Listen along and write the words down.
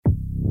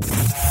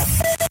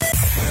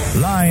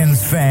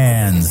Lions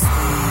fans,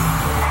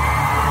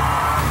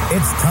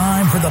 it's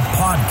time for the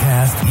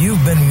podcast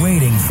you've been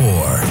waiting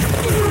for.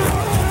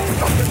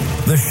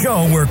 The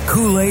show where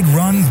Kool-Aid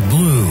runs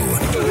blue,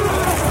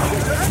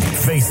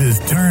 faces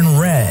turn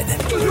red,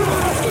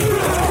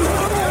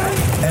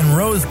 and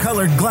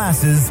rose-colored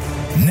glasses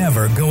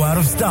never go out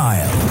of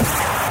style.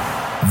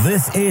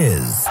 This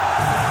is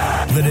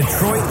the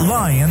Detroit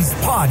Lions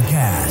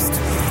Podcast.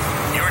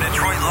 Your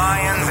Detroit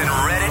Lions and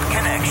Reddit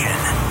connection.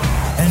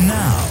 And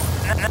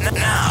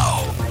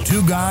now,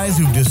 two guys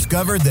who've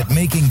discovered that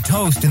making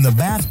toast in the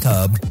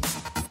bathtub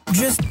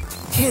just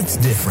hits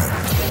different.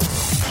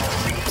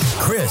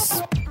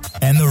 Chris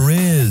and the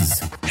Riz.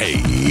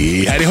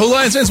 Hey, howdy ho,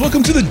 Lions fans.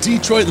 Welcome to the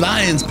Detroit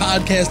Lions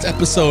Podcast,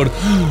 episode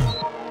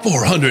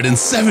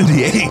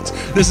 478.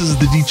 This is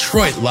the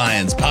Detroit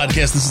Lions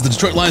Podcast. This is the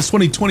Detroit Lions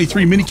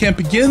 2023 Minicamp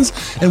begins,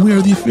 and we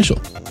are the official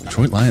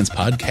Detroit Lions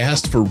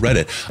Podcast for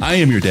Reddit. I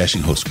am your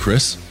dashing host,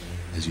 Chris,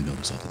 as you know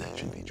himself in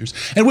action features.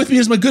 And with me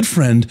is my good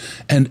friend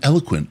and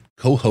eloquent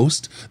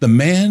co-host, the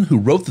man who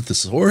wrote the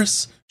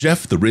thesaurus,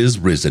 Jeff the Riz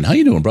Rizden. How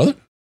you doing, brother?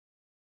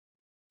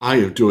 I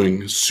am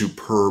doing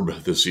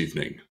superb this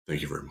evening.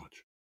 Thank you very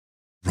much.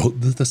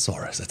 Wrote the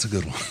thesaurus. That's a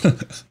good one.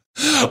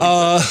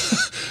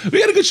 We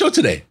got a good show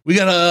today. We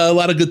got a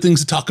lot of good things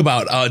to talk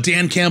about.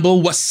 Dan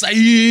Campbell, West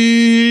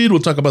Side. We'll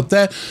talk about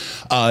that.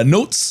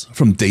 Notes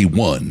from day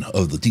one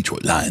of the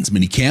Detroit Lions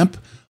minicamp.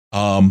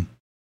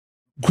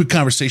 Quick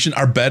conversation.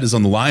 Our bet is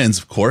on the Lions,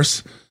 of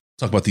course.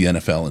 Talk about the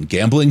NFL and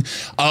gambling.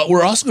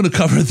 We're also going to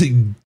cover the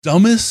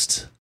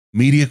dumbest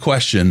media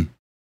question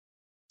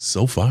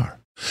so far.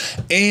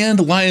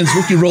 And Lions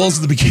rookie roles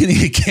at the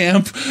beginning of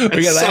camp.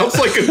 Sounds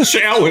like a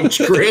challenge,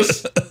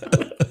 Chris.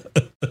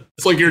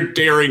 It's like you're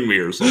daring me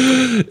or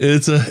something.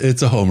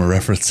 It's a Homer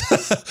reference.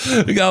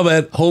 We got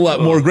that whole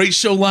lot more. Great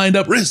show lined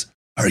up. Riz,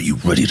 are you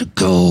ready to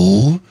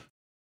go?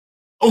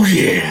 Oh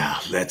yeah,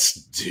 let's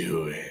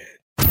do it.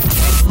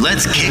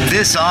 Let's kick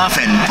this off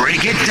and break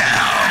it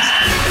down.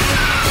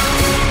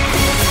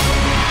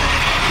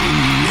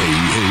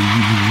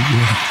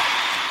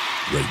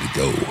 Ready to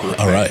go.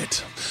 All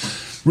right.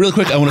 Real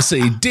quick, I want to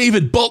say,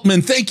 David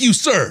Bultman, thank you,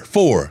 sir,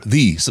 for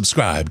the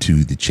subscribe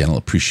to the channel.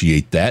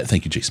 Appreciate that.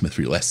 Thank you, Jay Smith,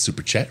 for your last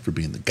super chat, for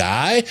being the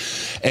guy.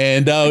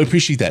 And we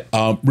appreciate that.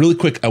 Really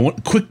quick, I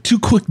want two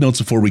quick notes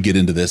before we get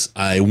into this.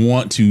 I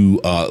want to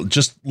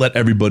just let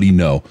everybody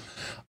know.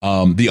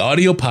 The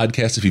audio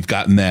podcast, if you've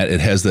gotten that,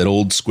 it has that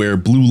old square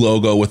blue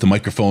logo with the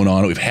microphone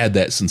on it. We've had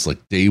that since like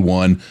day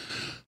one.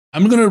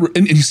 I'm going to,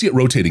 and you see it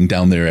rotating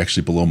down there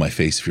actually below my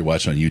face if you're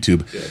watching on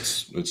YouTube.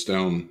 Yeah, it's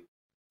down.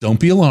 Don't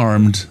be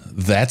alarmed.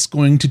 That's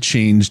going to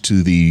change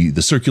to the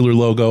circular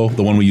logo,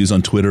 the one we use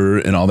on Twitter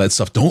and all that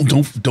stuff. Don't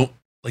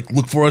like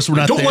look for us. We're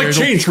not there. I don't like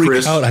change,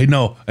 Chris. Out. I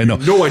know.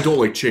 No, I don't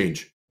like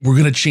change. We're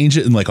going to change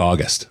it in like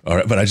August. All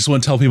right. But I just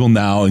want to tell people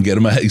now and get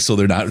them ahead so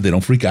they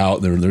don't freak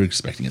out. They're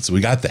expecting it. So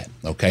we got that.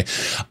 Okay.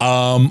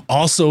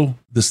 Also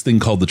this thing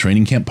called the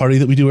training camp party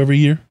that we do every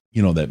year.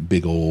 You know, that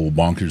big old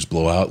bonkers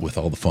blowout with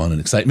all the fun and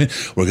excitement.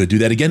 We're going to do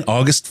that again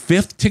August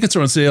 5th. Tickets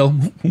are on sale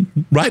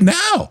right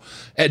now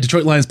at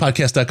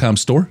DetroitLionsPodcast.com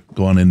store.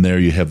 Go on in there.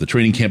 You have the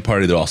training camp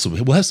party. We'll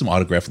have some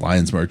autographed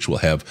Lions merch. We'll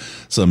have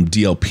some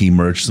DLP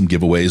merch, some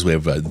giveaways. We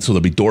have so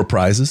there'll be door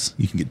prizes.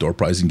 You can get door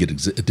prizes. You can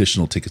get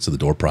additional tickets to the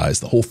door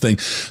prize, the whole thing.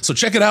 So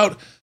check it out.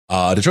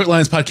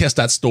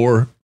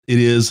 DetroitLionsPodcast.store. It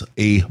is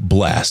a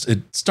blast.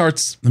 Food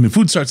starts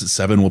at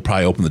 7. We'll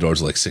probably open the doors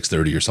at like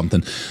 6:30 or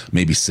something,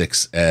 maybe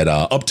 6 at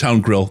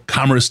Uptown Grill,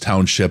 Commerce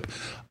Township.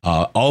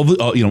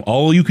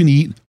 All you can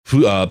eat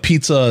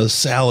pizza,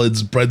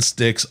 salads,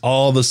 breadsticks,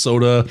 all the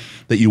soda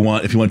that you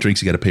want. If you want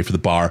drinks, you got to pay for the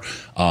bar.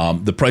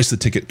 The price of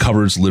the ticket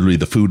covers literally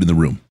the food in the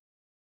room.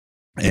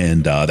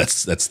 And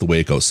that's the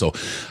way it goes. So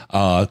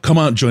come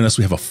out and join us.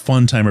 We have a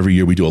fun time every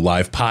year. We do a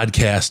live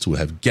podcast. We'll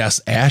have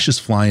guests. Ash is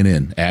flying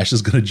in. Ash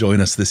is going to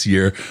join us this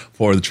year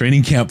for the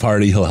training camp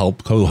party. He'll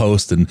help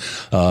co-host, and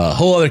a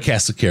whole other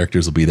cast of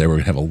characters will be there. We're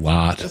going to have a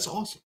lot That's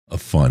awesome. Of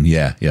fun.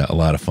 Yeah, a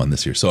lot of fun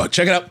this year. So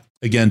check it out.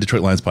 Again,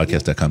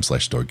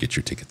 DetroitLionsPodcast.com/store. Get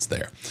your tickets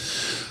there.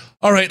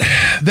 All right,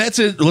 that's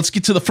it. Let's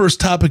get to the first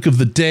topic of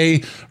the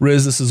day.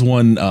 Riz, this is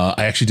one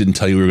I actually didn't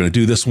tell you we were going to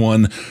do this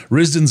one.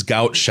 Rizden's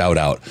Gout shout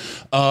out.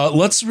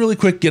 Let's really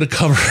quick get a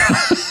cover.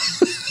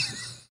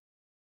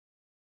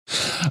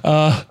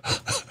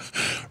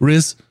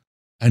 Riz,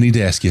 I need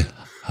to ask you,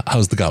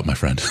 how's the gout, my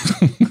friend?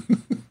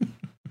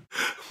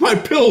 My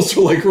pills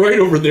are like right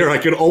over there. I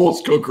can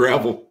almost go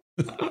grab them.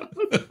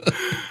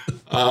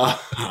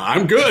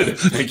 I'm good.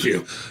 Thank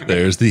you.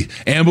 There's the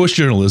ambush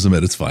journalism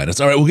at its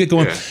finest. All right, we'll get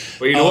going. Yeah.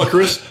 Well, you know what,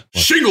 Chris?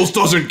 Shingles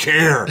doesn't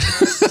care.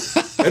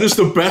 That is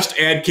the best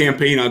ad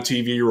campaign on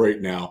TV right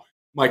now.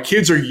 My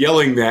kids are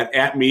yelling that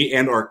at me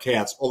and our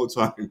cats all the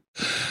time.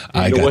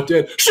 You know what,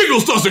 Dad?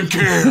 Shingles doesn't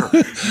care.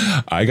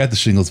 I got the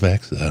shingles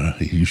back. So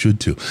you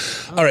should too.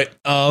 All right,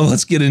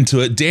 let's get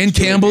into it. Dan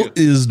Campbell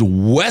is the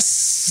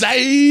West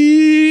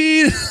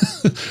Side.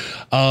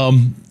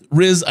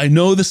 Riz, I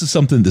know this is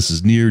something, this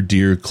is near,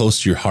 dear,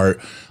 close to your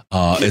heart.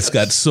 It's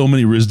got so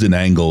many Risden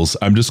angles.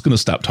 I'm just going to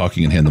stop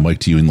talking and hand the mic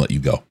to you and let you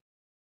go.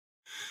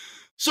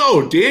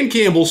 So Dan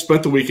Campbell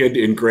spent the weekend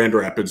in Grand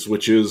Rapids,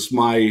 which is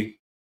I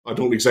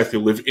don't exactly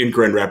live in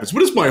Grand Rapids,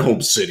 but it's my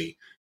home city.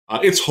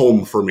 It's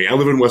home for me. I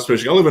live in West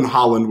Michigan. I live in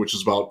Holland, which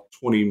is about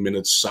 20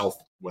 minutes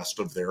southwest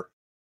of there.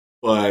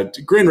 But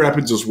Grand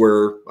Rapids is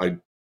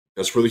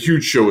that's where the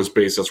Huge Show is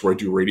based. That's where I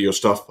do radio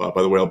stuff. By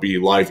the way, I'll be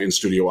live in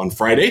studio on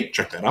Friday.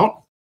 Check that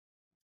out.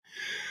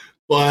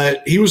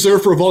 But he was there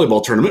for a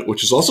volleyball tournament,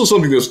 which is also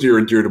something that's near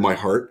and dear to my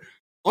heart.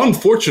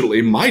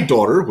 Unfortunately, my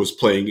daughter was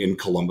playing in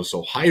Columbus,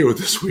 Ohio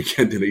this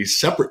weekend in a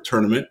separate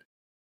tournament.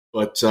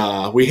 But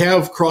we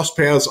have crossed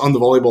paths on the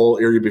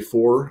volleyball area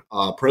before.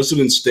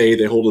 President's Day,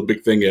 they hold a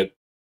big thing at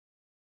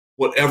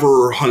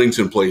whatever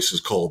Huntington Place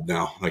is called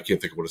now. I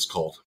can't think of what it's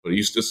called. But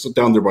it's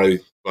down there by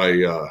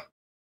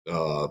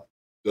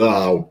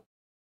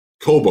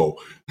Kobo.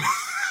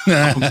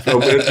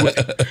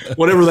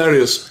 Whatever that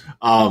is.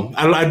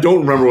 I don't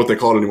remember what they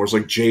call it anymore. It's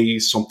like J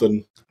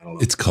something. I don't know.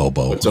 It's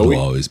Kobo. So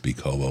it'll always be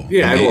Kobo.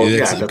 Yeah,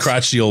 it's a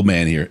crotchety old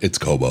man here. It's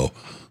Kobo.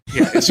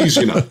 Yeah, it's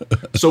easy enough.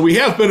 So we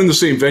have been in the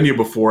same venue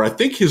before. I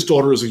think his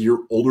daughter is a year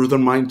older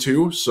than mine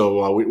too,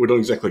 so we don't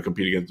exactly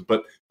compete against it.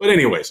 But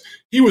anyways,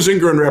 he was in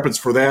Grand Rapids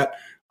for that.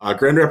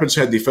 Grand Rapids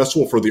had the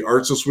Festival for the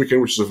Arts this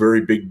weekend, which is a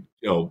very big,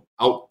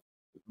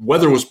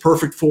 weather was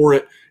perfect for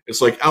it.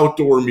 It's like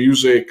outdoor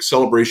music,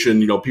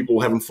 celebration, people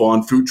having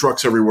fun, food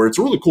trucks everywhere. It's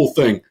a really cool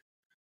thing.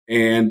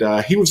 And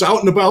he was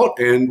out and about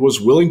and was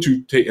willing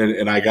to take,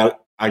 and I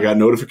got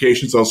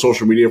notifications on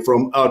social media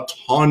from a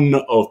ton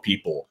of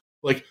people.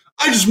 Like,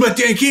 I just met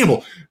Dan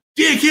Campbell.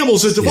 Dan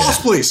Campbell's at DeVos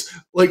Place,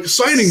 like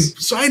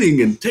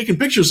signing and taking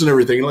pictures and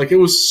everything. Like, it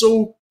was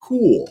so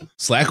cool.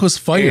 Slack was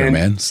fire,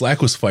 man.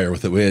 Slack was fire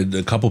with it. We had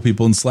a couple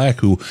people in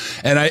Slack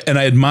and I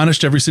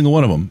admonished every single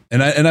one of them.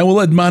 And I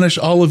will admonish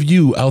all of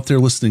you out there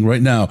listening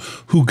right now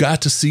who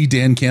got to see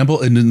Dan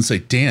Campbell and didn't say,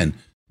 Dan,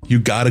 you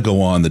got to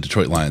go on the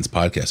Detroit Lions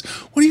podcast.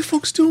 What are you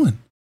folks doing?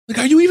 Like,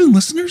 are you even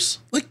listeners?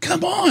 Like,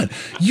 come on.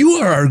 You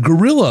are our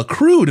guerrilla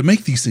crew to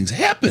make these things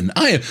happen.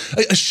 I am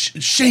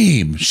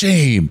shame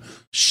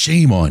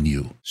on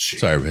you. Shame.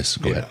 Sorry, Riz.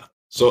 Go ahead.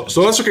 So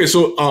that's okay.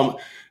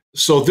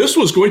 So this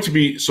was going to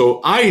be,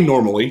 so I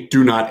normally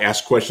do not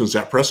ask questions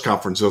at press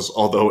conferences,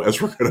 although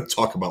as we're going to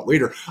talk about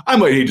later, I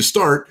might need to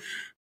start.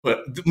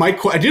 But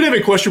I did have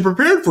a question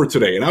prepared for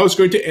today, and I was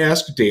going to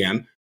ask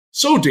Dan,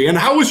 so Dan,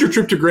 how was your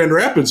trip to Grand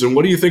Rapids, and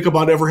what do you think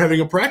about ever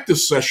having a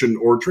practice session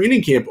or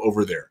training camp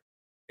over there?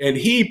 And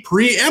he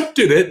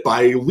preempted it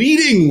by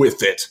leading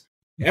with it.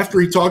 After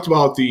he talked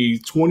about the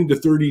 20 to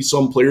 30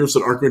 some players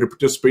that aren't going to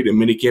participate in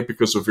minicamp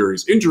because of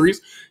various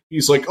injuries,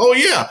 he's like, oh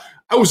yeah,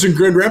 I was in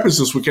Grand Rapids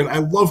this weekend. I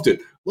loved it.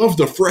 Loved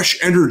the fresh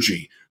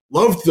energy.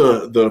 Loved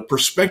the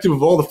perspective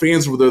of all the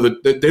fans over there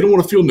that they don't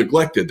want to feel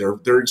neglected.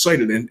 They're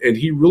excited, and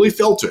he really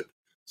felt it.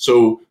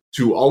 So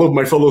to all of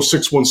my fellow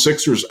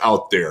 616ers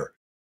out there,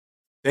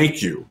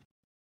 thank you.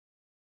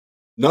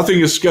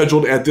 Nothing is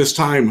scheduled at this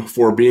time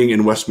for being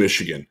in West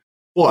Michigan,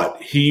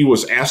 but he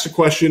was asked a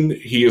question.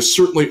 He is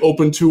certainly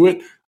open to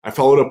it. I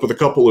followed up with a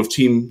couple of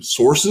team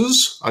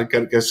sources. I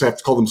guess I have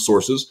to call them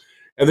sources.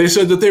 And they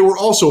said that they were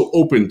also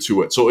open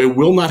to it. So it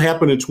will not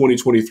happen in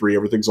 2023.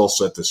 Everything's all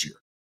set this year.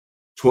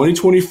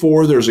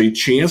 2024, there's a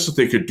chance that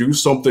they could do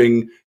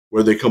something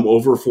where they come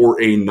over for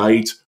a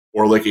night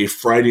or like a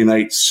Friday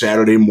night,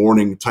 Saturday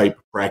morning type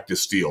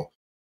practice deal.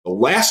 The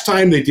last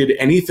time they did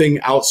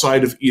anything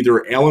outside of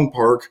either Allen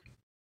Park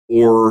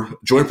or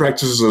joint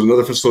practices at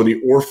another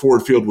facility or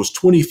Ford Field was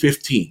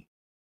 2015.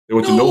 They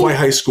went to Novi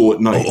High School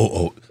at night.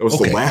 That was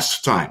the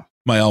last time.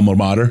 My alma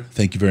mater.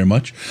 Thank you very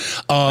much.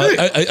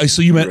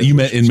 So you met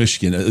in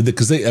Michigan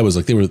because they were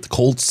the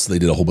Colts. They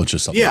did a whole bunch of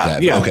stuff like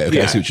that. Yeah. Okay.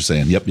 I see what you're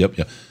saying. Yep.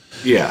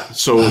 Yeah.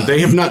 So they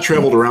have not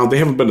traveled around. They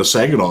haven't been to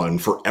Saginaw in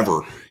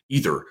forever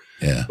either.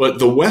 Yeah. But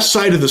the west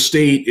side of the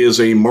state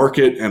is a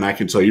market, and I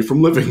can tell you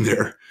from living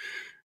there,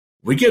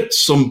 we get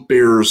some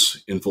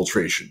Bears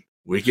infiltration.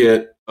 We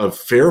get a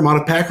fair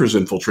amount of Packers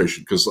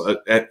infiltration because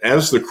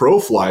as the crow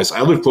flies,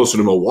 I live closer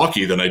to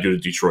Milwaukee than I do to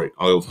Detroit.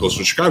 I live closer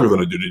to Chicago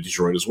than I do to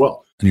Detroit as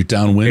well. And you're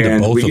downwind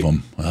of both of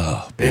them.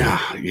 Oh, boy.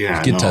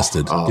 Yeah. Get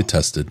tested. Get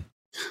tested.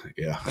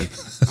 Yeah.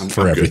 I'm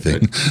for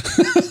everything.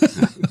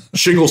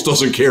 Shingles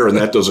doesn't care, and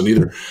that doesn't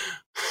either.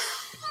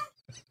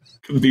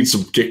 Gonna need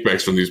some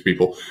kickbacks from these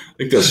people. I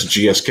think that's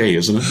GSK,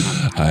 isn't it?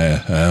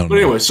 I don't know. But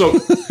anyway, so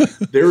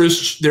there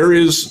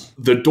is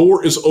the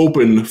door is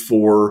open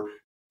for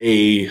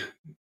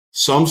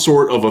some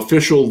sort of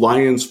official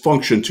Lions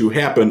function to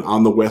happen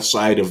on the west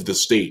side of the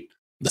state.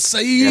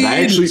 And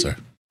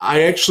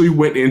I actually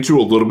went into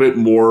a little bit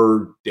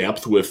more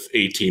depth with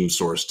a team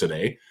source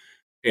today,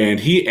 and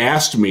he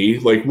asked me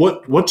like,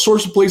 what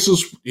sorts of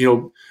places,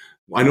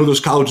 I know there's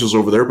colleges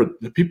over there, but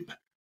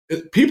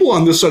people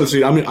on this side of the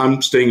state. I mean,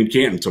 I'm staying in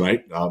Canton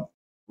tonight,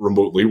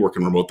 remotely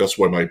working remote. That's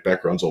why my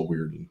background's all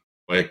weird and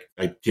I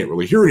can't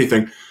really hear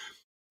anything.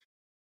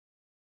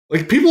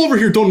 Like, people over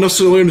here don't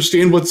necessarily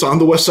understand what's on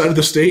the west side of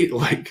the state.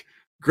 Like,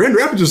 Grand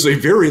Rapids is a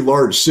very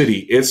large city.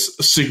 It's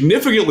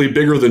significantly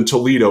bigger than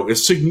Toledo.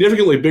 It's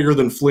significantly bigger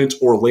than Flint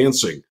or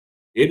Lansing.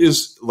 It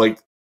is like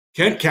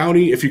Kent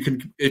County, if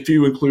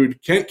you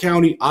include Kent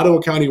County,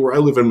 Ottawa County, where I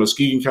live in,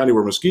 Muskegon County,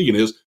 where Muskegon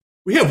is,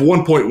 we have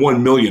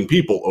 1.1 million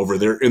people over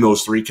there in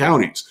those three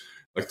counties.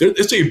 Like,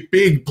 it's a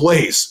big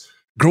place.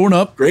 Growing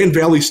up, Grand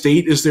Valley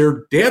State is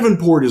there.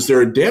 Davenport is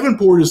there.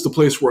 Davenport is the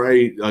place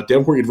where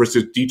Davenport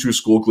University D2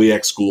 school,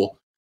 GLIAC school,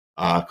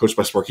 coached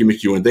by Sparky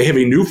McEwen. They have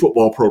a new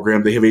football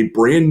program. They have a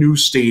brand new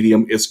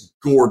stadium. It's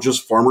gorgeous,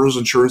 Farmers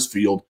Insurance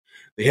Field.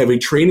 They have a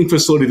training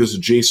facility that's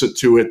adjacent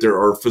to it.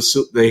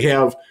 They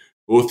have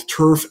both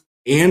turf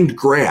and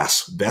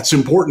grass. That's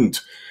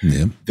important.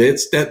 Yeah.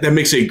 That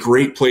makes a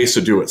great place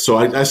to do it. So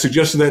I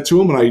suggested that to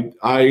them, and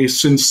I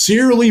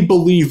sincerely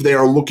believe they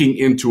are looking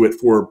into it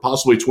for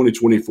possibly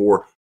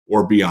 2024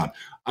 or beyond.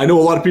 I know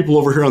a lot of people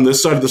over here on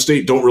this side of the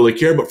state don't really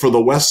care, but for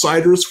the West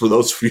Siders, for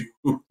those of you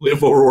who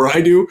live over where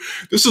I do,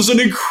 this is an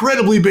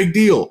incredibly big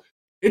deal.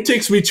 It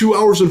takes me 2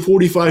 hours and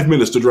 45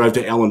 minutes to drive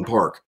to Allen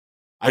Park.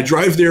 I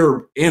drive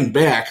there and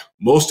back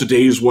most of the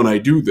days when I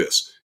do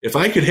this. If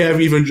I could have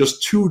even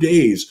just 2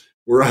 days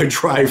where I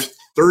drive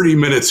 30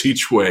 minutes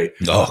each way,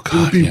 it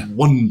would be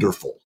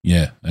wonderful.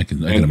 Yeah, I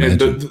can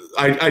imagine.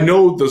 I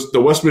know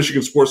the West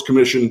Michigan Sports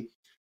Commission,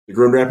 the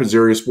Grand Rapids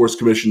Area Sports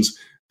Commissions,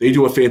 they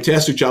do a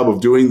fantastic job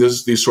of doing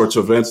these sorts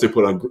of events. They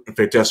put on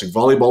fantastic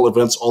volleyball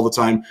events all the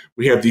time.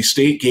 We have the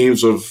state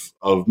games of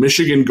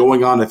Michigan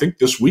going on, I think,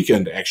 this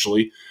weekend,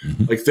 actually.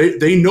 Mm-hmm. Like,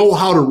 they know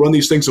how to run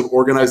these things and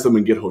organize them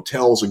and get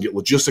hotels and get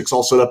logistics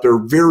all set up. They're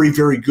very,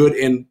 very good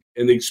and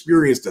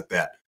experienced at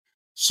that.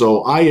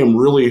 So I am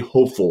really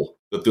hopeful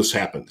that this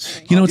happens.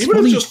 It's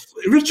funny.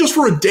 If it's just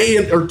for a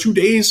day or 2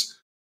 days.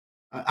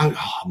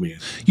 Oh man!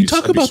 You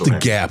talk about the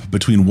gap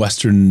between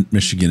Western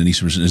Michigan and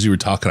Eastern Michigan. As you were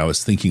talking, I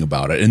was thinking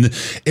about it, and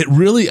it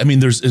really. I mean,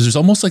 there's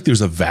almost like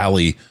there's a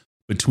valley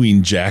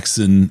between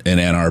Jackson and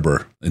Ann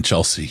Arbor and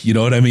Chelsea. You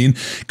know what I mean?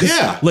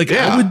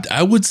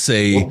 I would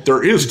say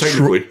there is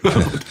technically.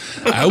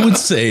 I would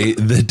say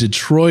that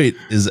Detroit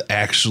is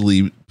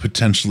actually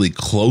potentially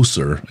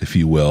closer, if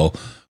you will,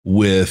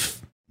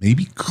 with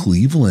maybe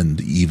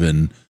Cleveland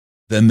even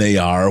than they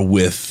are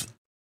with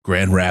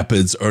Grand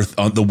Rapids or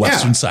on the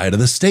western side of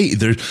the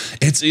state.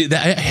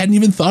 I hadn't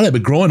even thought of it,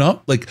 but growing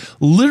up, like,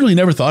 literally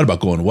never thought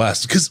about going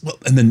west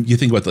and then you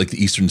think about like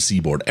the eastern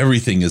seaboard,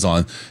 everything is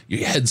on,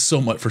 you head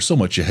so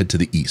much, you head to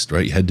the east,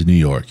 right? You head to New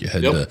York, you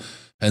head to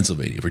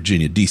Pennsylvania,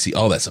 Virginia, DC,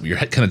 all that stuff. Your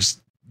head kind of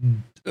just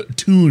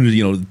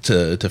tuned,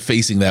 to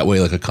facing that way,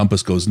 like a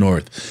compass goes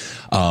north.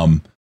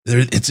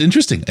 It's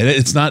interesting, and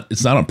it's not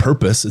on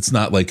purpose. It's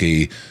not like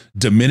a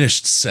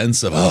diminished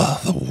sense of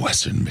the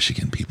Western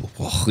Michigan people.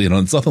 Well,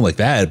 it's nothing like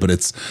that. But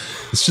it's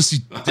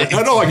just.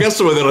 I know. I guess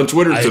some of that on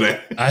Twitter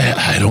today.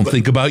 I don't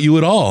think about you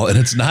at all, and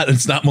it's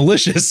not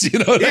malicious. You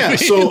know what I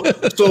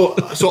mean?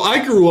 So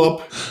I grew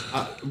up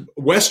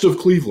west of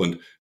Cleveland,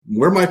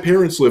 where my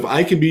parents live.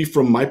 I can be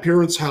from my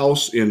parents'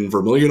 house in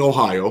Vermilion,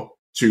 Ohio,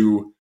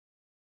 to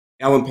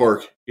Allen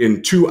Park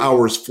in 2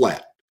 hours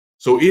flat.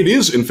 So it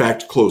is, in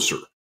fact, closer.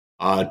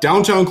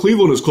 Downtown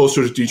Cleveland is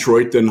closer to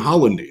Detroit than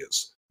Holland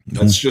is.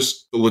 That's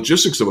just the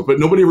logistics of it. But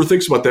nobody ever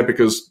thinks about that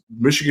because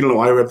Michigan and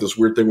Ohio have this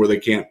weird thing where they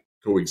can't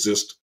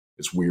coexist.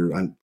 It's weird.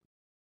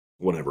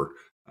 Whatever.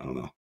 I don't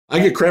know. I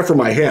get crap for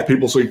my hat.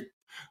 People say,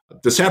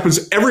 this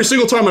happens every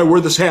single time I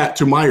wear this hat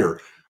to Meyer.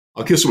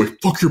 I'll kiss somebody,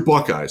 fuck your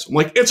Buckeyes. I'm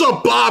like, it's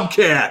a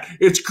Bobcat.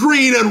 It's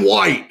green and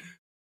white.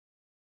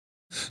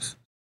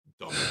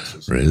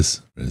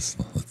 Riz, let's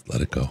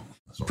let it go.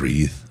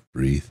 Sorry.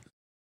 Breathe.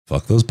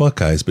 Fuck those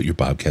Buckeyes, but your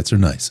Bobcats are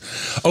nice.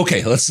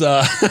 Okay, let's.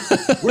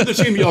 We're the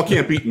team y'all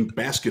can't beat in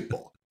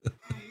basketball.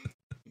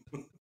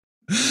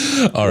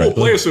 All right,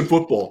 play us in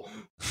football.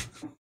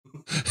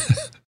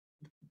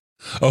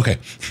 Okay,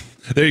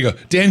 there you go,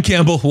 Dan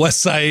Campbell,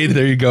 West Side.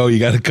 There you go. You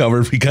got it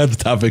covered. We got the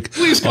topic.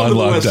 Please come to the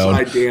West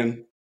Side,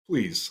 Dan.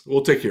 Please,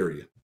 we'll take care of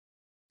you.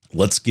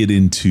 Let's get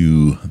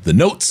into the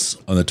notes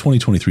on the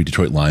 2023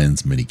 Detroit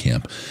Lions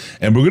minicamp,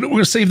 and we're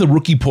gonna save the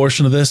rookie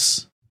portion of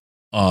this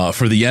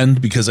for the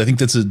end, because I think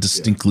that's a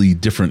distinctly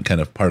different kind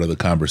of part of the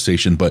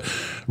conversation. But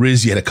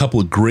Riz, you had a couple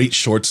of great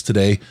shorts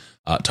today.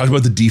 Talked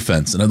about the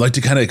defense, and I'd like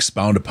to kind of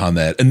expound upon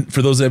that. And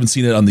for those that haven't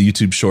seen it on the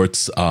YouTube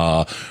shorts,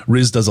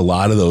 Riz does a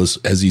lot of those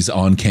as he's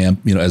on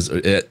camp, as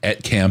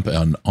at camp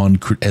and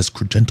as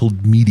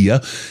credentialed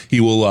media. He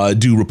will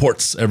do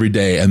reports every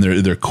day, and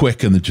they're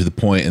quick and they're to the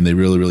point, and they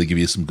really give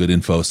you some good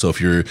info. So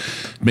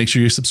make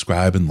sure you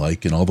subscribe and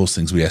like and all those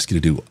things we ask you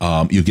to do.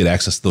 You'll get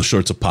access to those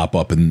shorts will pop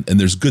up, and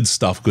there's good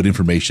stuff, good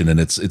information, and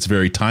it's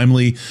very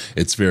timely,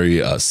 it's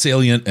very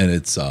salient, and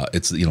it's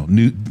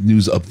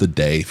news of the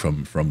day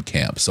from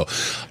camp. So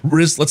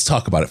Riz, let's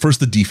talk about it. First,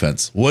 the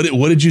defense. What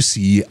did you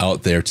see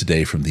out there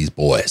today from these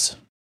boys?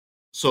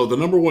 So the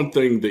number one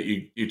thing that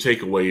you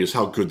take away is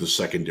how good the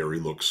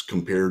secondary looks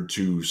compared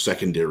to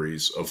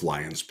secondaries of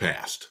Lions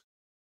past.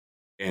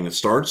 And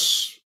it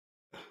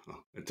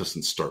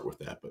doesn't start with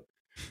that, but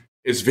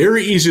it's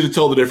very easy to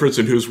tell the difference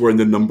in who's wearing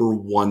the number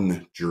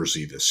one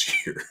jersey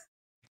this year.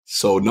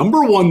 So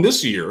number one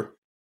this year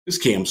is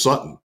Cam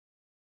Sutton.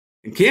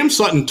 And Cam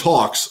Sutton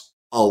talks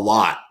a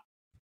lot.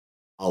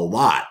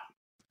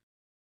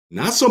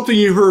 Not something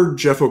you heard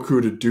Jeff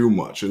Okuda do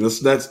much. And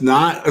that's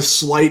not a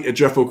slight at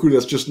Jeff Okuda.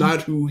 That's just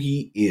not who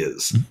he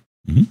is.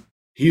 Mm-hmm.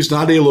 He's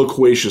not a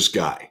loquacious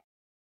guy.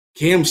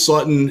 Cam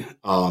Sutton,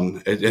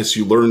 as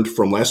you learned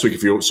from last week,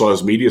 if you saw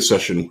his media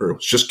session where it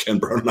was just Ken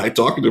Brown and I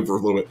talking to him for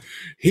a little bit,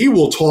 he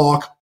will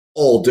talk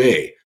all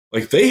day.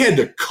 Like, they had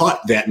to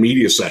cut that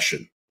media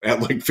session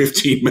at like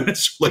 15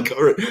 minutes. Like,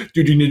 all right,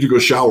 dude, you need to go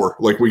shower.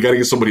 Like, we got to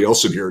get somebody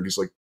else in here. And he's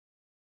like,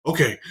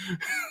 okay.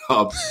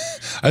 I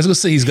was going to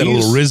say he's got a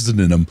little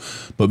Risdon in him,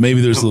 but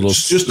maybe there's a little...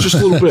 Just a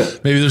little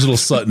bit. Maybe there's a little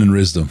Sutton and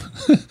Risdon.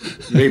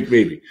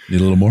 Maybe. Need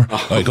a little more?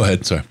 All right, go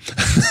ahead. Sorry.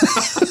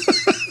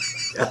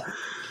 Yeah.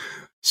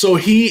 So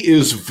he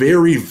is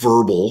very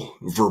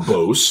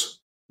verbose,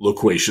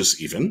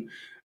 loquacious even,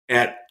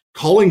 at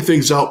calling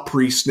things out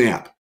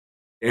pre-snap.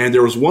 And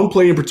there was one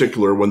play in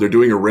particular when they're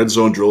doing a red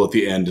zone drill at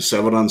the end,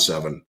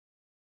 7-on-7,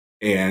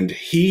 and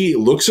he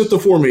looks at the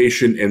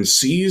formation and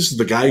sees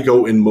the guy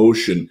go in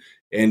motion,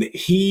 and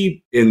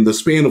he, in the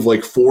span of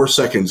like 4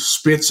 seconds,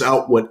 spits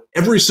out what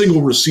every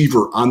single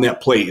receiver on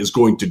that play is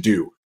going to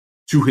do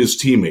to his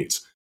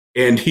teammates.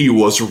 And he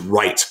was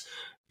right.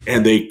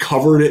 And they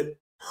covered it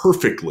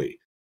perfectly.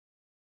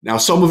 Now,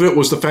 some of it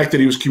was the fact that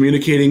he was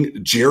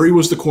communicating. Jerry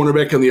was the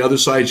cornerback on the other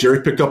side.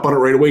 Jerry picked up on it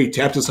right away. He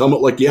tapped his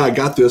helmet like, yeah, I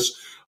got this.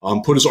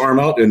 Put his arm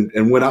out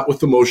and went out with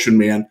the motion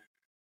man.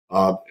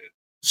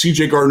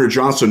 C.J.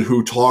 Gardner-Johnson,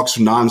 who talks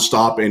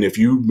nonstop, and if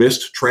you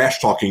missed trash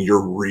talking,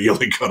 you're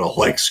really going to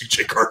like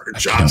C.J.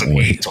 Gardner-Johnson.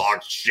 He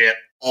talks shit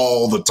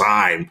all the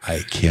time. I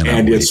can't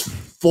And wait. it's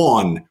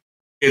fun.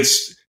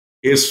 It's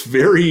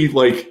very,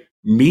 like,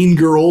 Mean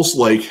Girls.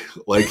 Like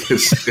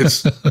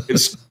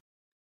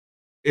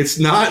it's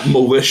not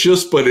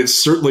malicious, but it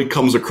certainly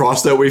comes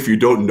across that way if you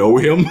don't know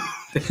him.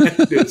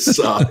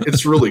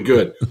 It's really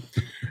good.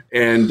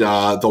 And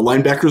the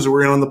linebackers that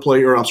were in on the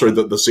play, or I'm sorry,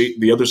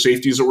 the other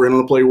safeties that were in on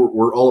the play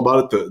were all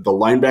about it. The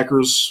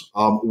linebackers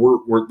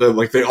were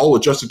like, they all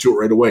adjusted to it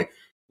right away.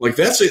 Like,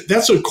 that's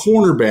a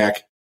cornerback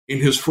in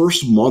his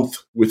first month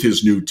with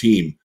his new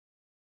team,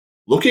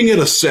 looking at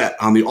a set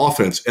on the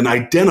offense and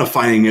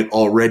identifying it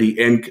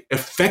already and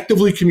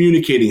effectively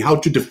communicating how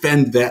to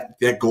defend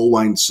that goal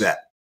line set.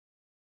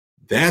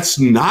 That's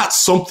not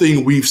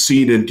something we've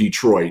seen in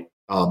Detroit.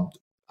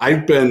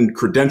 I've been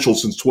credentialed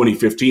since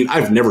 2015.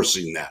 I've never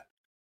seen that.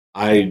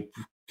 I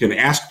can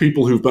ask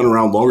people who've been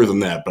around longer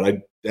than that,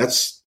 but that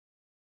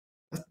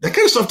kind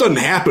of stuff doesn't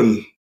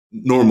happen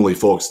normally,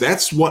 folks.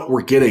 That's what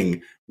we're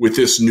getting with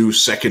this new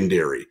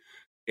secondary.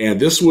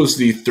 And this was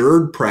the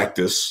third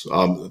practice.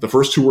 The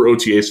first two were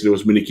OTAs, so there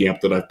was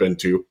minicamp that I've been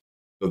to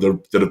that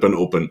have been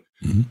open.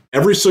 Mm-hmm.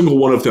 Every single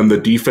one of them, the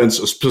defense,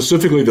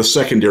 specifically the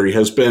secondary,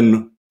 has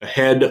been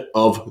ahead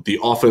of the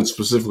offense,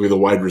 specifically the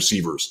wide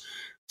receivers.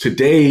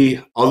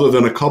 Today, other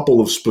than a couple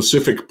of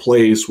specific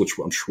plays, which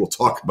I'm sure we'll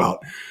talk about,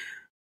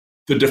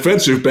 the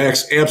defensive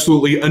backs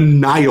absolutely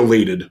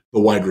annihilated the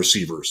wide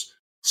receivers.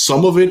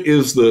 Some of it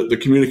is the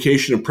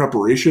communication and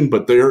preparation,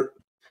 but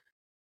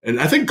and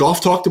I think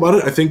Goff talked about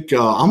it. I think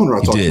Amon-Ra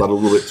talked about it a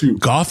little bit too.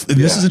 Goff, and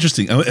this is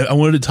interesting. I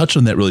wanted to touch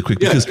on that really quick.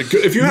 Because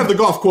if you have the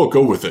Goff quote,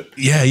 go with it.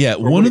 Yeah.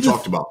 One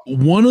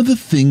of the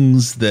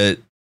things that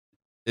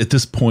at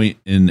this point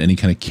in any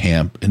kind of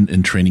camp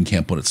and training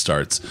camp, when it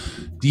starts,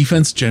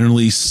 defense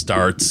generally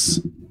starts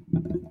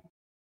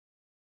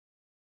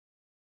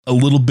a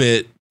little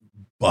bit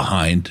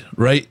behind,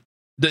 right?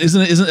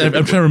 Isn't I'm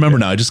trying to remember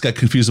now. I just got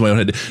confused in my own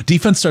head.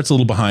 Defense starts a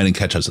little behind and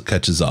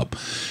catches up.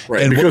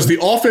 Right. And because the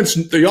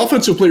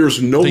offensive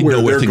players know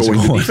where they're going.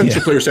 The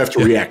defensive players have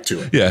to react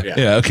to it.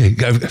 Yeah. Okay.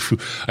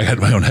 I had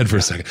my own head for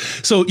a second.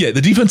 So yeah,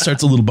 the defense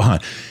starts a little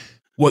behind.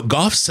 What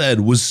Goff said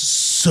was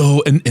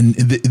so, and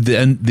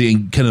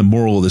the kind of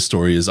moral of the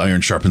story is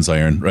iron sharpens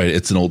iron, right?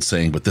 It's an old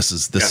saying, but this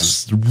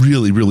is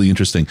really, really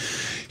interesting.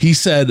 He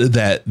said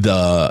that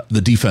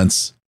the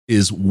defense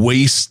is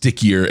way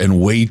stickier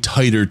and way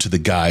tighter to the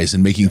guys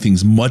and making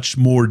things much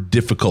more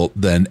difficult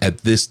than at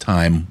this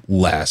time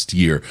last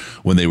year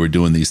when they were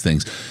doing these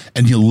things.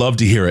 And you'll love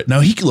to hear it. Now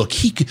he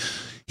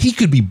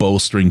could be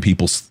bolstering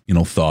people's,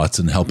 thoughts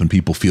and helping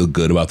people feel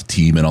good about the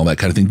team and all that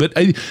kind of thing. But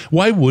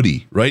why would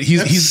he? Right?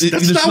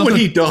 That's not what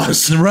he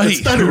does. Right.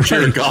 That's not who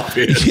Jared Goff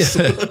is.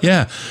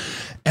 Yeah.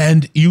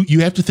 And you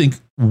have to think,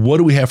 what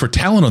do we have for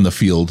talent on the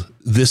field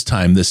this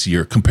time this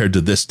year compared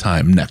to this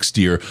time next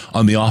year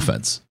on the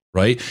offense?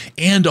 Right.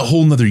 And a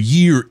whole nother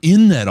year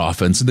in that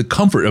offense and the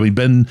comfort. I mean,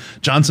 Ben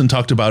Johnson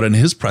talked about in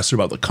his presser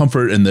about the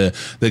comfort and the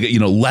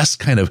less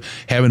kind of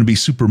having to be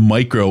super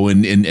micro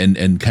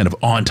and kind of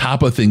on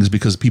top of things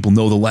because people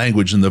know the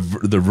language and the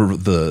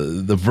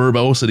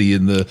verbosity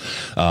and the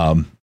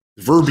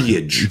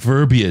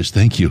verbiage.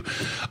 Thank you.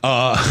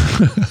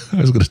 I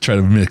was going to try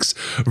to mix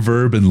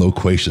verb and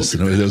loquacious,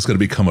 and it was going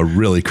to become a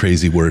really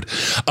crazy word.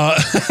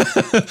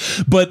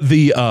 But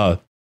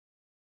the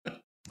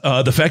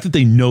fact that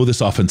they know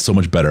this offense so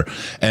much better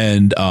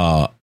and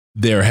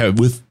they're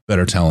with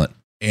better talent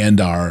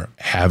and are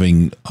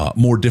having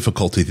more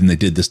difficulty than they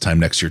did this time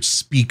next year. It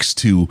speaks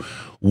to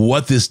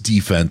what this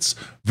defense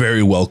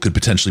very well could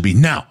potentially be.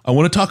 Now, I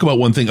want to talk about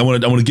one thing. I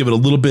want to give it a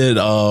little bit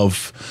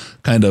of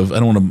kind of, I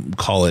don't want to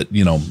call it,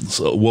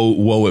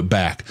 woe it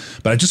back,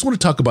 but I just want to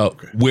talk about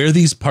where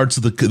these parts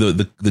of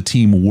the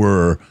team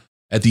were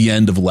at the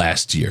end of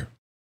last year.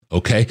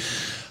 Okay.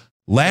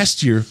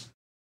 Last year,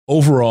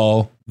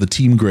 overall, the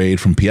team grade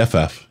from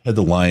PFF had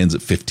the Lions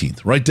at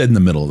 15th, right dead in the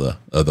middle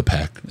of the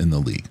pack in the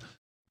league.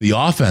 The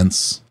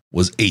offense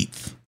was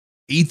 8th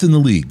in the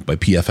league by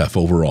PFF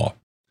overall.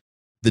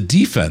 The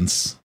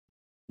defense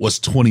was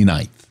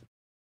 29th.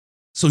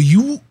 So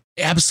you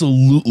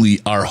absolutely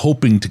are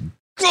hoping to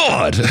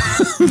God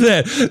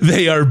that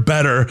they are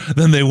better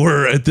than they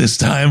were at this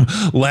time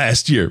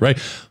last year, right?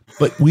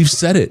 But we've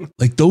said it,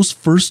 like those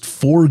first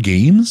 4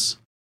 games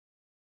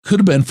could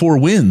have been 4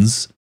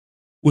 wins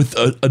with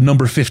a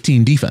number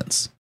 15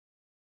 defense.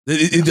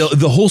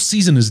 The whole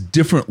season is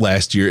different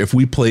last year if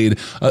we played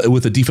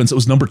with a defense that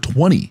was number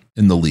 20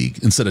 in the league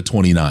instead of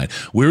 29.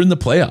 We're in the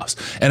playoffs.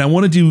 And I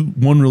want to do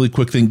one really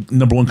quick thing.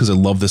 Number 1, because I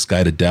love this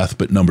guy to death.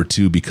 But number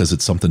 2, because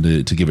it's something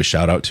to give a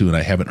shout out to. And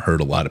I haven't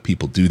heard a lot of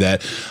people do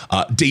that.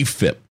 Dave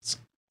Phipps.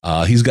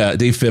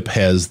 Dave Phipp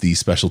has the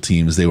special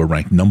teams. They were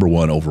ranked number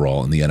 1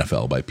 overall in the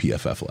NFL by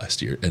PFF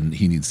last year. And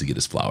he needs to get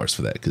his flowers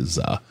for that because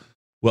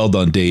well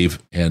done, Dave,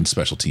 and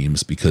special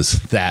teams, because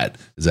that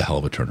is a hell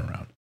of a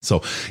turnaround.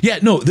 So, yeah,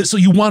 no, so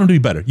you want them to be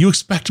better. You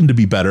expect them to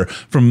be better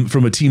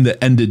from a team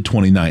that ended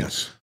 29th.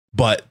 Yes.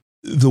 But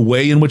the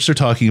way in which they're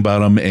talking about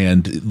them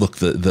and look,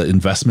 the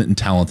investment and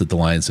talent that the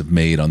Lions have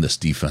made on this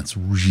defense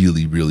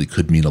really, really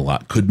could mean a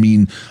lot, could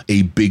mean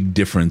a big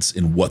difference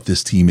in what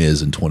this team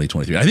is in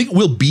 2023. I think it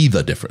will be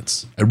the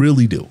difference. I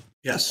really do.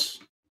 Yes,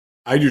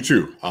 I do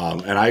too.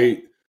 And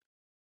I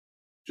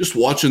just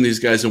watching these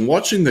guys and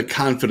watching the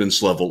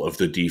confidence level of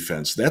the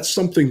defense, that's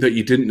something that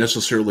you didn't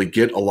necessarily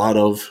get a lot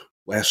of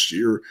last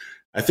year.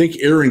 I think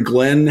Aaron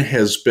Glenn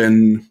has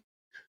been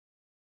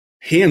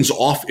hands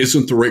off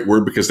isn't the right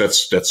word because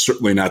that's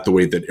certainly not the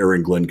way that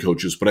Aaron Glenn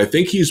coaches, but I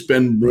think he's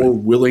been more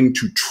willing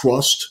to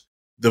trust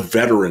the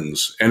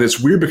veterans. And it's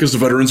weird because the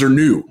veterans are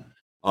new.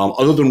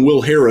 Other than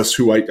Will Harris,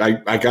 who I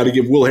got to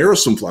give Will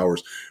Harris some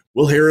flowers.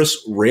 Will Harris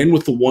ran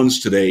with the ones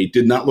today,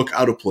 did not look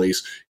out of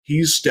place.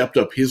 He's stepped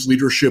up his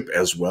leadership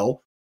as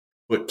well.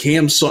 But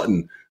Cam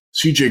Sutton,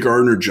 CJ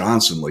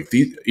Gardner-Johnson,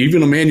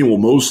 even Emmanuel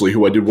Mosley,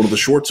 who I did one of the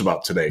shorts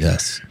about today.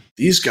 Yes.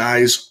 These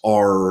guys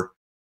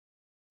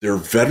they're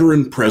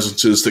veteran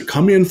presences that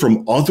come in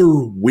from other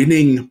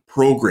winning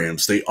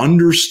programs. They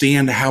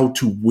understand how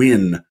to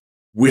win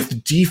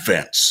with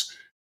defense.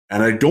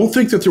 And I don't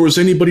think that there was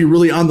anybody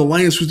really on the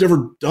Lions who's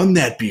ever done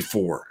that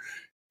before.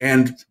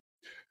 And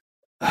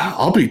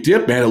I'll be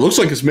dipped, man. It looks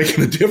like it's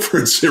making a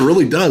difference. It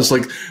really does.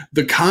 Like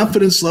the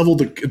confidence level,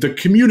 the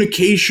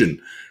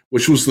communication,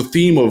 which was the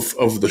theme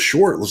of the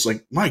short, was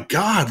like, my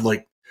God,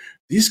 like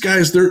these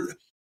guys,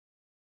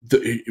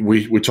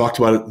 we talked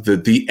about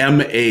it, the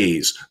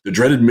MAs, the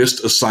dreaded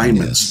missed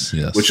assignments,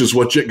 yes. Which is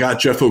what got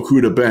Jeff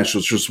Okudah benched,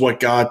 which was what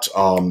got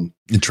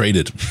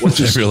traded.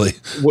 Really?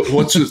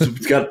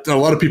 Got a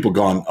lot of people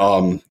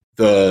gone.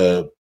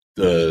 The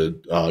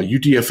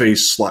UDFA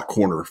slot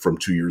corner from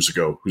 2 years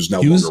ago, who's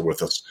no longer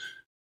with us.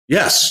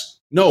 Yes,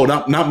 no,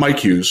 not Mike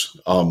Hughes.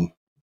 Well,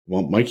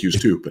 Mike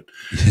Hughes too, but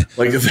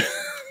like.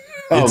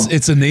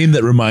 It's a name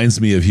that reminds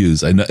me of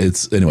Hughes. I know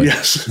it's anyway.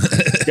 Yes.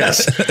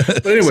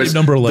 But anyways,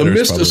 number of letters, the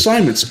missed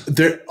assignments.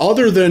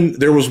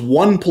 There was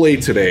one play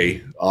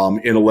today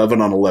in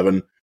 11 on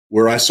 11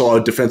 where I saw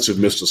a defensive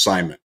missed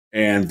assignment,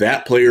 and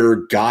that player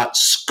got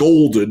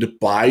scolded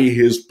by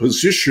his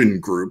position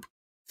group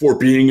for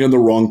being in the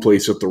wrong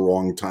place at the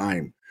wrong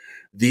time.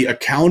 The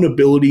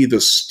accountability,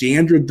 the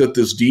standard that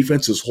this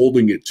defense is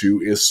holding it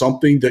to is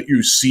something that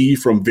you see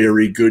from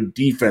very good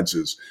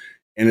defenses.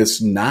 And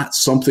it's not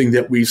something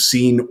that we've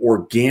seen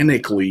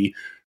organically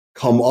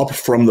come up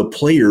from the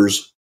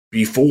players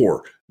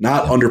before.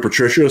 Not under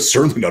Patricia,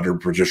 certainly not under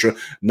Patricia,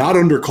 not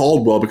under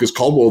Caldwell, because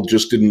Caldwell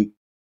just didn't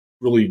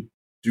really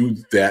do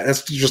that.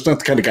 That's just not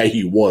the kind of guy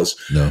he was.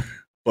 No.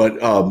 But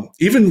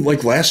even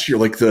like last year,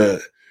 like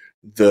the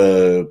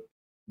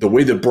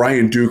way that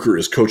Brian Duker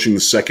is coaching the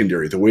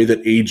secondary, the way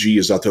that AG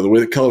is out there, the way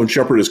that Kelvin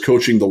Shepard is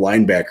coaching the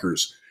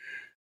linebackers,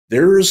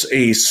 there's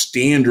a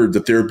standard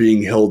that they're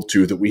being held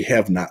to that we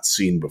have not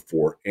seen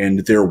before.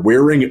 And they're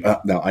wearing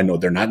now I know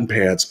they're not in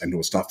pads. I know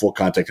it's not full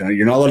contact.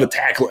 You're not allowed to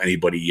tackle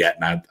anybody yet.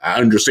 And I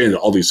understand that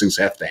all these things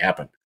have to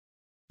happen.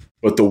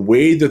 But the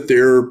way that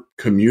they're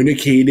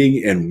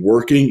communicating and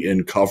working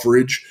in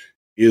coverage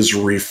is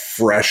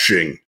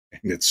refreshing.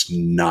 And it's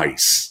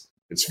nice.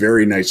 It's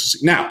very nice to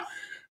see. Now,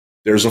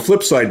 there's a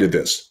flip side to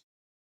this.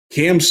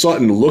 Cam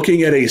Sutton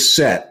looking at a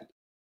set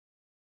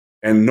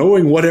and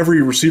knowing what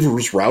every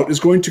receiver's route is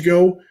going to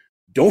go,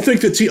 don't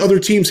think that other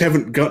teams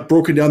haven't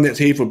broken down that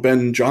tape of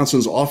Ben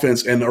Johnson's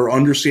offense and are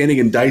understanding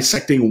and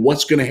dissecting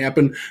what's going to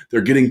happen.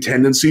 They're getting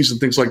tendencies and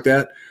things like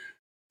that.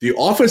 The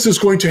offense is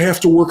going to have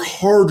to work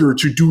harder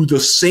to do the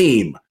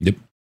same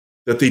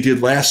that they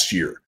did last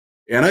year.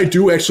 And I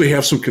do actually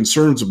have some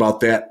concerns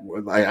about that.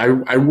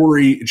 I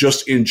worry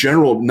just in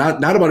general, not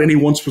about any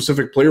one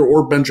specific player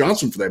or Ben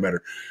Johnson for that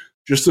matter,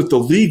 just that the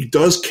league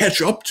does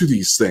catch up to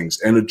these things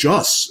and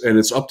adjusts. And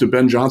it's up to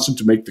Ben Johnson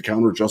to make the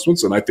counter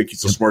adjustments. And I think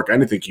he's a smart guy,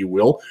 and I think he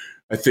will.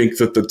 I think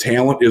that the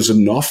talent is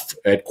enough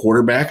at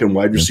quarterback and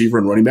wide receiver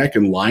and running back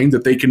in line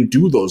that they can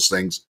do those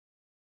things.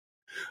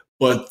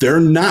 But they're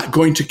not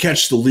going to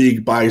catch the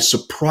league by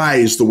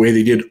surprise the way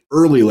they did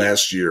early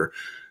last year.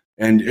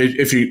 And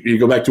if you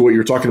go back to what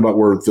you're talking about,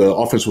 where the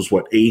offense was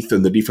 8th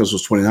and the defense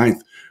was 29th,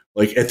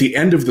 like at the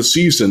end of the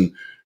season,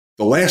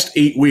 the last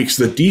 8 weeks,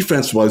 the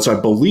defense was, I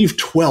believe,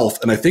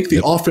 12th, and I think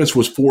the offense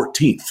was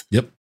 14th.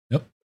 Yep.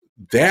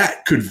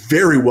 That could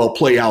very well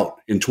play out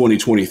in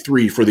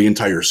 2023 for the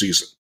entire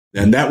season.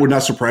 And that would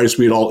not surprise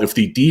me at all if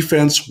the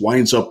defense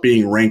winds up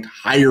being ranked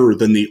higher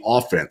than the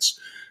offense.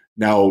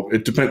 Now,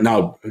 it depends.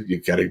 Now,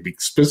 you got to be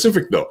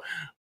specific, though.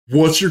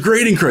 What's your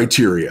grading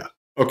criteria?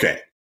 Okay.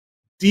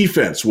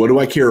 Defense, what do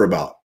I care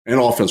about? And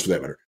offense, for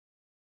that matter.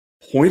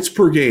 Points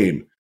per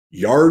game,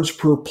 yards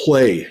per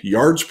play,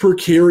 yards per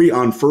carry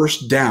on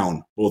first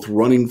down, both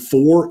running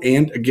for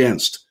and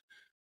against.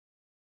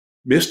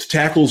 Missed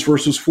tackles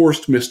versus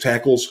forced missed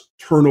tackles,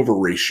 turnover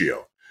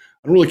ratio.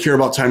 I don't really care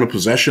about time of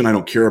possession. I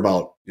don't care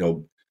about,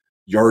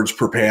 yards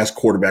per pass,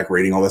 quarterback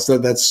rating, all that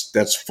stuff. That's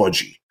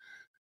fudgy.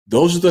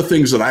 Those are the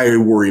things that I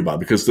worry about,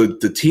 because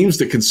the teams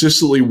that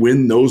consistently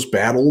win those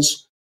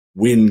battles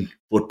win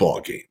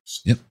football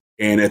games. Yep.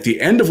 And at the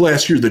end of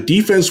last year, the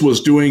defense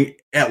was doing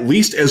at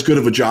least as good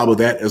of a job of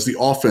that as the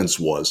offense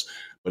was.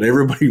 But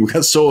everybody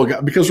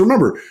got because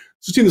remember,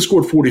 it's a team that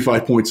scored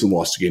 45 points and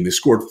lost a game. They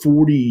scored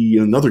 40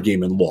 in another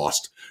game and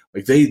lost.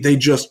 Like they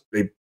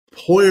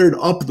poured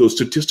up those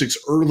statistics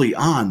early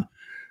on.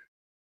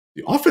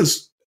 The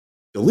offense,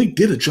 the league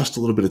did adjust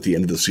a little bit at the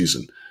end of the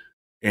season,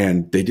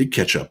 and they did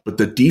catch up. But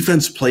the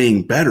defense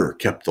playing better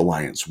kept the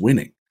Lions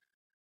winning.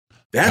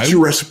 That's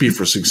your recipe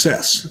for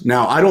success.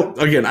 Now, I don't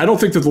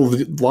think that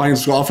the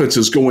Lions offense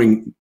is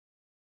going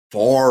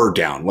far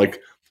down. Like,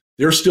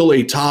 they're still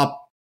a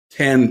top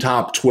 10,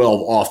 top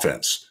 12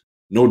 offense.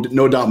 No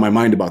doubt in my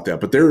mind about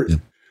that. But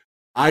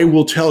I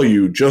will tell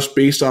you, just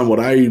based on what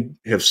I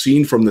have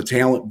seen from the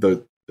talent,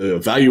 the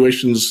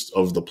evaluations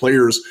of the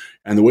players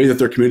and the way that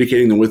they're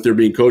communicating and with they're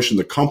being coached and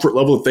the comfort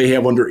level that they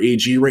have under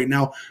AG right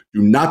now,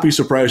 do not be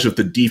surprised if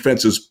the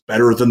defense is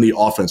better than the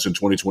offense in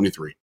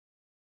 2023.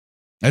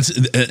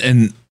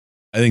 And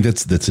I think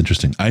that's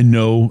interesting. I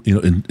know,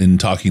 in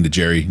talking to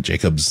Jerry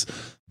Jacobs,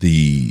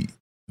 the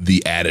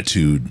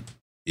attitude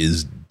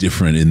is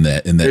different in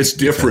that it's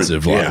different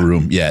locker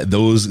room. Yeah,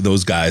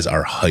 those guys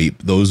are hype.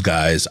 Those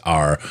guys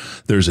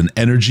there's an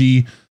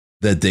energy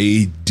that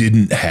they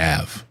didn't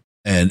have.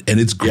 And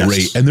it's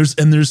great. Yes.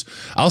 And there's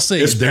I'll say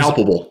it's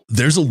palpable.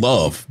 There's a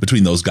love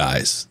between those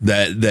guys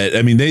that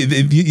I mean, they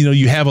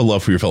you have a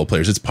love for your fellow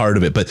players. It's part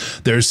of it, but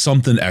there's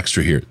something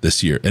extra here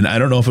this year. And I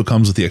don't know if it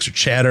comes with the extra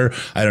chatter.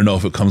 I don't know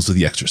if it comes with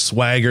the extra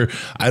swagger.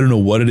 I don't know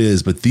what it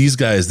is, but these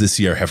guys this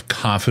year have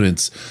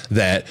confidence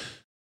that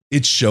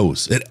it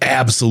shows. It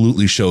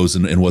absolutely shows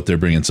in what they're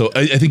bringing. So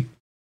I think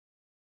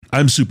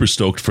I'm super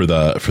stoked for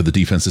the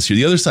defense this year.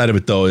 The other side of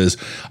it, though, is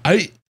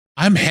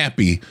I'm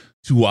happy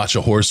to watch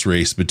a horse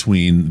race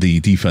between the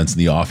defense and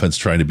the offense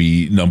trying to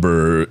be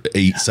number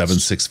 8, 7,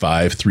 6,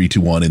 5, 3,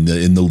 2, 1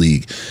 in the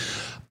league.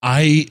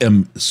 I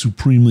am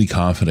supremely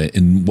confident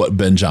in what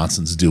Ben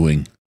Johnson's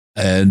doing.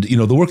 And,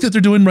 the work that they're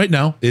doing right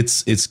now,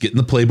 it's getting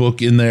the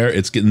playbook in there.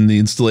 It's getting the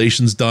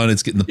installations done.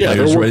 It's getting the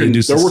players ready to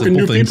do some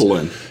simple things. They're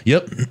working new people in.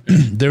 Yep.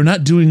 They're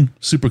not doing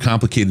super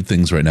complicated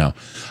things right now.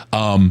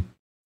 And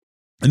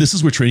this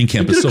is where training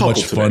camp is so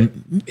much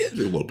fun. Yeah, a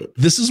little bit.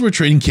 This is where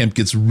training camp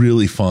gets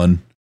really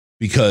fun,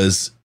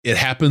 because it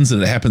happens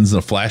in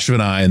a flash of an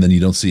eye, and then you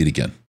don't see it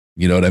again.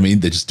 You know what I mean?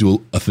 They just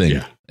do a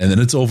thing, and then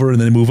it's over, and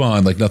then they move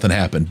on like nothing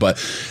happened. But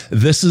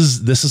this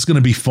is going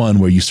to be fun,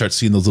 where you start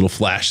seeing those little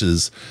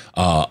flashes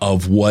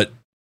of what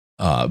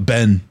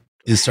Ben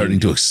is starting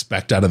to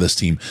expect out of this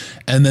team.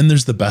 And then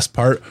there's the best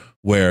part,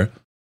 where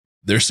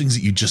there's things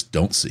that you just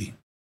don't see.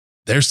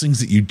 There's things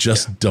that you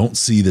just don't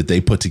see that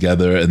they put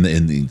together in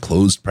the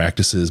enclosed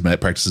practices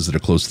that are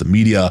closed to the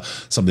media.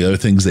 Some of the other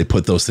things, they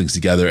put those things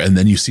together, and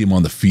then you see them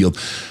on the field.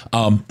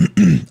 I'm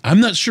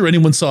not sure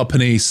anyone saw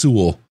Penei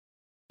Sewell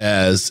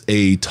as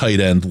a tight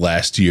end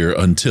last year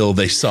until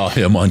they saw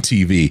him on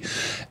TV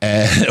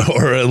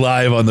or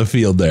live on the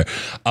field there.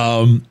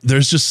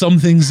 There's just some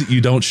things that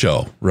you don't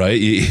show, right?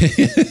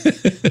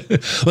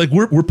 Like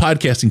we're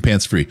podcasting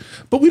pants free,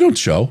 but we don't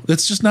show.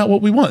 That's just not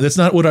what we want. That's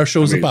not what our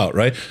show's about,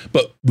 right?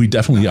 But we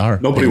definitely are.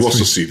 Nobody wants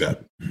to see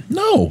that.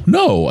 No.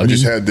 I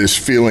just had this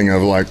feeling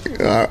of like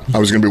I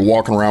was going to be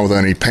walking around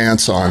without any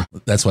pants on.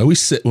 That's why we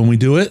sit when we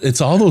do it.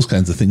 It's all those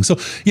kinds of things. So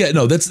yeah,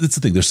 no, that's the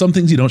thing. There's some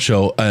things you don't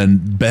show,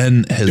 and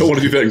Ben has. Don't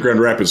want to do that in Grand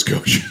Rapids,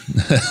 Coach.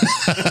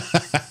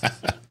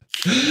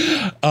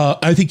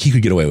 I think he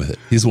could get away with it.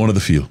 He's one of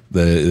the few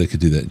that could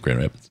do that in Grand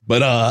Rapids.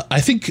 But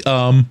I think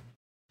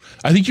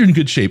you're in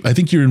good shape. I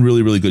think you're in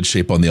really, really good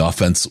shape on the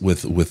offense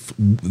with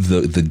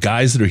the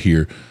guys that are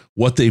here,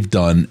 what they've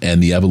done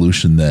and the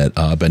evolution that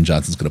Ben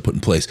Johnson's going to put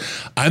in place.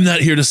 I'm not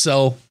here to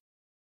sell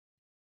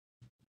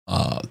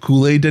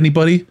Kool-Aid to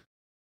anybody.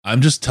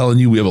 I'm just telling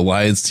you, we have a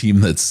Lions team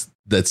that's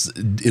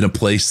in a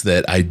place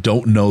that I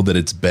don't know that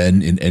it's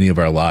been in any of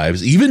our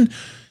lives. Even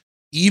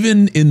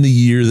in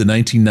the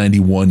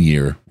 1991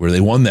 year, where they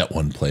won that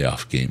one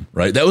playoff game,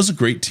 right? That was a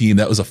great team.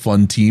 That was a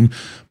fun team,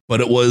 but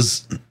it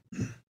was,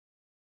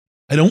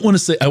 I don't want to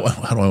say, how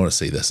do I want to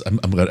say this? I'm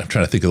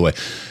trying to think of the way.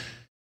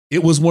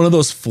 It was one of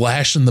those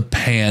flash in the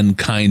pan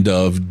kind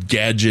of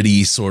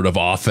gadgety sort of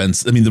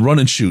offense. I mean, the run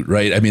and shoot,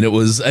 right? I mean, it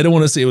was, I don't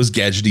want to say it was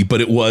gadgety,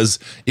 but it was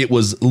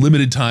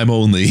limited time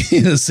only,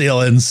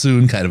 sale ends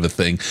soon kind of a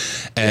thing.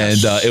 And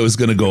it was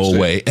going to go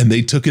away. And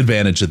they took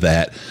advantage of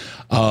that.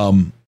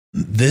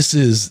 This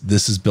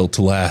is built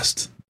to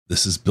last.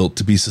 This is built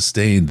to be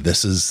sustained.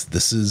 This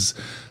is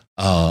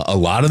a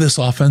lot of this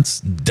offense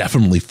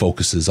definitely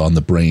focuses on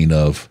the brain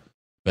of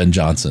Ben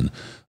Johnson.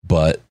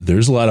 But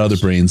there's a lot of other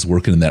brains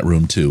working in that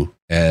room too.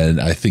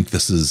 And I think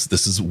this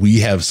is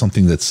we have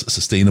something that's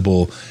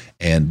sustainable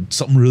and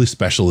something really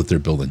special that they're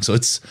building. So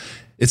it's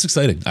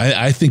exciting.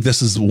 I think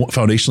this is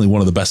foundationally one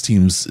of the best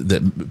teams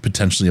that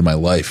potentially in my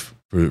life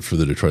for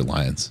the Detroit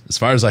Lions, as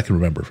far as I can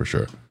remember, for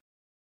sure.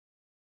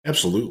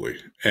 Absolutely.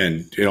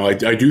 And,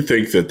 I do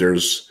think that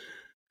there's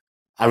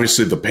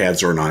obviously the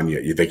pads aren't on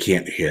yet. They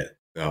can't hit.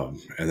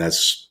 And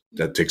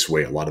that takes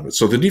away a lot of it.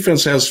 So the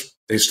defense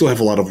they still have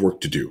a lot of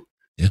work to do.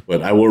 Yeah.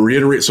 But I will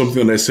reiterate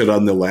something that I said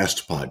on the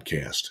last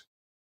podcast.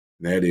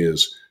 And that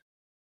is,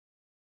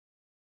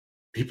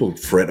 people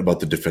fret about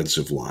the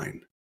defensive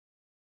line.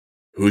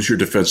 Who's your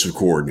defensive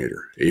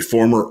coordinator? A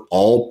former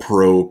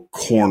all-pro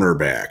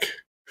cornerback.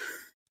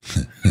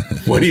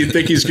 What do you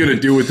think he's going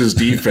to do with his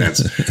defense?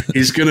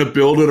 He's going to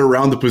build it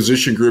around the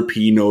position group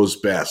he knows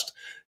best.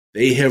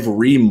 They have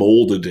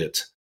remolded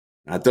it.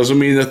 That doesn't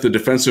mean that the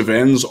defensive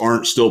ends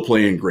aren't still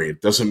playing great.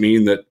 It doesn't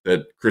mean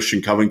that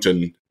Christian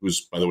Covington,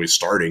 who's, by the way,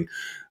 starting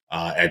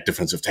at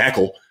defensive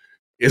tackle,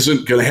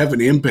 isn't going to have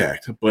an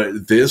impact.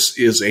 But this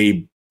is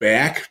a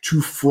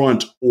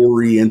back-to-front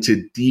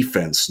oriented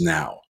defense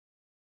now.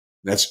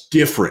 That's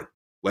different.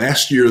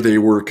 Last year, they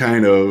were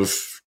kind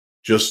of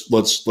just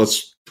let's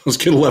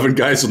get 11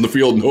 guys on the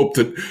field and hope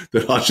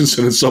that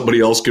Hutchinson and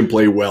somebody else can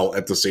play well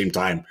at the same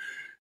time.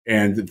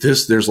 And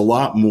there's a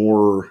lot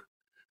more.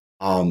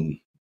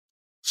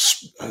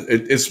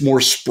 It's more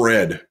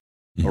spread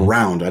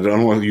around. I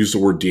don't want to use the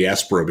word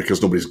diaspora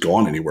because nobody's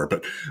gone anywhere,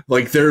 but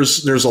like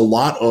there's a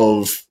lot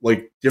of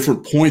like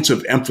different points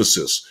of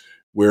emphasis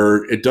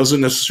where it doesn't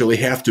necessarily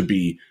have to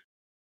be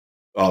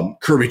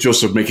Kirby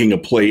Joseph making a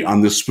play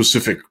on this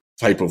specific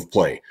type of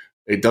play.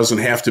 It doesn't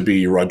have to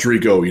be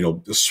Rodrigo.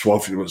 Rodrigo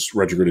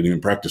didn't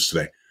even practice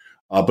today.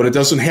 But it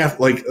doesn't have,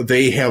 like,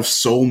 they have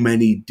so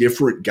many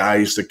different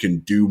guys that can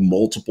do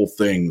multiple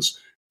things,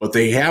 but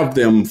they have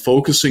them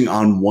focusing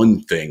on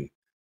one thing.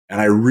 And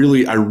I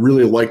really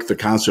like the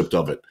concept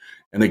of it.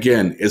 And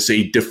again, it's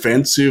a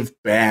defensive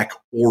back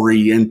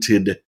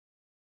oriented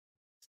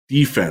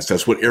defense.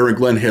 That's what Aaron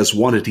Glenn has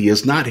wanted. He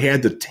has not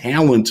had the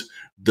talent,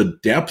 the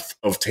depth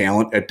of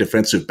talent at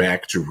defensive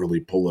back to really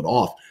pull it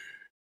off.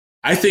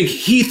 I think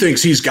he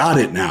thinks he's got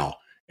it now.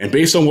 And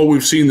based on what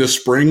we've seen this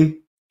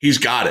spring, he's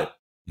got it.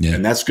 Yeah.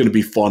 And that's going to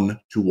be fun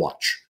to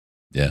watch.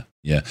 Yeah.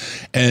 Yeah.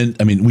 And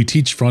I mean, we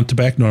teach front to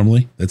back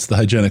normally. That's the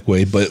hygienic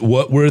way. But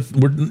what we're it's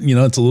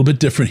a little bit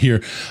different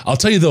here. I'll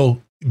tell you,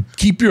 though,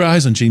 keep your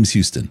eyes on James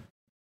Houston,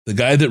 the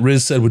guy that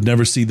Riz said would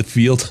never see the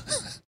field.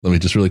 Let me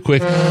just really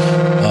quick. Can't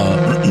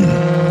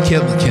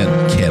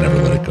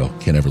ever let it go.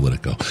 Can't ever let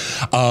it go.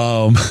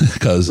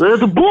 Because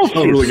the bullshit.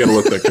 I'm really gonna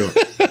let that go.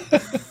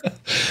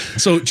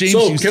 So James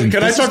Houston,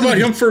 can I talk about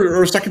him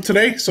for a second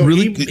today? So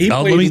really, he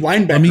played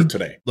linebacker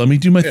today. Let me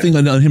do my thing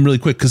on him really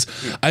quick, because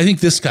I think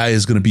this guy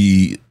is going to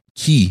be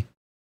key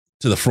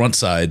to the front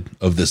side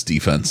of this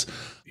defense.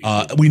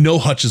 We know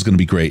Hutch is going to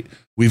be great.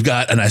 We've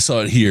got, and I saw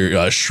it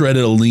here,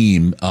 Shredded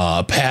Aleem,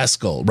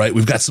 Pascal, right?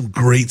 We've got some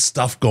great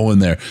stuff going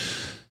there.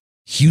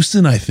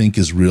 Houston, I think,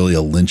 is really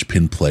a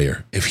linchpin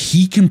player. If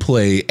he can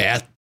play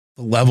at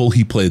the level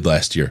he played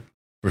last year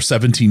for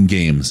 17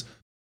 games,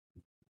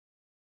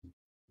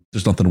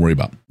 there's nothing to worry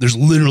about. There's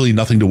literally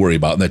nothing to worry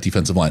about in that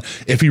defensive line.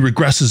 If he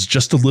regresses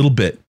just a little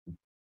bit,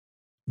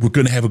 we're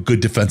going to have a good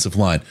defensive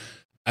line.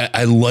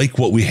 I like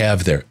what we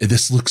have there.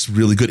 This looks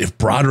really good. If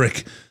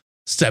Broderick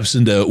steps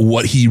into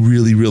what he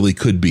really, really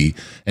could be,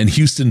 and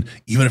Houston,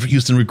 even if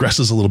Houston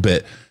regresses a little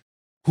bit,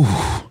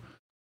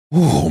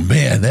 oh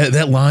man,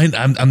 that line,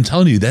 I'm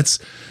telling you,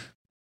 there's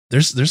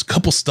a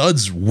couple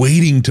studs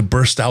waiting to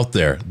burst out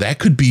there. That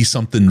could be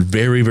something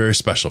very, very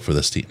special for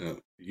this team.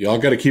 Y'all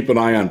got to keep an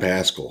eye on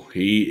Pascal.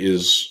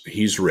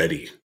 He's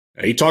ready.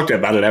 He talked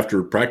about it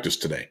after practice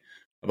today,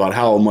 about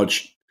how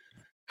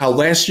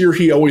last year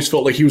he always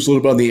felt like he was a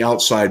little bit on the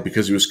outside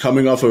because he was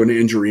coming off of an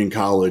injury in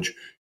college,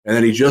 and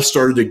then he just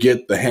started to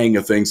get the hang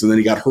of things, and then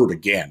he got hurt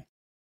again.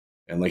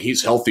 And like,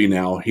 he's healthy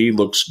now. He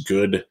looks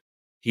good.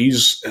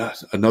 He's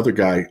another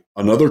guy,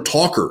 another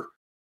talker.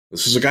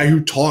 This is a guy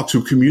who talks,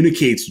 who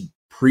communicates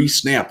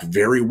pre-snap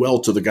very well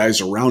to the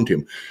guys around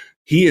him.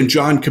 he and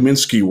John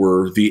Kaminsky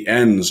were the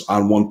ends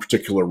on one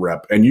particular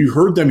rep, and you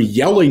heard them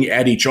yelling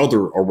at each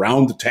other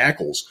around the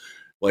tackles,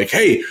 like,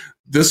 "Hey,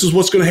 this is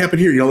what's going to happen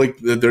here." You know, like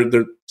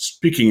they're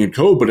speaking in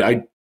code,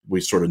 but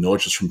we sort of know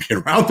it just from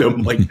being around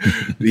them. Like,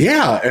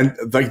 yeah, and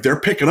like they're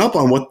picking up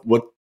on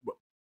what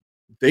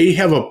they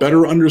have a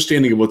better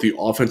understanding of what the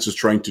offense is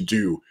trying to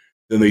do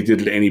than they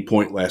did at any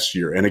point last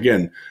year. And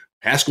again,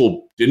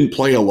 Haskell didn't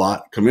play a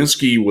lot.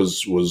 Kaminsky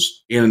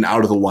was in and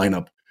out of the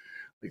lineup.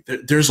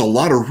 There's a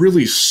lot of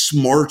really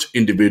smart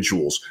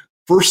individuals.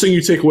 First thing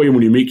you take away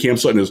when you meet Cam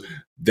Sutton is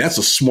that's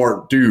a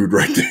smart dude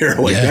right there.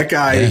 Like that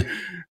guy,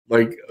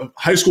 like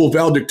high school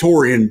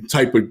valedictorian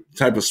type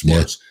of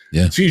smarts.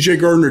 Yeah.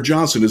 TJ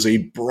Gardner-Johnson is a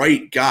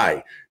bright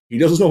guy. He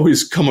doesn't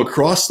always come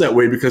across that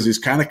way because he's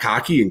kind of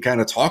cocky and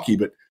kind of talky,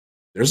 but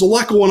there's a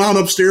lot going on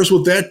upstairs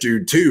with that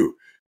dude too.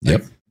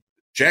 Yep. Like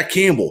Jack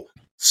Campbell,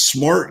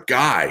 smart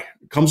guy,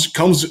 comes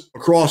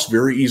across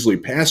very easily.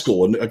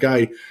 Pascal, and a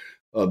guy.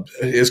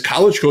 His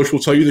college coach will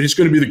tell you that he's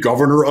going to be the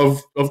governor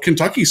of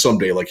Kentucky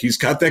someday. Like he's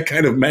got that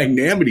kind of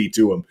magnanimity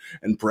to him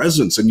and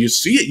presence, and you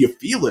see it, you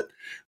feel it.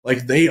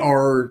 Like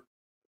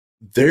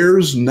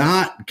there's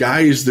not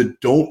guys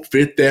that don't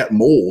fit that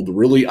mold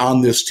really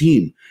on this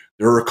team.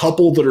 There are a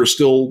couple that are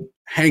still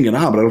hanging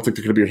on, but I don't think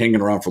they're going to be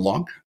hanging around for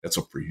long. That's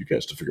up for you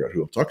guys to figure out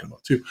who I'm talking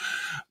about too.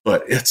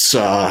 But it's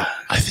I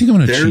think I'm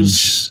going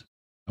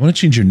to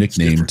change your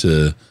nickname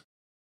to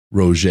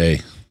Roger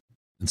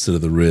instead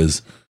of the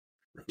Riz.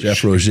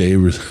 Jeff Roger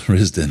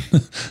Risden,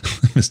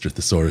 Mr.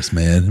 Thesaurus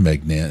Man,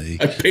 magnanimity.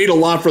 I paid a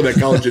lot for that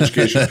college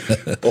education.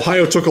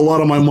 Ohio took a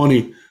lot of my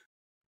money.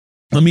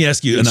 Let me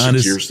ask you,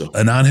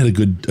 Anon had a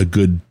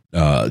good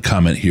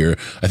comment here.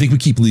 I think we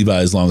keep Levi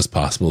as long as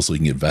possible so he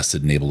can get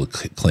vested and able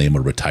to claim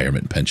a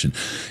retirement pension.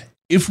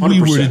 If we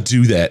 100%. were to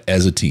do that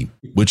as a team,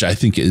 which I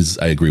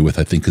agree with,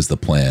 I think is the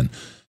plan,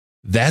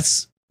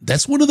 that's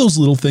one of those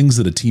little things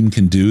that a team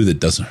can do that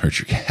doesn't hurt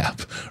your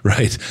cap,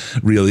 right?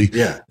 Really?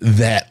 Yeah.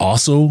 That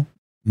also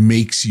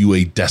makes you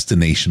a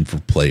destination for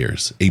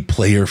players, a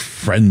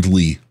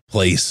player-friendly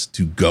place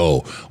to go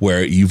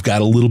where you've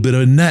got a little bit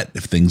of a net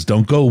if things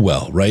don't go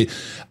well, right?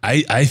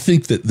 I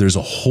think that there's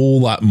a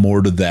whole lot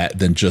more to that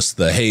than just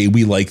the, hey,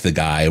 we like the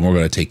guy and we're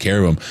going to take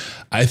care of him.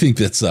 I think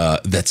that's a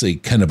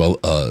kind of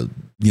a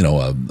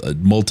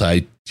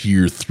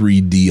multi-tier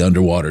 3D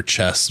underwater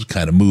chess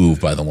kind of move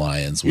by the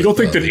Lions. You don't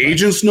think that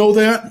agents know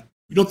that?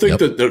 You don't think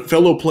that the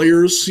fellow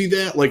players see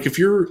that? Like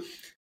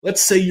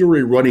let's say you're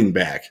a running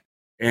back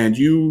and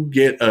you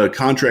get a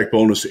contract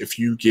bonus if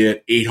you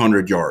get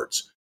 800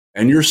 yards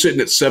and you're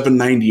sitting at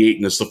 798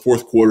 and it's the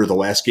fourth quarter, the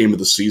last game of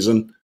the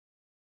season,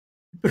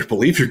 you better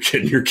believe you're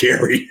getting your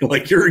carry.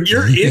 Like you're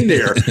in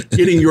there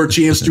getting your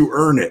chance to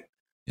earn it.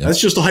 Yep.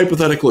 That's just a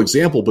hypothetical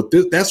example, but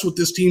that's what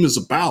this team is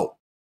about.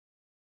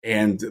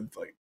 And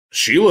like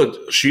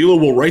Sheila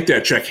will write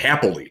that check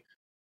happily.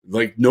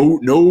 Like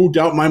no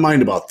doubt in my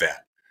mind about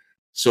that.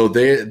 So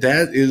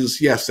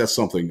that's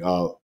something.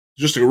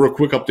 Just a real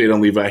quick update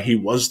on Levi. He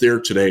was there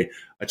today.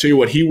 I tell you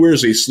what, he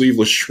wears a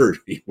sleeveless shirt.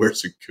 He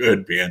wears it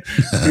good, man.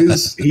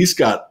 He's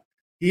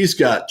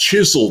got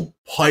chiseled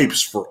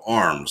pipes for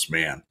arms,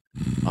 man.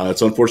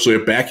 It's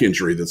unfortunately a back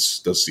injury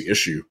that's the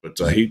issue. But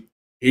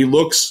he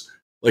looks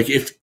like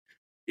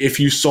if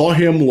you saw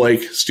him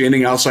like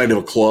standing outside of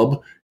a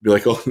club, you'd be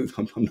like, oh,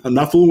 I'm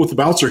not fooling with the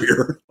bouncer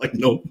here. Like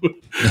no, but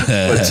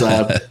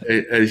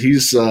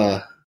he's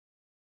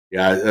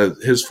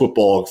his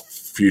football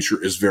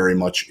future is very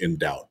much in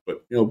doubt.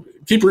 But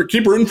keep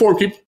rooting for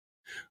him.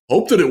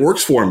 Hope that it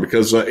works for him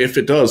because if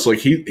it does, like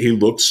he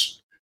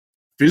looks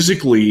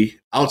physically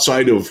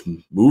outside of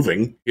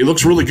moving, he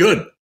looks really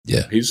good.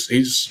 Yeah,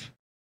 he's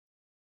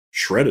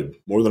shredded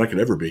more than I could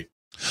ever be.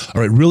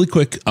 All right, really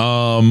quick.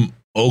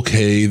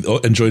 Okay.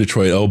 Enjoy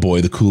Detroit. Oh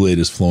boy, the Kool-Aid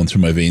is flowing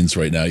through my veins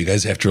right now. You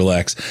guys have to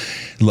relax.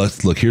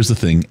 Look, here's the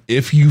thing.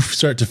 If you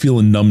start to feel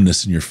a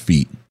numbness in your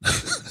feet,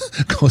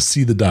 go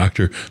see the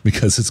doctor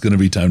because it's going to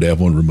be time to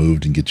have one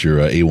removed and get your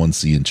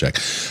A1C in check.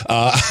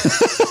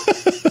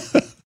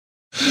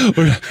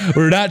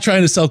 We're not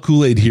trying to sell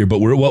Kool-Aid here, but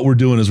what we're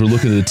doing is we're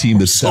looking at a team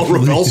that's sell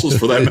Revulsos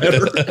for that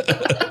matter.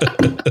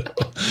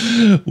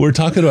 We're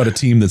talking about a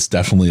team that's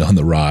definitely on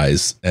the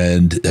rise,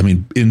 and I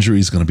mean, injury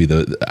is going to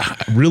be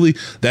really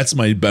that's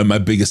my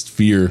biggest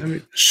fear. I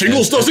mean,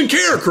 shingles doesn't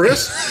care,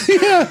 Chris.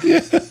 yeah.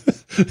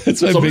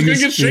 That's my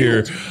biggest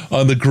fear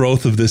on the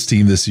growth of this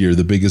team this year,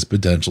 the biggest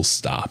potential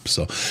stop.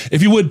 So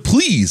if you would,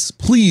 please,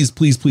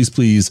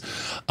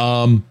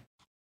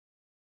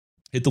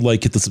 hit the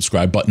like, hit the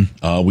subscribe button.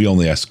 We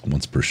only ask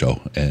once per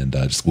show, and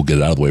we'll get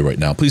it out of the way right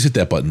now. Please hit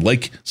that button,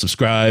 like,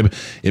 subscribe.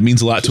 It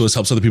means a lot to us,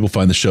 helps other people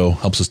find the show,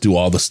 helps us do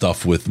all the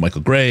stuff with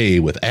Michael Gray,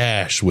 with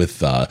Ash,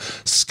 with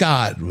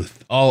Scott, with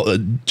all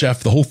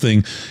Jeff, the whole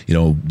thing.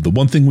 The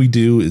one thing we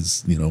do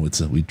is,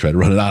 we try to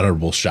run an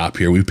honorable shop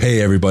here. We pay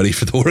everybody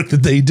for the work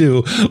that they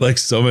do, like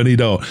so many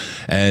don't.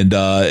 And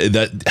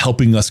that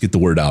helping us get the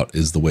word out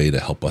is the way to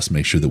help us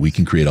make sure that we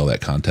can create all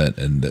that content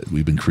and that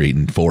we've been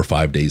creating 4 or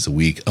 5 days a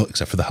week. Oh,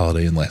 except for the holidays.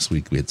 weigh in last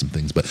week. We had some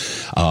things, but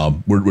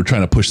we're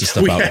trying to push this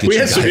stuff out. We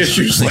had some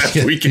issues last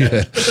weekend.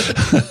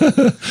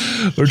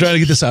 We're trying to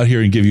get this out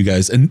here and give you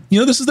guys, and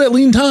this is that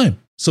lean time.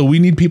 So we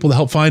need people to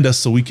help find us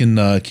so we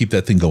can keep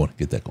that thing going,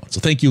 get that going. So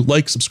thank you.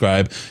 Like,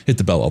 subscribe, hit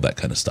the bell, all that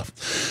kind of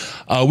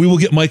stuff. We will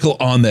get Michael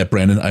on that,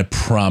 Brandon. I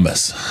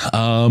promise.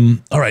 All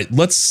right,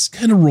 let's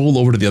kind of roll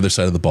over to the other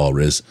side of the ball,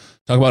 Riz.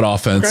 Talk about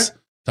offense. Okay.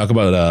 Talk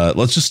about,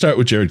 let's just start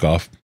with Jared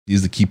Goff.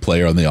 He's the key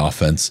player on the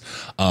offense.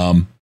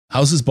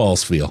 How's his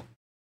balls feel?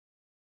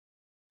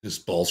 His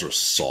balls are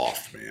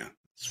soft, man.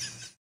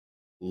 It's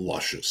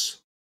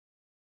luscious.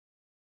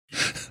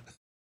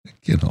 I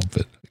can't help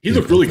it. He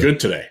looked really good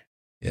today.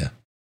 Yeah.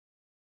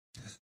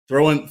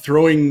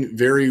 Throwing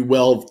very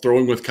well,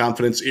 throwing with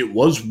confidence. It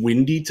was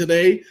windy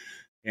today,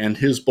 and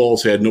his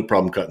balls had no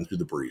problem cutting through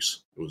the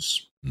breeze. It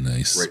was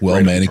nice,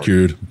 well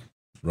manicured,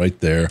 right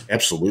there.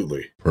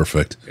 Absolutely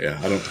perfect. Yeah,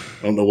 I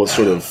don't know what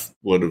sort of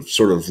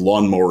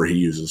lawnmower he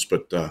uses,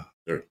 but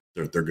they're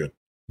good.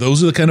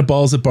 Those are the kind of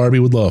balls that Barbie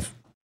would love.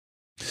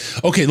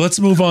 Okay, let's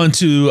move on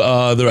to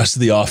the rest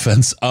of the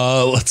offense.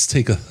 Let's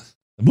take a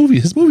movie.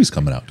 His movie's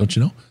coming out, don't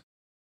you know?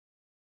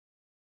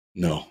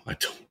 No, I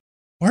don't.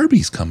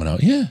 Barbie's coming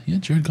out. Yeah.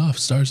 Jared Goff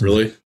stars.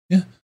 Really?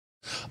 Yeah.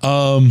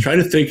 Trying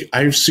to think.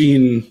 I've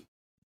seen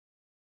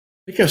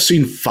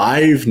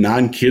 5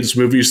 non-kids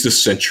movies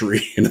this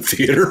century in a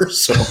theater.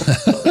 So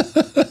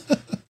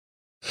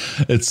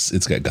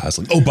it's got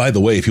Gosling. Oh, by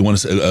the way, if you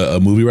want a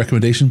movie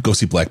recommendation, go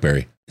see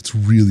Blackberry. It's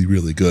really,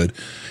 really good,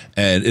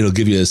 and it'll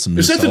give you some.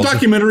 Is that the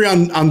documentary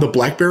on the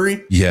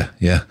Blackberry? Yeah.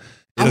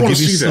 I want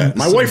to see that.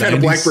 My wife had a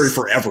Blackberry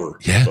forever.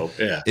 Yeah. So,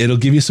 yeah. It'll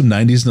give you some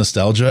 90s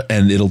nostalgia,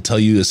 and it'll tell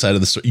you a side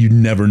of the story you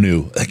never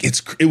knew. Like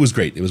it was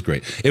great.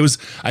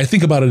 I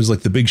think about it as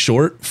like The Big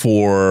Short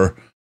for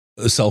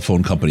a cell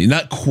phone company.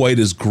 Not quite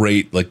as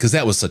great, like, because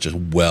that was such a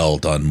well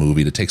done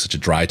movie to take such a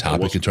dry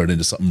topic and turn it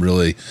into something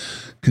really,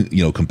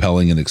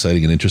 compelling and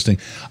exciting and interesting.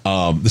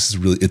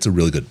 It's a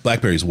really good.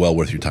 Blackberry is well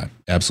worth your time.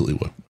 Absolutely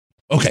will.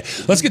 Okay,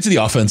 let's get to the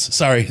offense.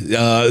 Sorry,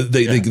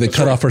 they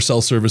cut off our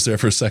cell service there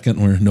for a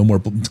second. We're no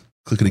more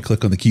clickety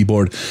click on the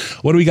keyboard.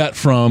 What do we got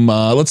from?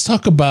 Let's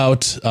talk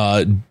about.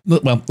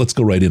 Let's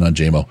go right in on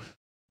JMO.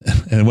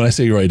 And when I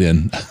say right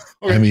in,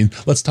 okay. I mean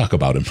let's talk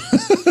about him.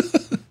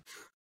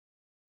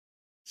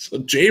 So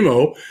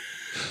JMO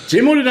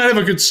did not have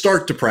a good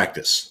start to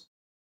practice.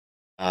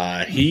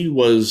 He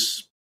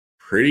was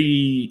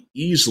pretty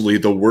easily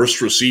the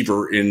worst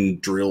receiver in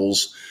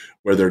drills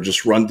where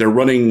they're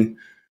running.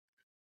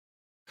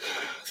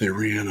 They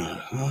ran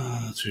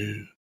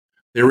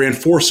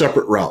 4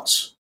 separate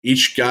routes.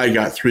 Each guy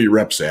got 3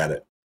 reps at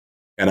it.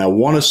 And I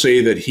want to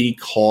say that he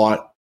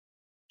caught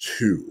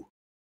 2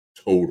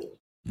 total.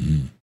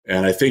 Mm.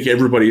 And I think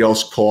everybody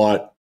else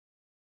caught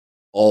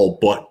all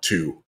but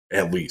 2,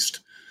 at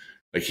least.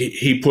 Like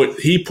he put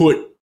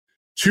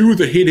 2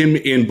 that hit him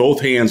in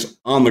both hands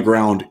on the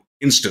ground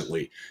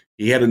instantly.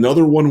 He had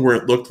another one where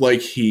it looked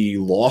like he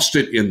lost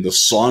it in the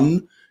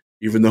sun,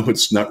 even though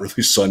it's not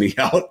really sunny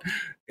out.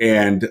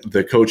 And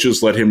the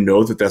coaches let him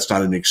know that that's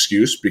not an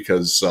excuse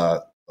because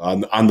on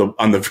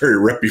the very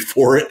rep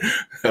before it,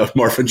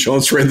 Marvin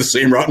Jones ran the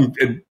same route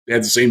and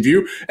had the same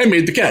view and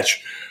made the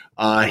catch.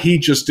 He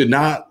just did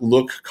not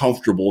look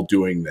comfortable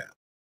doing that.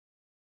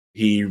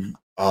 There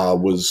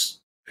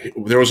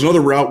was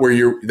another route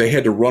where they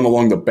had to run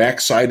along the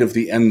backside of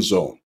the end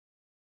zone.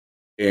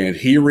 And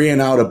he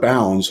ran out of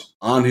bounds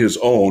on his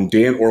own,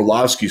 Dan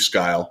Orlovsky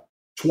style,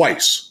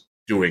 twice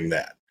doing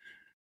that.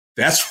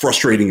 That's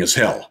frustrating as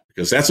hell.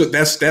 Because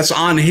that's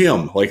on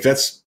him. Like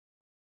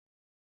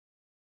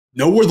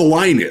know where the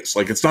line is.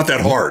 Like it's not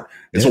that hard.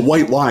 It's a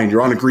white line.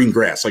 You're on a green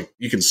grass. Like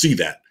you can see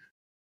that.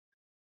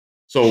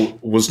 So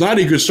was not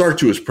a good start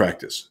to his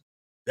practice.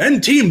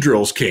 Then team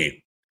drills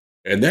came.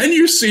 And then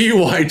you see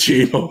why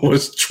JMO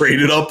was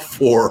traded up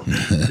for.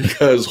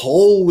 Because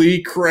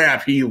holy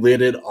crap, he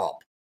lit it up.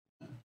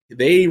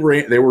 They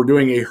were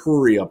doing a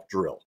hurry up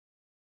drill.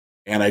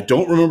 And I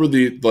don't remember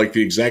the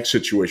exact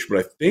situation, but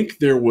I think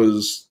there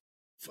was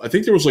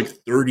like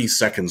 30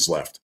 seconds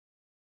left,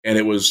 and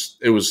it was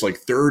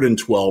like 3rd and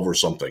 12 or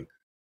something.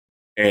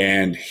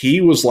 And he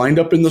was lined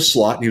up in the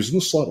slot. And he was in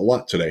the slot a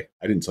lot today.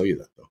 I didn't tell you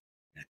that though.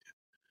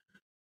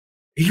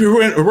 He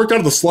worked out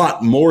of the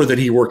slot more than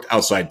he worked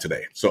outside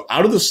today. So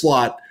out of the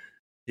slot,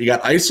 he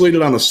got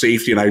isolated on the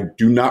safety, and I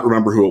do not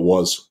remember who it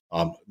was.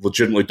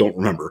 Legitimately don't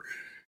remember.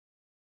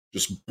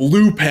 Just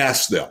blew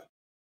past them.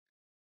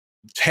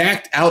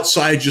 Tacked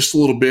outside just a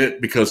little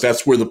bit because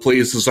that's where the play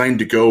is designed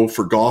to go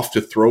for Goff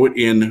to throw it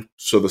in.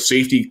 So the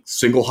safety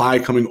single high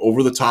coming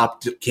over the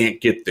top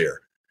can't get there.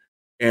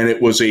 And it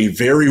was a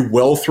very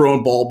well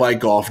thrown ball by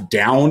Goff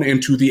down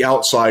and to the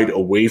outside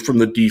away from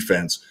the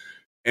defense.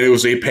 And it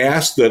was a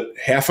pass that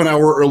half an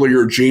hour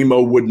earlier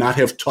JMO would not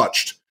have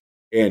touched.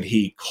 And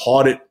he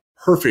caught it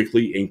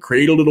perfectly and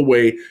cradled it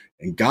away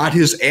and got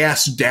his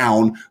ass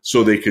down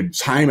so they could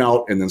time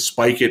out and then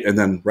spike it. And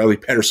then Riley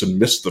Patterson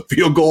missed the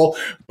field goal.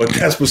 But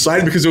that's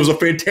beside because it was a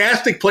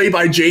fantastic play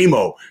by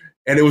JMO.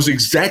 And it was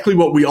exactly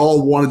what we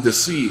all wanted to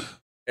see.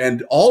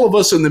 And all of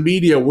us in the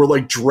media were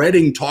like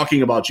dreading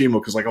talking about J-Mo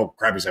because like, oh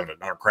crap, he's having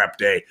another crap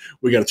day.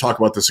 We got to talk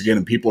about this again.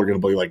 And people are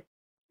going to be like,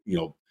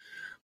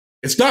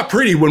 it's not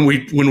pretty when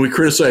we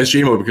criticize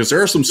J-Mo because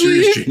there are some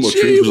serious J-Mo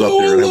truthers out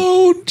there.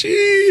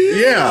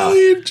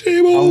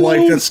 I'm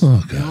like, that's,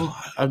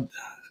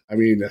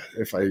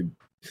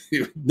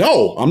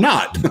 no, I'm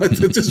not.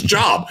 It's his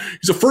job.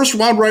 He's a first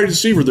round wide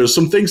receiver. There's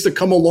some things that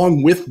come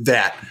along with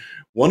that.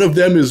 One of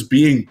them is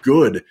being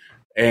good,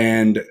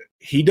 and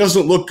he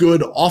doesn't look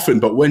good often,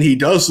 but when he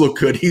does look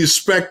good, he's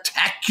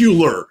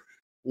spectacular,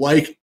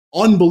 like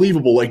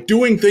unbelievable, like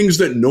doing things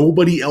that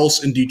nobody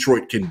else in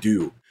Detroit can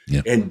do.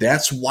 Yep. And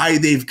that's why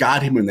they've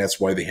got him, and that's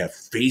why they have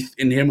faith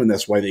in him, and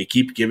that's why they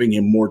keep giving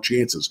him more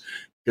chances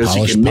because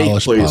he can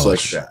make plays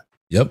like that.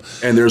 Yep.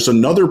 And there's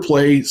another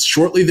play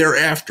shortly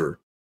thereafter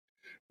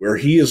where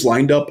he is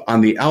lined up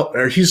on the out,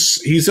 or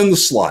he's in the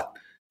slot.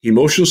 He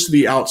motions to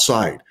the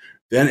outside.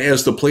 Then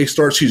as the play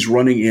starts, he's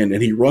running in,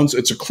 and he runs.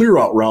 It's a clear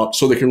out route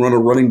so they can run a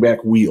running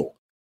back wheel.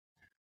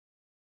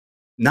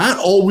 Not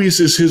always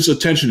is his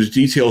attention to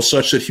detail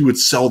such that he would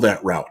sell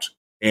that route.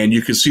 And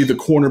you can see the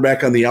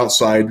cornerback on the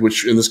outside,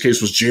 which in this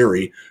case was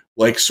Jerry,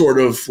 like sort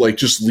of like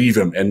just leave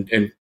him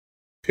and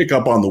pick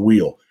up on the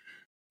wheel.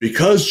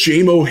 Because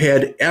J-Mo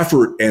had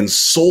effort and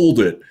sold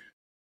it,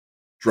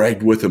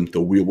 dragged with him,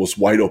 the wheel was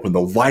wide open. The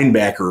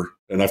linebacker,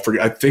 and I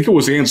think it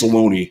was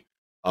Anzalone,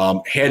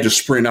 had to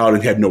sprint out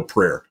and had no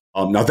prayer.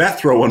 Now that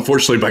throw,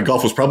 unfortunately, by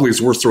Goff was probably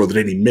his worst throw that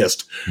any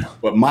missed.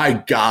 But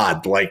my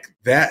God, like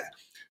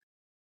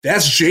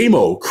that's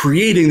J-Mo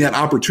creating that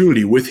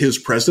opportunity with his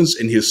presence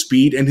and his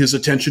speed and his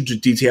attention to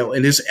detail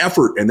and his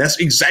effort. And that's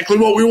exactly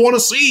what we want to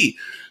see.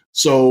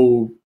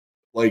 So,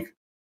 like,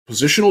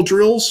 positional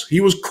drills,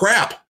 he was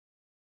crap.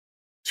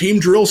 Team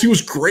drills, he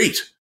was great.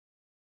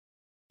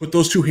 Put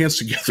those two hands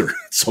together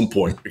at some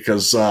point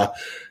because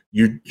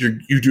you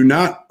do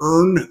not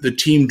earn the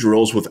team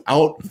drills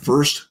without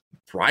first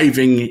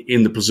thriving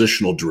in the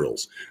positional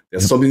drills.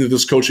 That's something that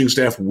this coaching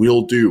staff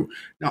will do.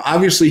 Now,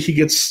 obviously, he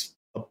gets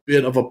a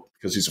bit of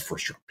because he's a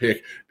first-round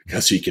pick,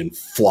 because he can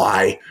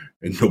fly,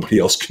 and nobody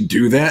else can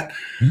do that.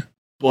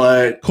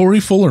 But Corey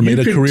Fuller made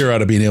a career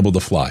out of being able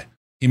to fly.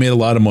 He made a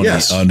lot of money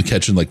on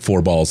catching like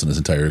 4 balls in his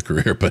entire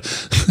career. But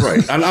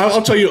right. And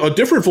I'll tell you a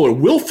different Fuller,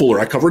 Will Fuller.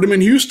 I covered him in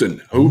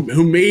Houston,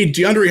 who made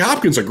DeAndre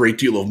Hopkins a great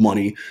deal of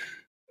money.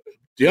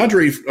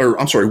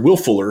 Will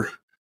Fuller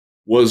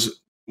was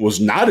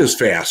not as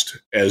fast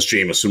as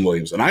Jamison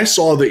Williams. And I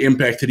saw the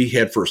impact that he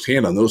had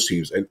firsthand on those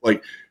teams. And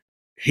like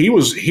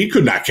he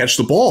could not catch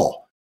the ball.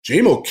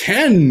 J-Mo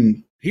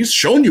he's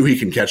shown you he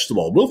can catch the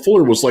ball. Will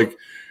Fuller was like,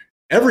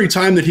 every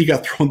time that he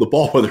got thrown the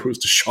ball, whether it was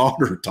Deshaun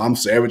or Tom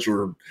Savage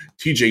or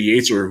TJ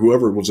Yates or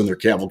whoever was in their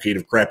cavalcade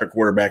of crap at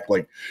quarterback,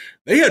 like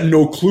they had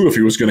no clue if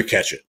he was going to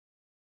catch it.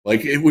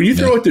 Like when you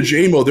throw it to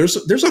J-Mo, there's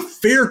a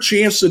fair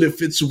chance that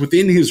if it's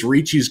within his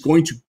reach, he's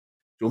going to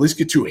at least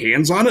get 2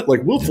 hands on it.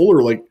 Like Will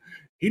Fuller, like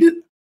he did.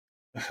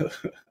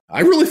 I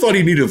really thought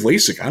he needed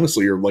LASIK,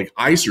 honestly, or like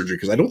eye surgery,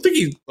 because I don't think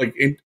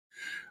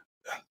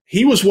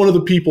he was one of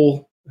the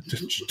people.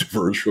 Just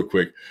diverge real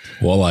quick.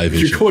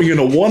 You're going in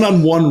a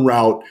one-on-one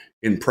route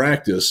in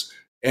practice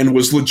and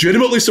was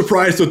legitimately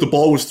surprised that the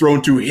ball was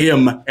thrown to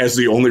him as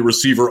the only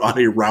receiver on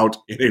a route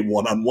in a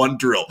one-on-one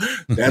drill.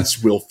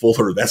 That's Will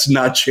Fuller. That's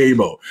not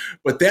J-Mo.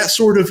 But that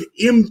sort of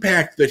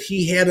impact that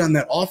he had on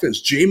that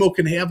offense, J-Mo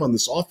can have on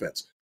this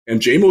offense.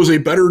 And J-Mo is a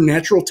better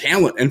natural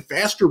talent and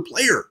faster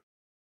player.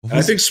 And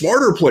I think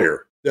smarter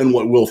player than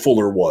what Will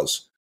Fuller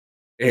was.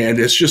 And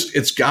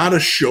it's got to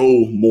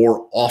show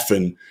more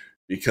often,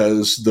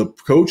 because the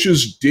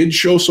coaches did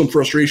show some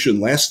frustration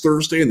last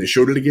Thursday, and they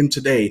showed it again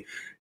today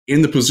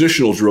in the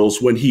positional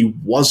drills when he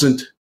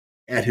wasn't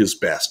at his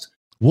best.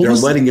 They're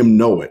letting him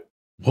know it.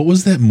 What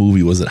was that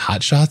movie? Was it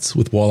Hot Shots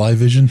with Walleye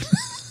Vision?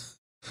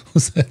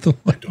 Was that the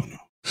one? I don't know.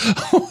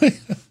 Oh my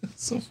God,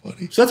 that's so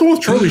funny. Is that the one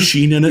with Charlie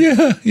Sheen in it?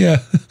 Yeah.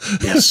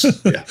 Yes.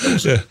 Yeah, that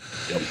was it.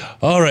 Yep.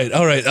 All right.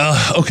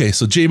 Okay,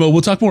 so J-Mo,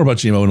 we'll talk more about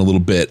J-Mo in a little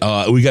bit.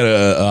 We got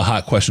a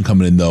hot question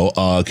coming in, though.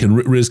 Can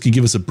Riz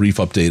give us a brief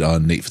update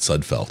on Nate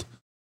Sudfeld?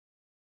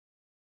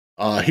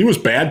 He was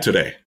bad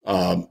today.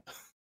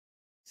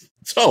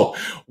 So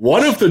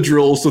one of the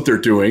drills that they're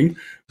doing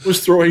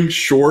was throwing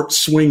short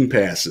swing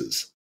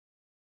passes.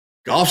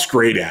 Goff's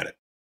great at it.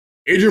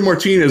 Adrian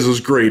Martinez is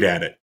great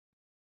at it.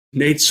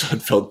 Nate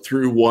Sudfeld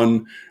threw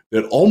one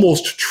that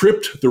almost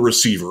tripped the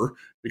receiver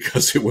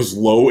because it was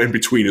low and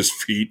between his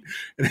feet,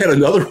 and had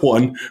another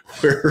one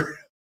where,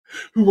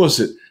 who was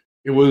it?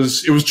 It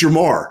was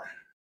Jamar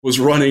was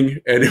running,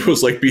 and it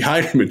was like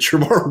behind him, and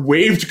Jamar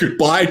waved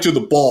goodbye to the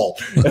ball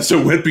as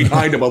it went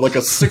behind him on like a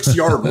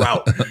 6-yard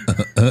route.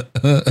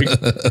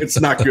 It's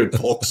not good,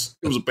 folks.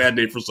 It was a bad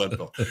day for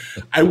Sudfeld.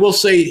 I will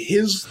say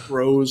his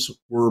throws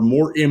were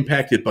more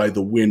impacted by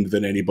the wind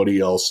than anybody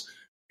else.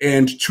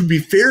 And to be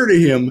fair to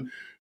him,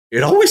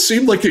 it always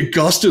seemed like it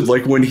gusted,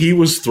 like when he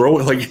was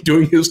throwing, like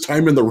doing his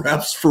time in the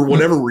reps for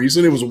whatever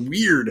reason. It was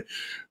weird.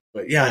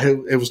 But yeah,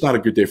 it was not a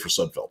good day for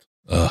Sudfeld.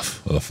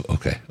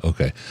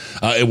 Okay.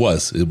 It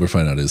was. We're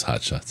finding out his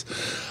Hot Shots.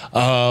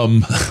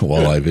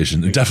 Walleye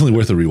Vision, definitely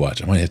worth a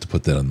rewatch. I might have to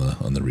put that on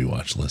the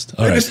rewatch list.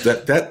 All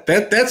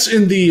right, that's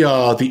in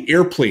the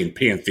airplane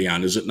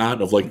pantheon, is it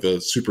not? Of like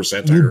the super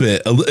satire.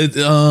 A little bit.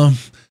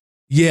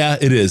 Yeah,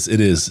 it is. It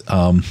is.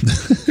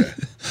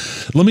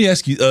 Let me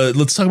ask you,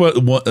 let's talk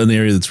about an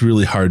area that's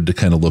really hard to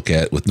kind of look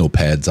at with no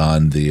pads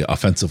on, the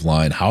offensive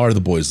line. How are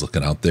the boys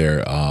looking out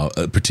there?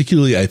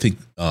 Particularly, I think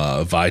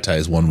Vaitai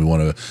is one we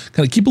want to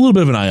kind of keep a little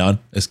bit of an eye on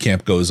as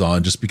camp goes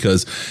on, just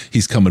because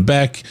he's coming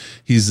back.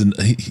 He's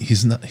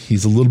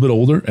a little bit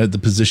older at the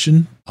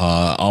position,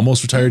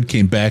 almost retired,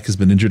 came back, has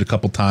been injured a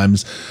couple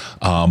times.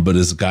 But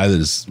as a guy that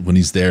is, when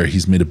he's there,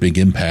 he's made a big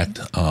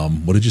impact.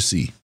 What did you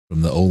see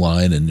from the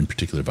O-line and in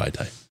particular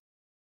Vaitai?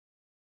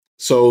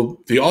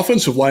 So the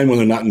offensive line, when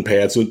they're not in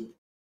pads,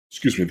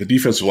 the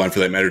defensive line for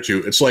that matter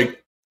too. It's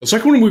like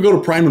when we go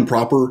to Prime and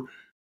Proper,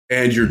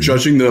 and you're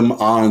judging them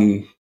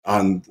on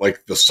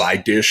like the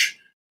side dish.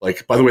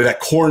 Like, by the way, that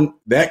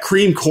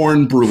cream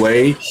corn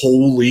brulee,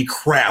 holy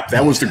crap,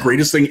 that was the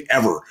greatest thing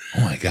ever.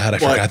 Oh my god, I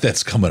forgot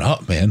that's coming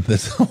up, man.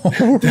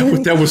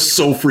 That was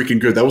so freaking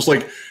good. That was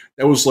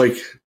like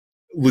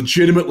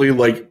legitimately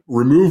like,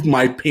 remove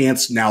my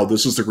pants now.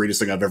 This is the greatest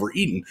thing I've ever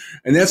eaten.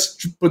 And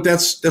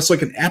that's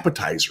like an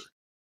appetizer.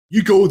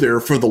 You go there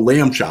for the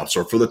lamb chops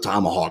or for the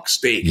tomahawk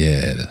steak.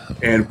 Yeah.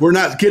 And we're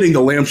not getting the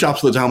lamb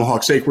chops or the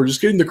tomahawk steak. We're just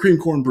getting the cream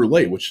corn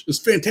brulee, which is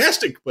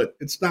fantastic, but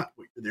it's not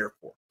what you're there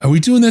for. Are we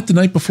doing that the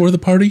night before the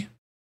party?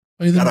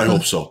 God, I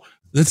hope so.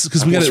 That's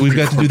because we've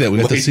got to do that. We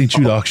got the St.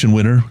 Jude auction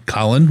winner,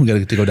 Colin. We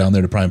got to go down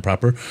there to Prime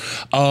Proper.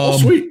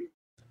 Sweet.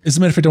 As a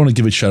matter of fact, I want to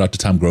give a shout out to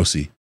Tom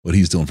Grossi, what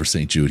he's doing for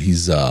St. Jude.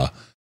 He's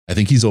I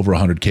think he's over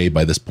 100K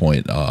by this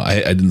point.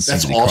 I didn't see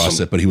that he crossed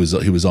it, but he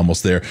was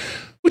almost there,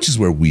 which is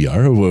where we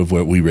are,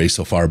 where we race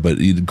so far. But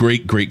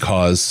great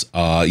cause.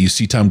 You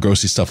see Tom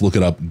Grossi stuff, look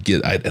it up.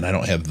 And I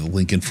don't have the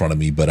link in front of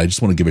me, but I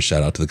just want to give a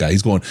shout out to the guy.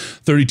 He's going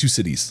 32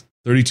 cities,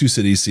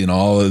 seeing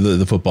all of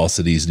the football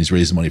cities, and he's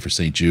raising money for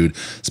St. Jude,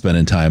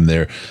 spending time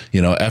there.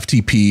 You know,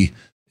 FTP.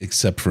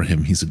 Except for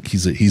him, he's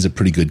a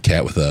pretty good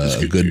cat with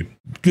a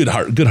good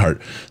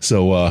heart.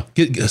 So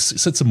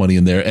set some money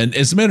in there. And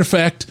as a matter of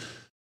fact,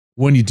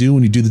 when you do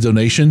the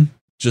donation,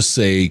 just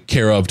say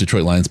care of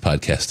Detroit Lions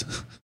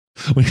podcast.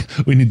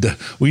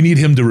 we need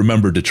him to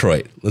remember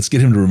Detroit. Let's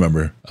get him to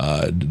remember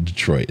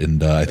Detroit.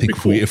 And I think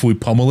if we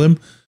pummel him,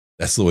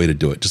 that's the way to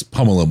do it. Just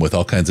pummel him with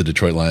all kinds of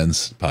Detroit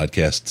Lions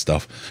podcast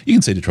stuff. You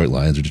can say Detroit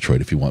Lions or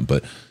Detroit if you want,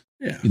 but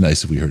yeah, it'd be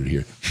nice if we heard it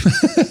here.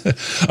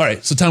 All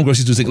right, so Tom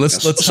Grossi's doing.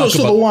 Let's talk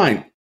about the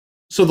line.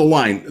 So the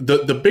line.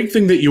 The big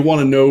thing that you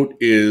want to note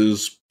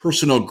is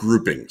personnel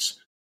groupings,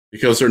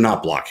 because they're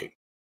not blocking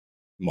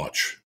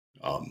much.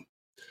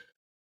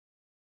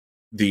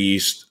 The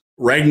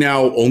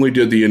Ragnow only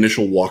did the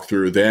initial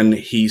walkthrough, then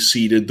he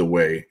seeded the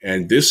way,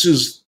 and this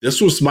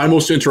was my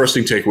most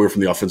interesting takeaway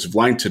from the offensive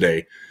line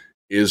today,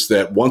 is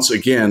that once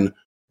again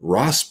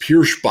Ross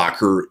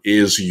Pierschbacher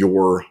is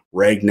your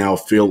Ragnow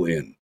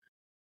fill-in.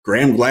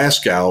 Graham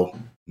Glasgow,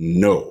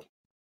 no.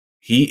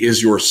 He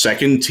is your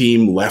second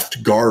team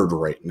left guard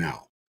right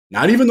now.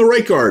 Not even the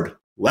right guard,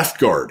 left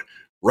guard.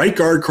 Right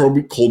guard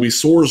Colby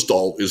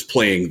Sorsdahl is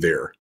playing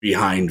there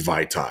behind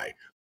Vaitai.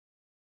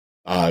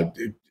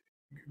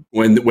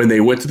 When they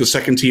went to the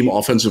second team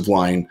offensive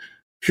line,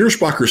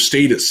 Pierschbacher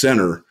stayed at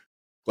center.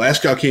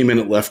 Glasgow came in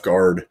at left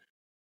guard.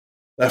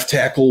 Left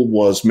tackle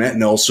was Matt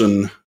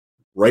Nelson.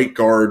 Right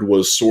guard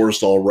was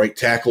Sorsdahl. Right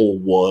tackle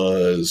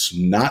was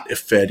not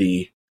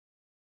Ifedi.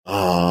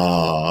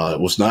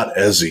 It was not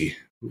Ezzy.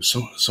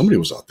 Somebody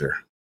was out there.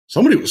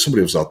 Somebody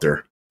was out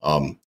there.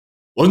 Wasn't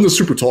the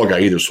super tall guy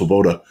either,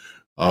 Swoboda,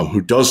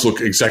 who does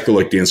look exactly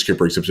like Dan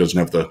Skipper, except he doesn't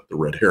have the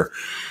red hair.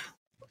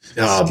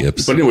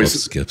 Skips. But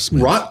anyways, Skips.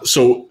 Logan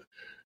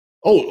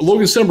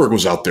Stenberg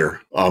was out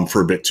there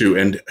for a bit too,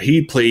 and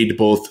he played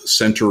both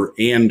center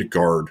and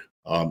guard,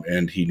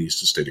 and he needs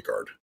to stay to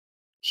guard.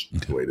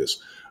 That's the way it is.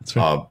 That's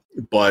right.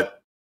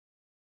 But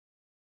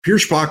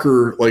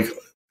Pierschbacher,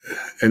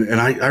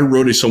 and I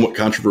wrote a somewhat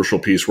controversial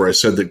piece where I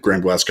said that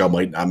Graham Glasgow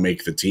might not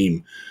make the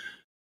team.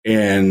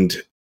 And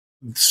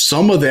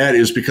some of that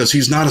is because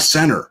he's not a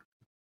center.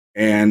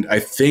 And I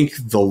think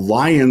the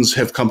Lions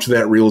have come to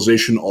that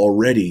realization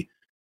already.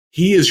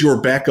 He is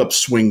your backup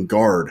swing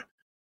guard.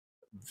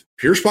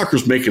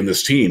 Pierschbacher's making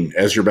this team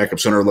as your backup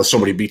center unless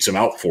somebody beats him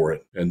out for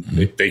it. And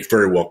they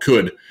very well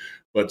could.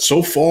 But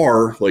so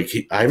far,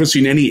 I haven't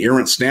seen any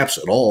errant snaps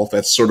at all.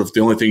 That's sort of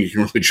the only thing you can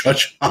really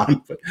judge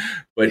on.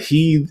 But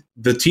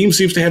the team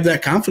seems to have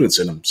that confidence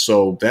in him.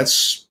 So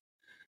that's,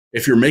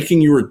 if you're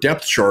making your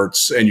depth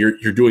charts and you're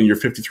doing your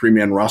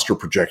 53-man roster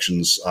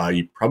projections,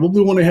 you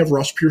probably want to have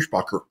Ross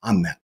Pierschbacher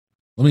on that.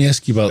 Let me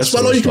ask you about. That's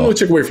not all you can really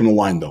take away from the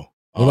line, though.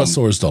 What about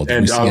Sorsdahl?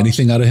 Did we see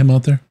anything out of him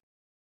out there?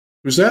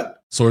 Who's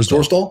that?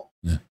 Sorsdahl.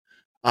 Yeah.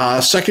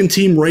 Second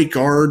team right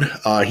guard.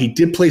 He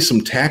did play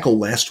some tackle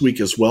last week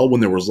as well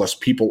when there was less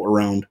people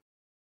around.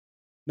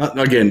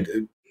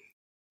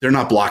 They're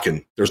not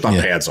blocking. There's not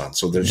pads on,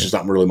 so there's just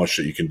not really much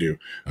that you can do.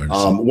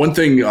 One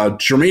thing,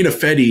 Jermaine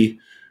Ifedi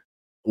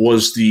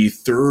was the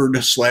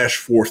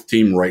 3rd/4th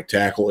team right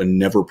tackle and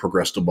never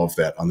progressed above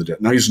that on the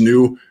depth. Now he's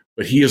new,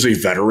 but he is a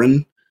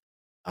veteran.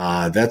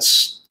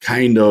 That's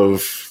kind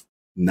of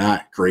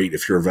not great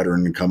if you're a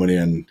veteran coming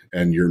in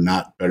and you're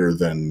not better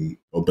than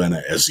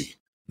Obena Eze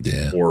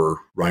or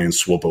Ryan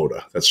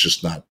Swoboda. That's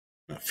just not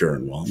fair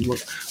and well.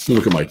 Let me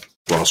look at my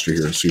roster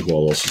here and see who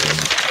else is on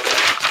there.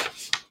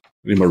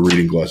 I need my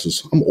reading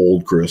glasses. I'm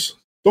old, Chris.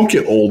 Don't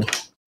get old.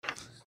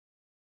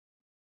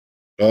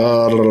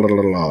 Oh,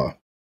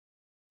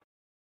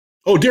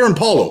 Darren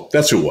Paulo.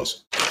 That's who it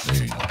was.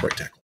 There you go. Right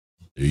tackle.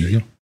 There you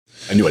go.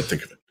 I knew I'd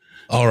think of it.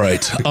 All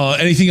right.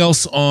 Anything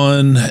else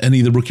on any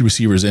of the rookie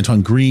receivers?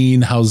 Antoine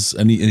Green, how's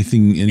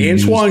anything?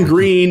 Antoine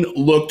Green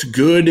looked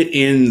good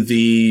in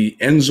the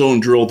end zone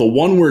drill. The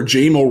one where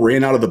J-Mo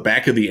ran out of the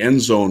back of the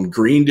end zone,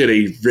 Green did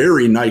a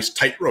very nice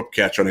tightrope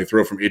catch on a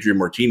throw from Adrian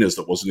Martinez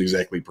that wasn't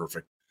exactly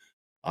perfect.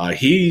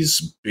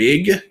 He's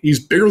big. He's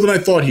bigger than I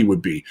thought he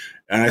would be.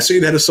 And I say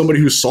that as somebody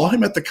who saw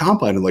him at the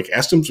combine and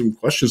asked him some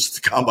questions at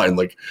the combine.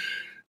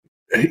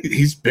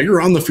 He's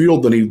bigger on the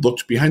field than he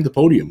looked behind the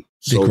podium.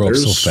 So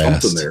there's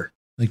something there.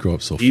 They grow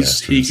up so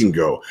fast. He can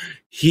go.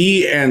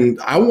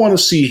 I want to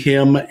see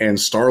him and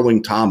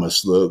Starling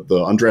Thomas, the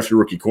undrafted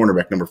rookie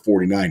cornerback, number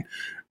 49,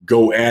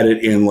 go at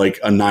it in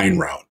a 9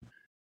 round.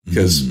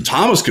 Because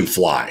Thomas can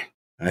fly.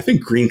 And I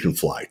think Green can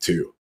fly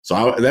too.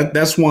 So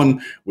that's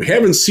one. We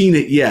haven't seen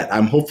it yet.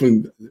 I'm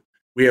hoping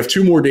we have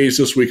 2 more days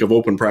this week of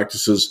open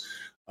practices.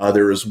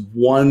 There is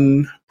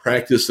one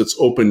practice that's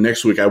open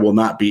next week. I will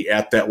not be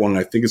at that one.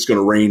 I think it's going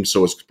to rain,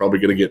 so it's probably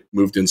going to get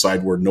moved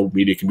inside where no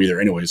media can be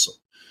there anyway. So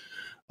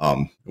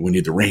we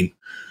need the rain.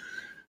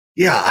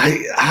 Yeah,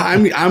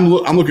 I'm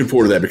looking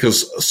forward to that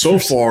because so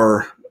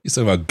far. You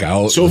said about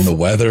gout and the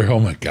weather. Oh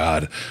my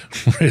God,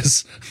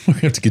 we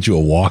have to get you a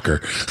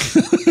walker.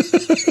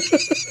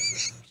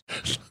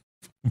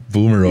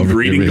 Boomer over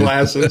reading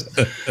glasses,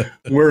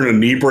 wearing a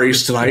knee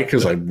brace tonight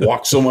because I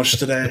walked so much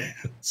today.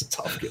 It's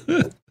tough.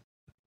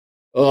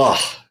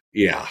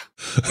 Yeah,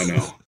 I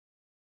know.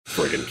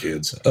 Friggin'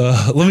 kids.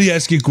 Let me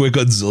ask you quick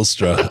on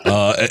Zylstra.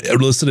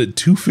 Listed at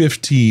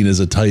 215 as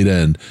a tight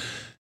end.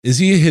 Is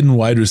he a hidden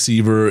wide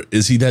receiver?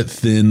 Is he that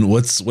thin?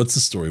 What's the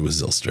story with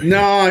Zylstra?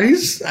 No,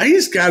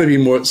 he's got to be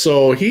more.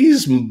 So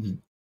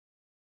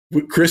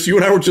Chris, you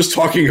and I were just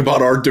talking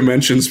about our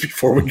dimensions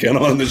before we get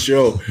on the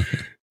show.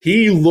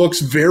 He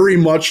looks very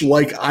much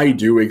like I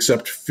do,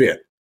 except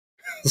fit.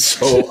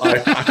 So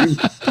I'm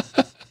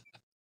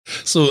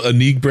So a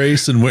knee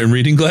brace and wearing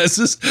reading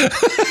glasses?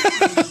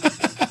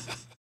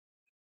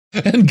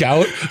 And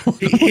gout?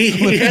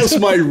 he has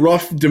my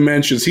rough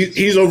dimensions.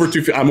 He's over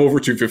 2. I'm over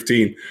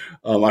 215.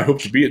 I hope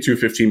to be at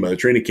 215 by the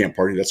training camp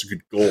party. That's a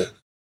good goal.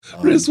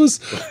 Riz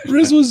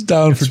was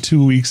down for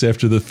 2 weeks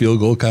after the field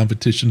goal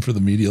competition for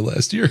the media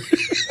last year.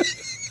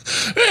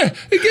 Hey,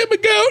 get my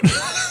gout.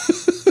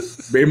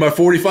 Made my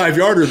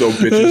 45-yarder though,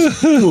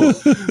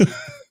 bitches.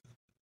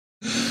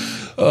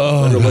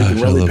 Oh, like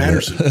Riley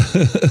Patterson.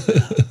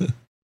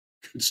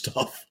 Good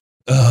stuff.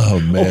 Oh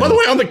man! Oh, by the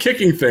way, on the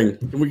kicking thing,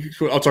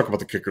 I'll talk about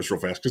the kickers real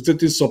fast because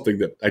it is something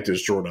that I did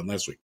short on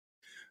last week.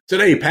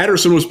 Today,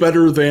 Patterson was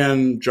better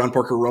than John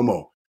Parker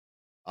Romo.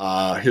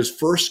 His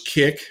first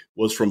kick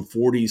was from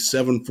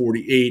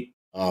 47-48.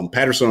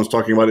 Patterson, I was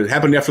talking about, it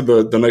happened after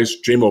the nice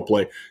J-Mo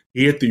play.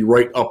 He hit the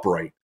right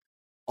upright.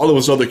 All of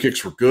his other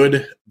kicks were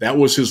good. That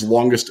was his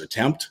longest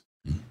attempt.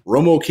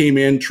 Romo came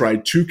in,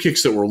 tried 2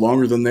 kicks that were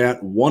longer than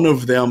that. One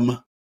of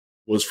them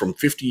was from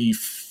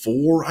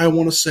 54, I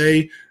want to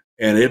say,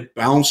 and it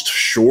bounced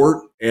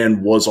short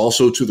and was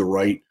also to the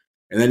right.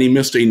 And then he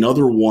missed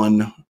another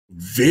one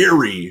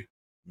very,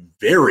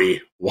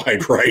 very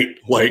wide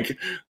right.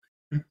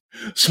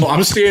 So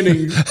I'm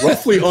standing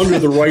roughly under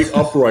the right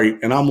upright,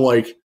 and I'm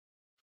like,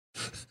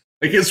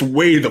 it's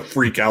way the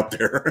freak out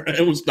there.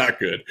 It was not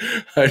good.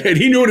 And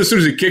he knew it as soon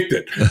as he kicked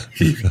it.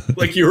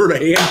 You heard a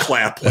hand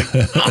clap.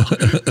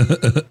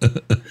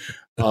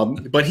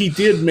 But he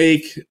did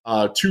make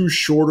 2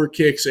 shorter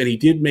kicks, and he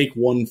did make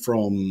one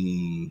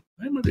from,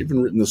 I might have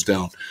even written this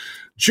down.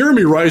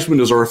 Jeremy Reisman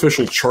is our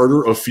official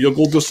charter of field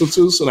goal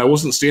distances, and I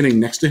wasn't standing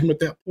next to him at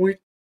that point.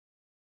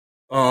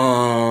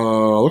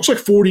 Looks like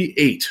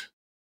 48.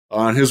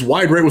 His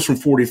wide right was from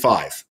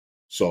 45.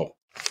 So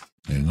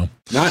there you go.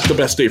 Not the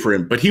best day for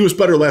him, but he was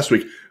better last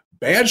week.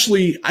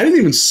 Badgley, I didn't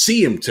even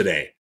see him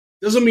today.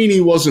 Doesn't mean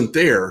he wasn't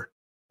there,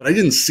 but I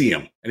didn't see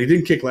him, and he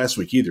didn't kick last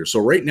week either.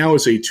 So right now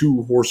it's a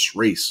 2-horse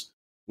race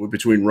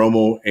between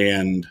Romo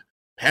and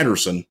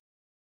Patterson,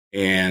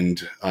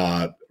 and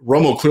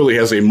Romo clearly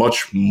has a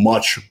much,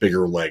 much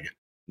bigger leg.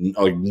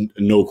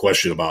 No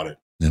question about it.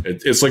 Yeah.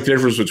 It's like the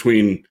difference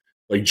between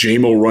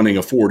J-Mo running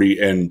a 40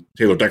 and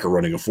Taylor Decker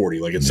running a 40.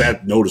 It's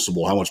that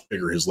noticeable how much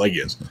bigger his leg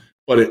is.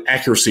 But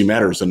accuracy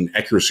matters, and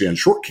accuracy on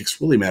short kicks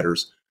really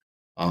matters.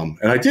 And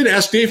I did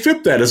ask Dave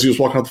Phipp that as he was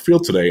walking out the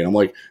field today. And I'm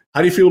like,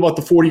 how do you feel about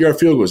the 40-yard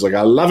field goal? He's like,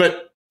 I love it.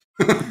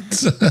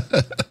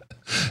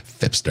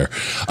 Fipster.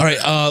 All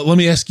right, let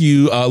me ask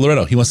you,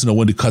 Loretto, he wants to know,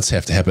 when do cuts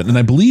have to happen? And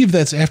I believe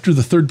that's after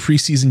the third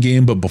preseason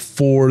game, but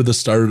before the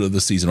start of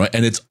the season, right?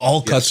 And it's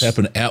all cuts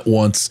happen at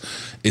once.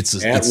 It's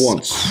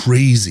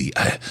crazy.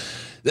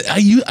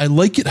 I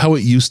like it how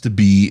it used to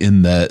be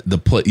in that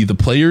the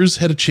players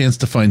had a chance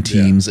to find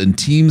teams and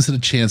teams had a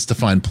chance to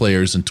find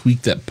players and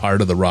tweak that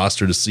part of the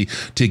roster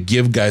to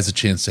give guys a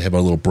chance to have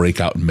a little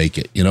breakout and make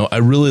it. You know, I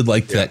really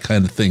liked that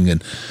kind of thing,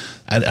 and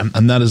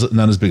I'm not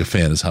as big a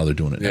fan as how they're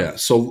doing it now. Yeah.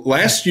 So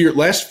last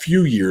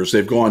few years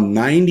they've gone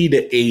 90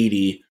 to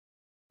 80,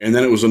 and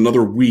then it was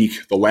another week,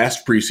 the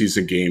last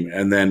preseason game,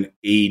 and then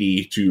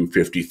 80 to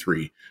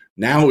 53.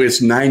 Now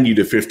it's 90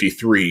 to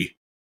 53.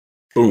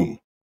 Boom.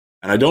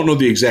 And I don't know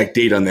the exact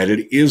date on that.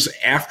 It is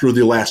after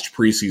the last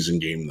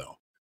preseason game, though.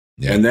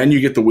 Yeah. And then you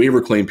get the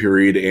waiver claim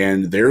period,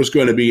 and there's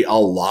going to be a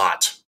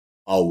lot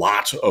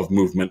of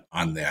movement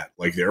on that.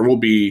 Like, there will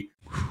be,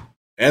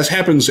 as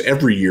happens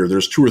every year,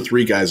 there's 2 or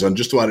 3 guys on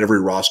just about every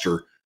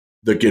roster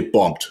that get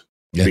bumped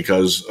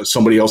because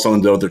somebody else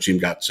on the other team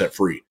got set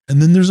free.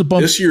 And then there's a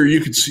bump. This year,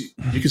 you could see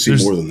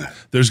more than that.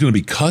 There's going to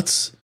be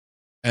cuts,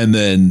 and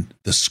then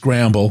the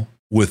scramble,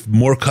 with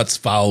more cuts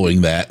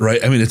following that,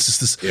 right? I mean, it's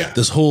just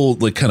this whole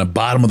like kind of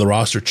bottom of the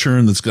roster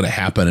churn that's going to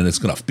happen, and it's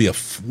going to be a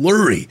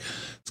flurry.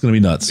 It's going to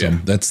be nuts. So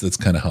that's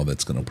kind of how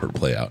that's going to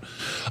play out.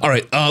 All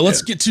right,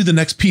 let's get to the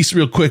next piece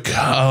real quick.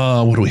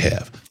 What do we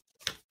have?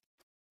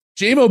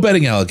 JMO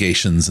betting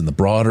allegations in the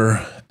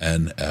broader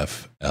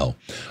NFL.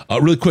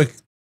 Really quick.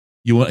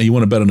 You want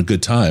to bet on a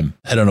good time,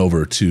 head on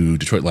over to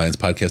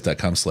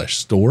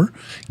DetroitLionsPodcast.com/store.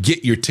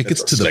 Get your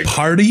tickets to the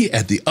party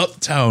at the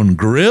Uptown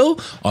Grill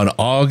on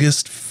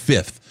August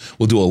 5th.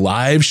 We'll do a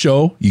live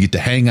show. You get to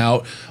hang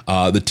out.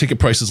 The ticket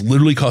prices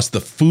literally cost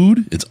the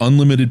food. It's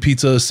unlimited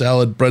pizza,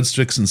 salad,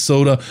 breadsticks, and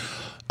soda,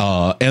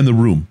 and the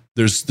room.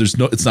 There's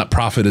no, it's not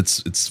profit.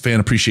 It's fan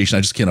appreciation.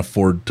 I just can't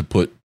afford to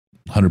put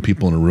 100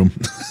 people in a room.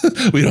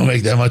 We don't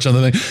make that much on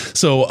the thing.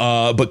 So,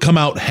 but come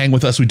out, hang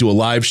with us. We do a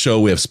live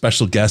show. We have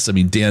special guests. I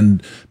mean,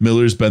 Dan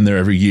Miller's been there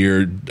every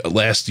year.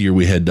 Last year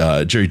we had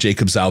Jerry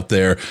Jacobs out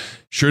there.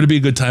 Sure to be a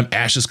good time.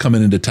 Ash is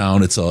coming into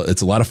town. It's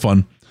a lot of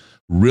fun.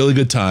 Really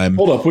good time.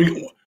 Hold up.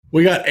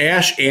 We got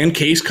Ash and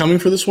Case coming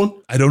for this one?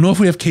 I don't know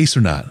if we have Case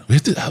or not. We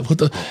have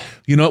to,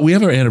 you know, we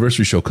have our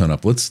anniversary show coming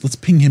up. Let's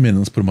ping him in and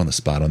let's put him on the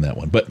spot on that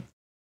one. But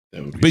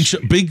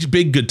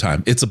big good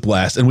time. It's a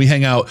blast, and we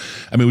hang out.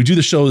 I mean, we do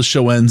the show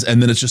ends, and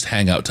then it's just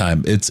hangout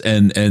time. We're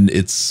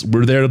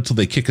there until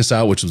they kick us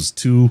out, which was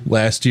 2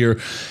 last year,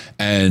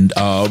 and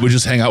we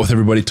just hang out with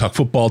everybody, talk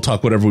football,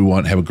 talk whatever we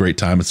want, have a great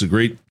time. It's a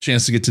great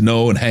chance to get to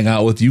know and hang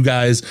out with you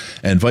guys,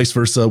 and vice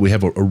versa. We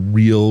have a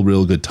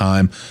real good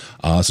time.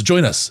 So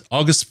join us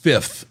August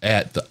 5th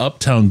at the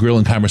Uptown Grill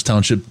in Commerce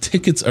Township.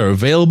 Tickets are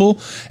available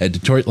at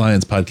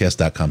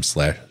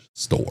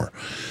DetroitLionsPodcast.com/store.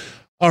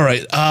 All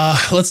right,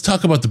 let's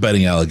talk about the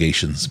betting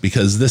allegations,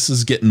 because this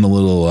is getting a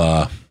little,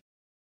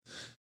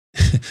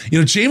 you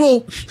know,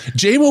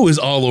 JMO is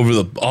all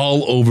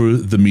over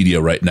the media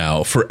right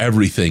now for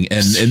everything,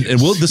 and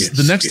we'll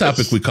the next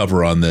topic we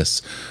cover on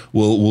this,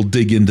 we'll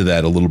dig into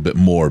that a little bit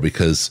more,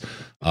 because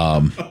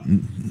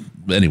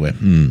anyway,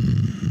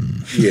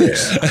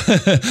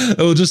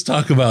 we'll just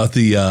talk about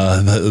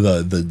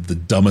the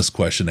dumbest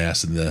question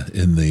asked in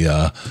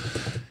the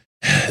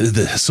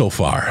so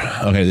far,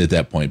 okay, at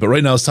that point. But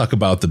right now, let's talk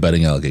about the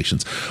betting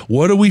allegations.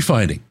 What are we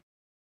finding?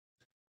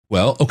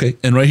 Well, okay,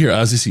 and right here,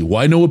 as you see,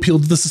 why no appeal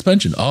to the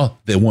suspension? Oh,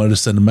 they wanted to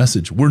send a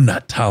message. We're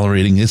not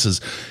tolerating this.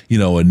 Is, you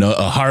know,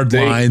 a hard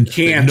line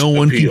that no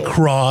one can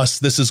cross.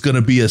 This is going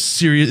to be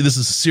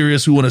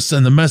serious. We want to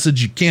send the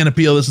message. You can't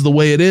appeal. This is the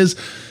way it is.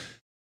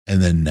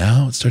 And then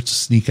now it starts to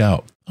sneak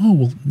out.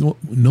 Oh, well,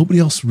 nobody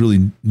else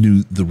really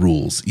knew the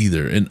rules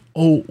either. And,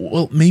 oh,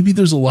 well, maybe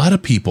there's a lot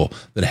of people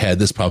that had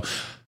this problem.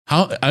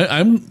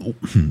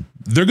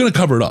 They're going to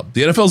cover it up.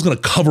 The NFL is going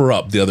to cover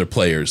up the other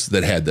players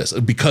that had this,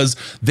 because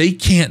they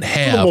can't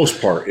have, for the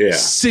most part,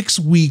 6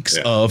 weeks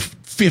of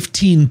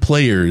 15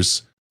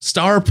 players,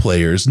 star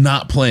players,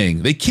 not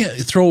playing. They can't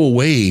throw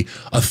away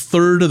a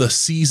third of the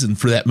season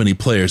for that many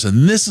players.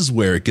 And this is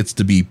where it gets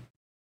to be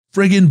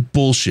friggin'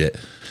 bullshit,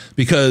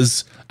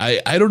 because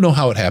I don't know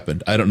how it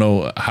happened. I don't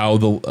know how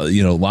the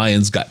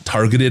Lions got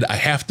targeted. I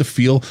have to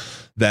feel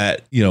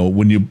that, you know,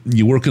 when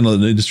you work in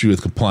an industry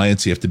with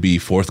compliance, you have to be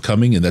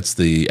forthcoming, and that's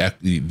the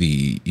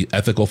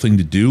ethical thing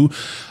to do.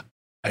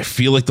 I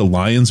feel like the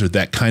Lions are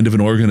that kind of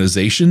an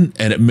organization,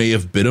 and it may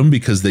have bit them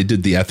because they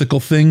did the ethical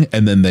thing,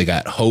 and then they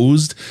got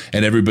hosed,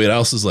 and everybody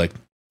else is like,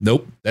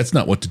 nope, that's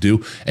not what to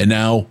do. And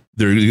now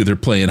they're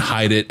playing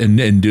hide it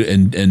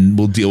and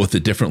we'll deal with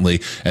it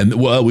differently.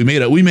 And well, we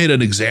made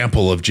an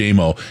example of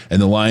JMO,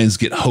 and the Lions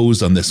get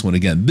hosed on this one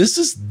again. This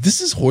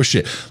is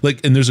horseshit.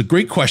 Like, and there's a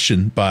great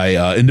question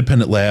by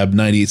Independent Lab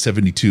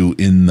 9872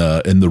 in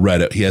the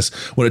Reddit. He asks,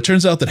 when it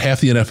turns out that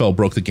half the NFL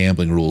broke the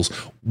gambling rules,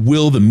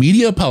 will the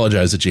media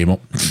apologize to JMO?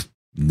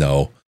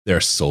 No.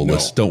 They're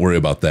soulless. No. Don't worry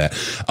about that.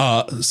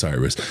 Sorry,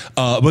 Riz.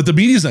 But the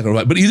media's not going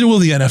to. But either will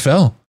the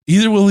NFL.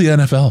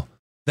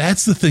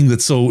 That's the thing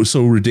that's so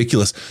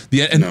ridiculous.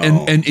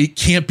 And it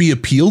can't be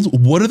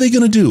appealed. What are they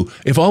going to do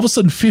if all of a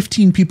sudden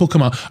 15 people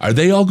come out? Are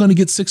they all going to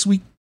get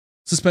 6-week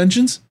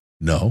suspensions?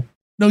 No,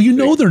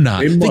 they're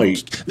not. They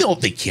might. No,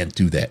 they can't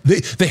do that.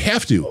 They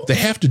have to. They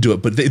have to do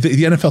it, but the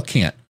NFL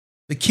can't.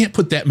 They can't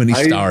put that many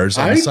stars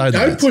on the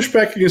sidelines. I push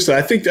back against that.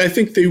 I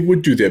think they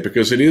would do that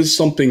because it is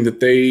something that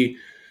they.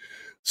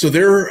 So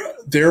they're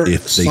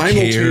if they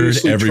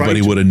cared,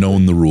 everybody would have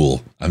known the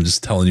rule. I'm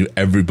just telling you,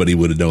 everybody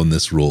would have known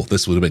this rule.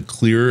 This would have been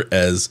clear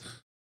as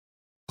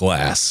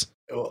glass.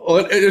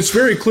 Well, it's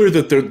very clear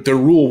that the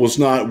rule was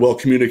not well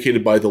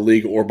communicated by the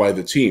league or by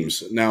the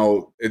teams.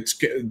 Now,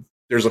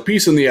 there's a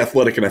piece in The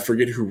Athletic, and I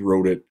forget who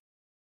wrote it.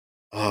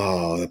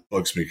 Oh, that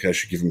bugs me because I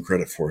should give him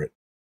credit for it.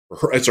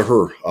 It's a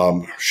her.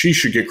 She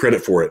should get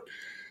credit for it.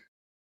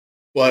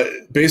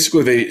 But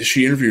basically,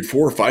 she interviewed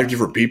 4 or 5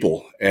 different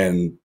people,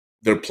 and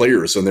they're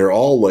players, and they're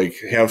all like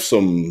have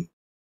some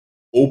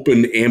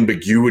open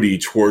ambiguity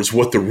towards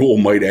what the rule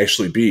might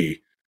actually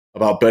be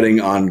about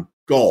betting on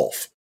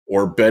golf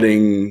or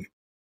betting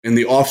in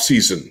the off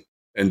season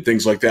and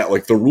things like that.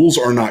 Like the rules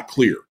are not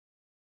clear.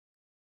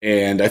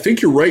 And I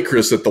think you're right,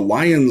 Chris, that the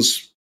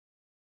Lions,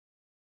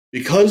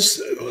 because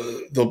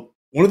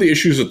one of the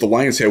issues that the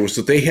Lions had was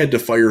that they had to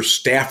fire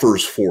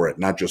staffers for it,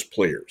 not just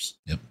players.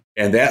 Yep.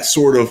 And that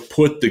sort of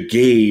put the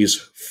gaze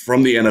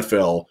from the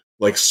NFL,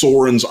 like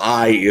Soren's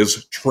eye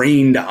is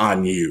trained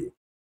on you.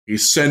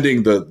 He's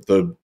sending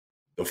the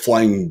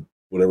flying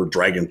whatever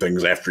dragon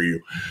things after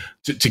you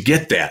to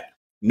get that.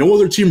 No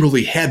other team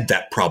really had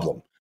that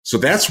problem. So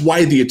that's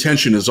why the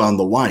attention is on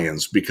the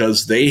Lions,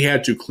 because they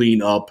had to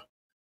clean up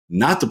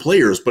not the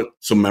players, but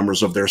some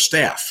members of their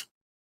staff.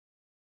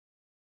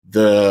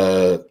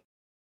 They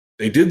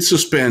did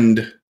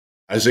suspend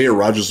Isaiah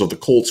Rodgers of the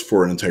Colts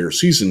for an entire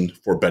season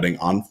for betting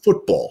on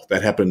football.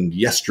 That happened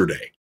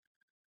yesterday.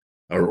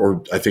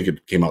 Or I think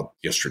it came out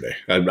yesterday.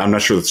 I'm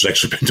not sure that's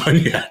actually been done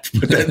yet,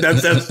 but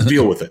that's the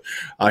deal with it.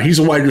 He's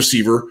a wide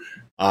receiver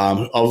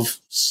of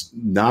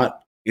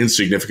not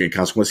insignificant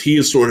consequence. He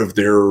is sort of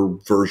their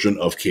version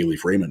of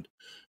Caleb Raymond,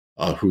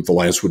 who the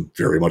Lions would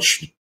very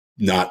much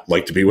not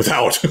like to be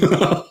without.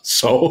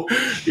 So,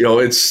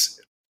 it's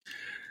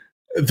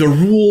the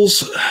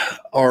rules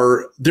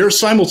they're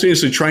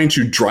simultaneously trying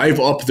to drive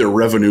up their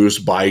revenues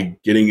by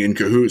getting in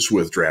cahoots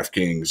with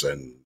DraftKings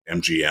and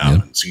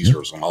MGM and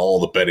Caesars and all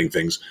the betting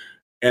things.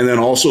 And then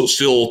also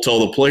still tell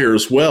the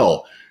players,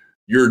 well,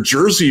 your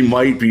jersey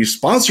might be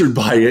sponsored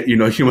by it. You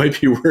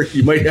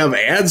might have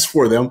ads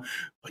for them,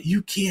 but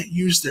you can't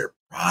use their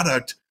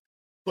product.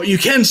 But you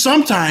can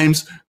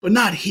sometimes, but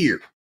not here,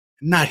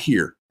 not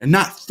here, and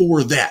not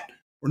for that.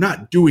 We're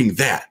not doing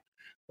that.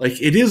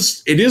 Like it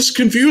is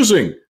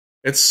confusing.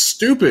 It's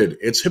stupid.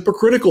 It's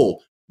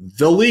hypocritical.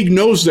 The league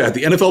knows that.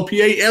 The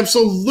NFLPA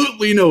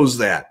absolutely knows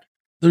that.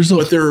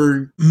 But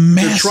they're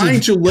trying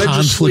to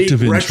legislate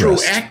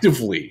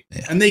retroactively,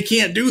 and they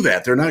can't do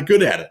that. They're not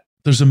good at it.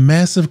 There's a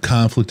massive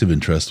conflict of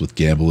interest with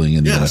gambling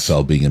and the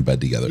NFL being in bed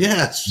together.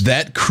 Yes.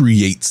 That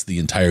creates the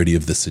entirety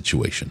of the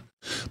situation.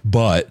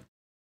 But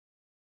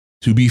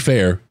to be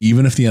fair,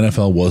 even if the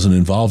NFL wasn't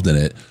involved in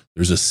it,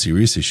 there's a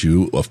serious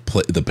issue of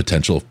the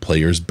potential of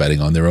players betting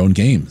on their own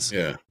games.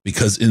 Yeah.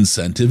 Because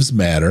incentives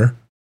matter.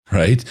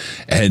 Right.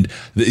 And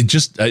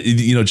just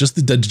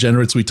the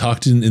degenerates we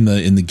talked in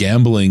the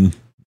gambling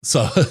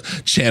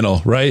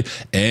channel, right?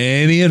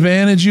 Any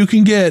advantage you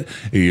can get,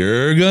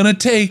 you're going to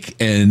take.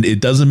 And it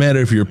doesn't matter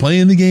if you're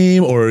playing the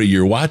game or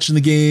you're watching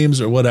the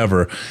games or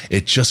whatever.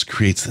 It just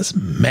creates this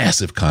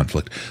massive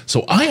conflict.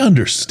 So I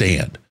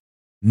understand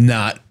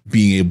not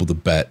being able to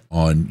bet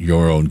on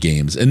your own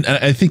games. And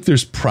I think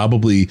there's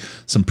probably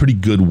some pretty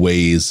good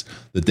ways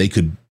that they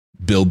could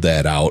build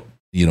that out,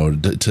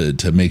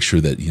 to make sure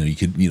that, you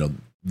could,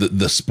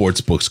 the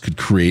sports books could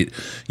create,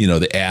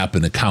 the app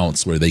and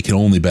accounts where they can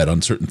only bet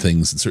on certain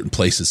things in certain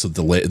places. So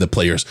the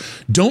players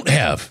don't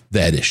have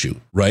that issue,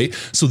 right?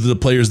 So the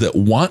players that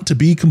want to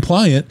be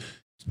compliant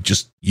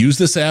just use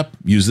this app,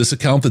 use this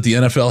account that the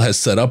NFL has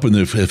set up and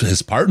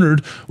has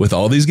partnered with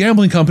all these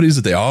gambling companies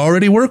that they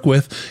already work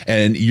with.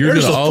 And you're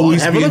going to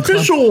always have an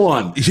official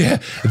one. Yeah.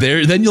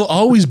 Then you'll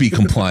always be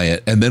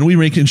compliant. And then we're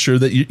making sure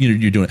that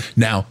you're doing it.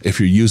 Now, if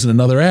you're using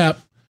another app,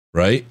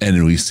 right,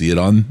 and we see it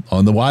on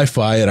the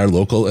Wi-Fi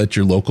at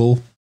your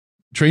local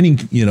training,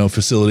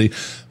 facility.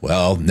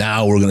 Well,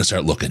 now we're going to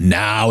start looking.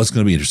 Now it's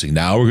going to be interesting.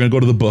 Now we're going to go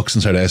to the books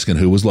and start asking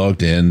who was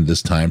logged in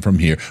this time from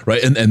here,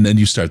 right? And then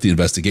you start the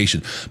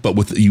investigation. But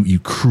with you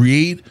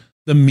create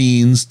the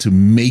means to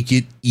make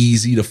it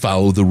easy to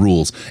follow the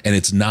rules, and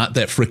it's not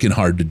that freaking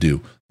hard to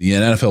do. The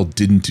NFL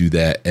didn't do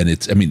that,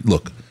 and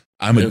look.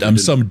 I'm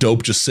some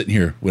dope just sitting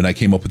here when I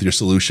came up with your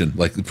solution,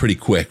 like pretty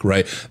quick,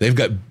 right? They've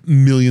got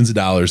millions of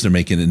dollars they're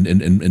making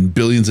and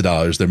billions of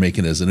dollars they're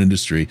making as an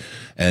industry,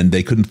 and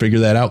they couldn't figure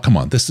that out. Come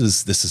on, this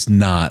is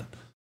not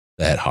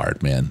that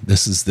hard, man.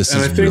 This is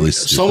really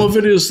stupid. Some of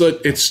it is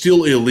that it's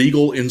still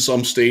illegal in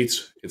some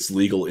states. It's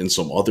legal in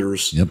some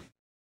others. Yep.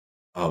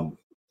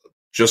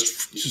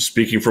 Just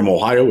speaking from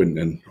Ohio,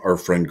 and our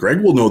friend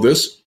Greg will know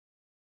this.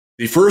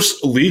 The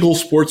first legal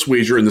sports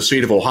wager in the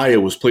state of Ohio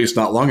was placed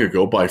not long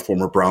ago by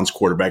former Browns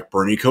quarterback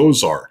Bernie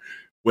Kosar.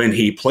 When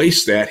he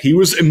placed that, he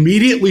was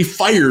immediately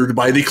fired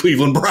by the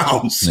Cleveland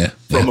Browns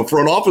from a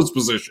front office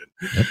position.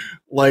 Yep.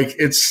 Like,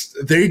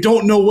 they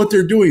don't know what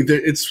they're doing.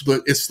 It's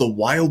the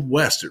Wild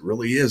West. It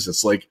really is.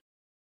 It's like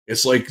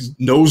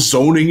no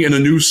zoning in a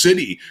new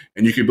city,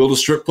 and you can build a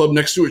strip club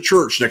next to a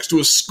church, next to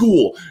a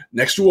school,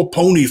 next to a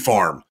pony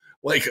farm.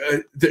 Like,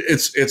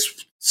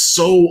 it's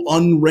so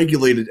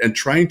unregulated, and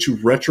trying to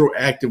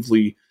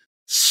retroactively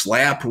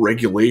slap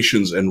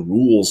regulations and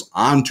rules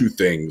onto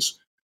things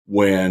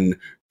when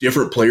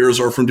different players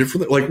are from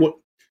different, like, what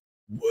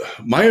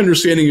my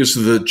understanding is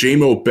the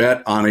JMO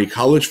bet on a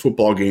college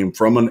football game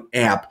from an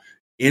app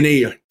in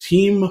a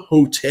team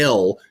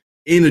hotel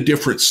in a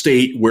different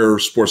state where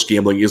sports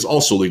gambling is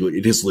also legal.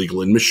 It is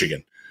legal in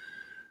Michigan.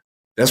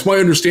 That's my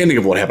understanding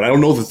of what happened. I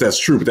don't know that that's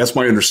true, but that's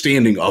my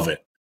understanding of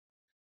it.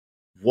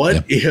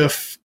 What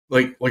if,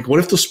 like what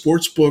if the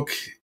sports book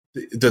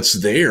that's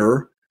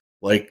there,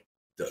 like,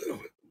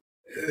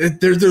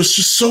 there's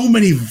just so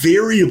many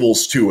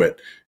variables to it,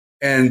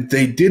 and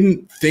they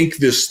didn't think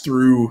this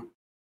through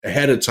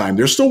ahead of time.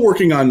 They're still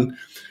working on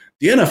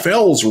the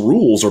NFL's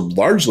rules are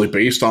largely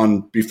based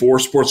on before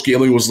sports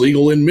gambling was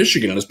legal in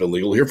Michigan, and it's been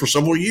legal here for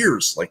several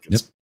years. Like,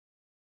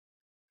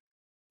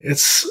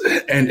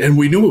 and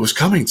we knew it was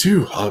coming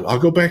too. I'll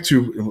go back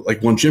to,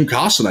 like, when Jim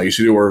Costa and I used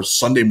to do our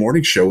Sunday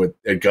morning show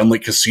at Gun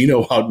Lake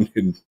Casino out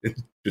in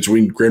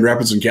between Grand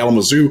Rapids and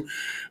Kalamazoo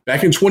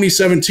back in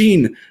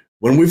 2017.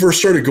 When we first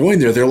started going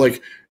there, they're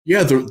like,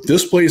 yeah,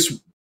 this place,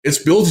 it's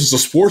billed as a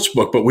sports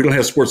book, but we don't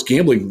have sports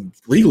gambling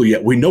legal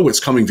yet. We know it's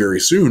coming very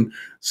soon.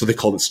 So they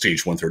called it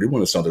Stage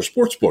 131. It's not their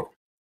sports book.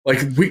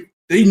 Like,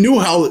 they knew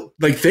how,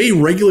 like, they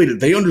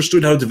regulated, they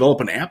understood how to develop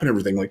an app and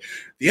everything. Like,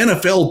 the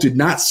NFL did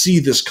not see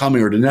this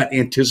coming or did not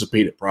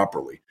anticipate it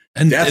properly.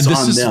 And that's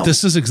on them.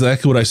 This is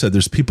exactly what I said.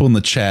 There's people in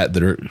the chat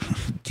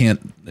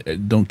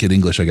that don't get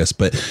English, I guess.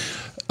 But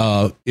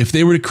if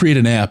they were to create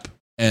an app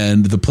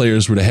and the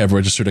players were to have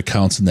registered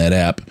accounts in that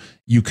app,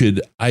 you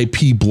could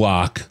IP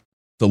block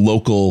the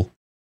local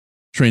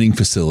training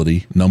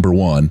facility, number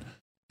one,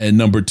 and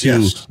number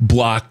two,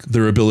 block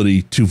their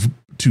ability to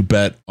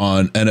bet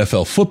on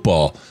NFL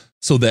football,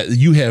 so that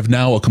you have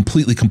now a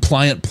completely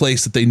compliant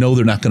place that they know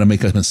they're not going to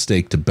make a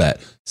mistake to bet.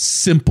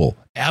 Simple,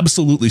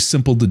 absolutely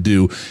simple to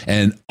do,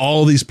 and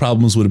all these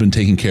problems would have been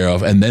taken care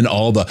of. And then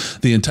all the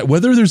entire,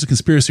 whether there's a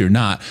conspiracy or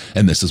not,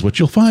 and this is what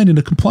you'll find in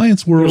a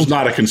compliance world. There's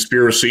not a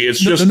conspiracy.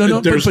 It's just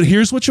but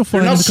here's what you'll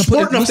find. They're not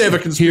smart enough to have a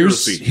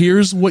conspiracy.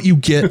 Here's what you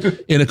get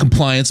in a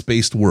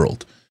compliance-based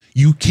world.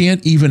 You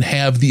can't even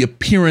have the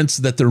appearance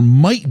that there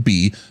might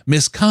be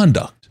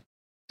misconduct.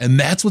 And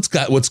that's what's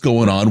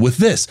going on with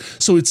this.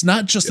 So it's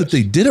not just that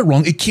they did it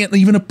wrong. It can't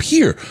even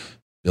appear.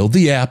 Build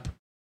the app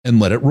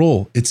and let it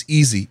roll. It's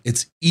easy.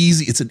 It's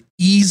an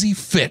easy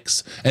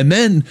fix. And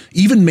then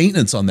even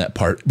maintenance on that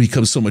part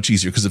becomes so much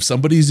easier, because if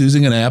somebody's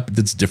using an app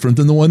that's different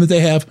than the one that they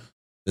have,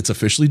 that's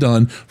officially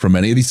done from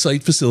any of these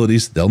site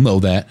facilities, they'll know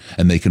that,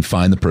 and they can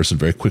find the person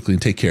very quickly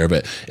and take care of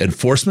it.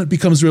 Enforcement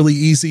becomes really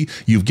easy.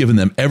 You've given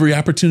them every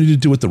opportunity to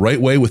do it the right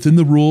way within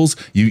the rules.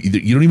 You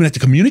don't even have to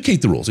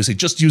communicate the rules. They say,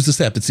 just use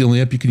this app. It's the only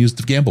app you can use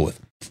to gamble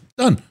with.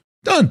 Done.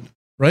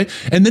 Right?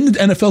 And then the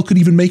NFL could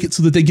even make it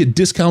so that they get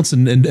discounts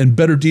and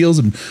better deals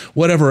and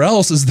whatever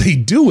else as they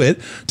do it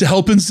to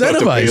help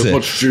incentivize it.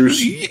 Much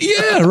juice.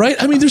 Yeah, right?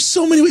 I mean, there's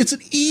so many. It's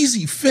an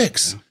easy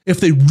fix if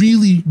they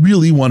really,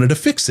 really wanted to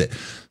fix it.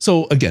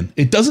 So again,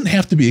 it doesn't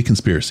have to be a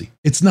conspiracy.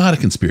 It's not a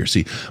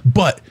conspiracy,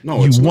 but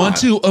you want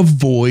to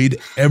avoid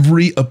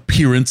every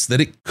appearance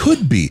that it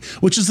could be,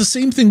 which is the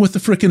same thing with the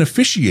frickin'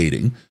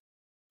 officiating.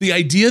 The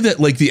idea that,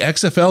 like, the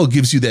XFL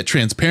gives you that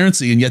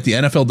transparency and yet the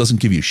NFL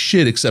doesn't give you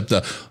shit except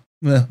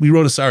we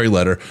wrote a sorry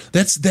letter.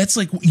 That's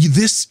like,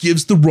 this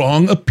gives the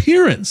wrong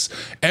appearance.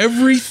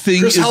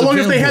 Everything Chris, is how long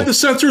have they had the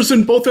sensors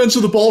in both ends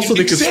of the ball so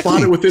they could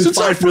spot it within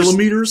 5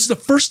 millimeters? The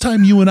first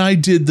time you and I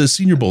did the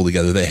Senior Bowl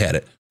together, they had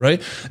it. Right?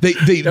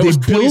 That was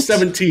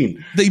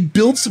 2017. They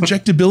build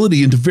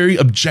subjectability into very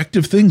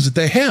objective things that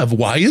they have.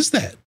 Why is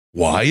that?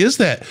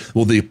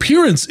 Well, the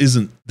appearance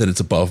isn't that it's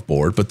above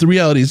board, but the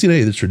reality is,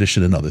 the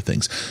tradition and other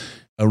things.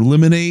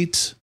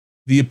 Eliminate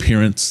the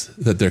appearance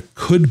that there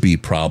could be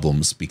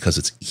problems because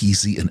it's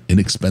easy and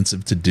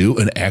inexpensive to do.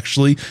 And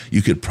actually,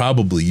 you could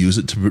probably use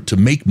it to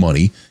make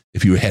money.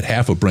 If you had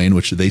half a brain,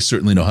 which they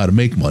certainly know how to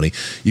make money,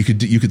 you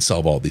could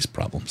solve all these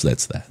problems.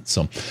 That's that.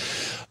 So,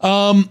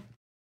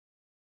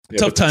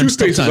 tough times.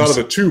 Toothpaste is out of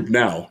the tube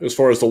now, as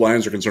far as the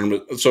Lions are concerned.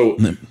 So,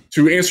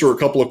 to answer a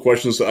couple of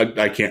questions,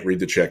 I can't read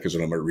the chat because I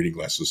don't have my reading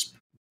glasses.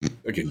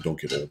 Again, don't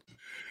get old.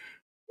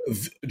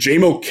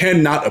 JMO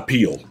cannot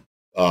appeal.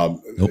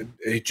 Nope.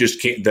 It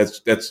just can't.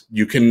 That's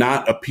you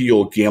cannot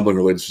appeal gambling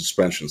related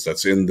suspensions.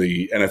 That's in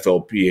the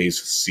NFLPA's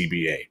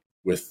CBA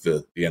with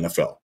the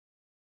NFL.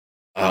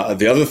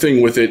 The other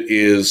thing with it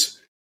is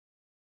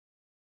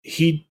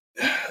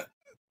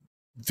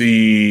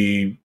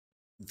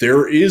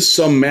there is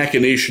some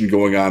machination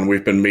going on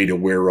we've been made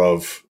aware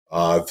of,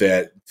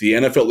 that the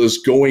NFL is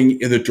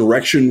going in the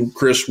direction,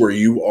 Chris, where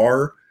you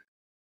are,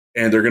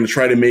 and they're going to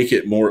try to make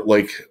it more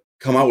like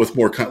come out with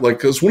more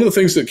because one of the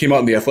things that came out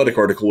in the Athletic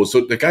article was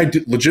that the guy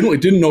legitimately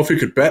didn't know if he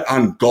could bet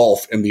on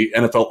golf in the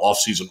NFL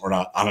offseason or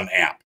not on an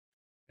app.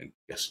 And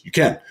yes, you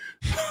can.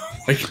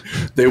 Like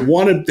they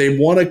want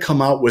to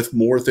come out with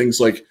more things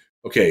like,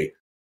 okay,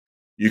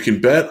 you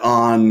can bet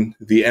on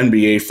the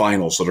NBA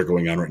finals that are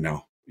going on right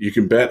now. You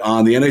can bet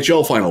on the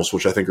NHL finals,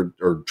 which I think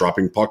are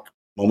dropping puck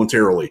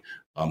momentarily.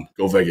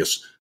 Go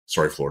Vegas.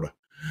 Sorry, Florida.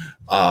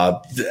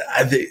 But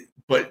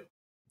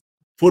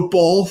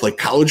football, like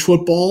college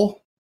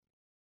football,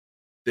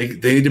 they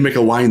need to make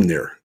a line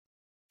there.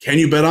 Can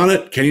you bet on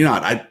it? Can you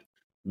not?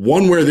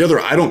 One way or the other,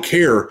 I don't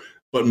care,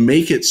 but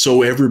make it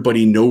so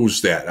everybody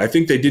knows that. I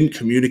think they didn't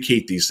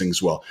communicate these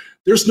things well.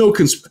 There's no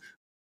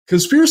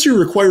conspiracy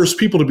requires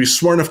people to be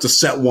smart enough to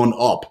set one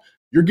up.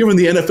 You're giving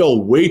the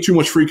NFL way too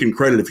much freaking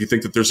credit if you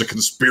think that there's a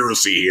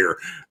conspiracy here.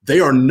 They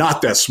are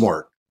not that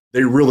smart.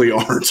 They really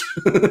aren't.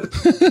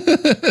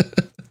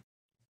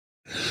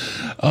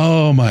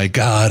 Oh my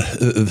God.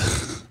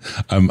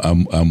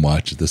 I'm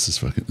watching. This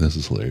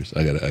is hilarious.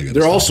 I got.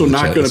 They're also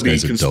not going to be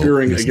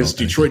conspiring against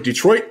Detroit.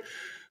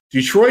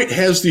 Detroit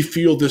has the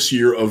feel this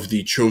year of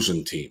the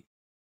chosen team.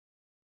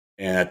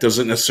 And it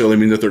doesn't necessarily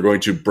mean that they're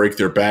going to break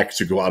their back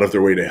to go out of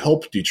their way to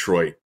help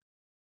Detroit.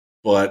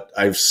 But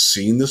I've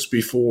seen this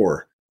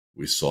before.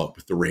 We saw it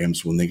with the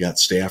Rams when they got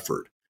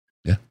Stafford.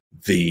 Yeah.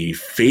 The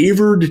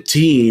favored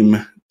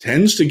team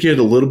tends to get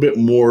a little bit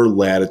more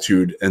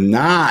latitude and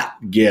not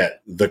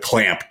get the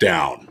clamp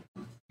down.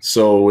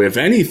 So if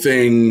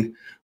anything,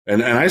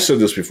 and I said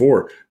this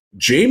before,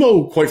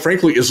 J-Mo, quite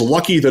frankly, is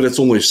lucky that it's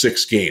only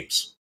 6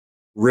 games.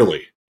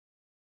 Really.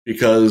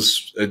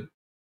 Because,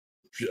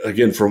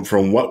 again,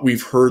 from what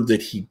we've heard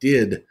that he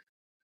did,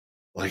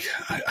 like,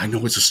 I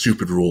know it's a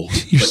stupid rule.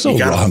 You're so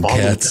wrong,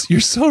 Cats. You're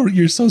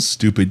so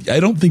stupid. I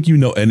don't think you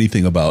know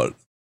anything about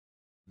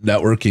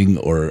networking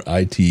or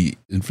IT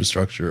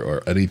infrastructure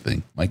or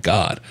anything. My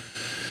God.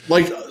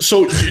 Like,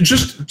 so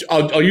just,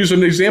 I'll use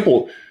an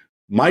example.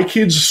 My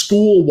kid's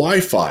school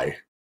Wi-Fi.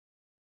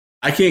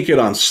 I can't get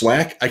on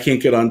Slack. I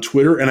can't get on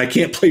Twitter, and I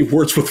can't play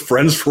Words with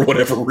Friends for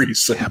whatever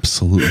reason.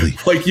 Absolutely.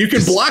 Like, you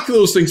can block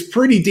those things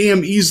pretty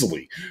damn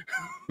easily.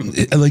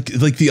 Like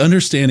the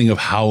understanding of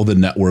how the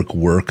network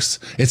works.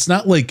 It's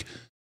not like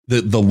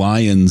the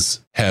Lions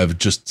have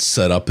just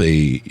set up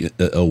a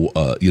their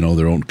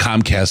own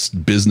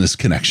Comcast business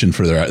connection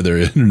for their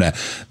internet.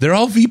 They're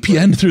all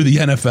VPN through the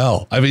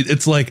NFL. I mean,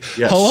 it's like,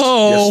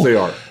 hello. Yes, they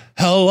are.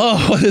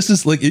 Hello. This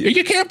is like,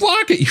 you can't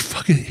block it. You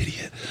fucking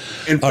idiot.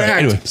 In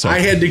fact, I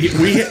had to get,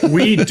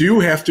 we do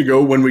have to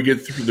go when we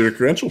get through the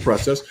credential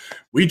process.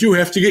 We do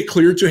have to get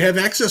cleared to have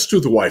access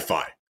to the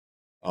Wi-Fi.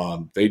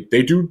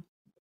 They do.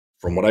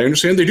 From what I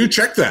understand, they do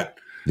check that.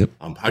 Yep.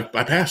 I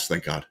passed,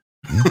 thank God.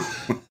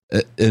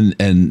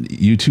 And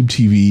YouTube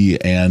TV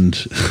and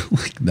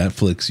like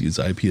Netflix use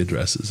IP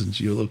addresses and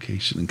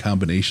geolocation and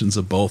combinations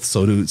of both.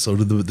 So do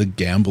the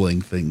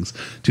gambling things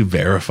to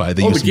verify.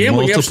 They use the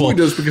gambling multiple,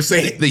 absolutely does because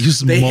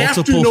they have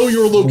multiple to know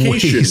your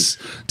location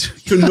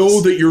to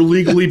know that you're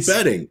legally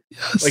betting.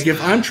 Yes. Like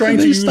if I'm trying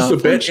to use the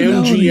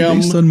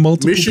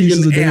BetMGM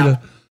Michigan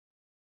app,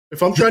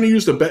 if I'm trying to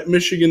use the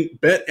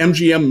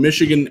BetMGM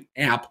Michigan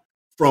app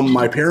from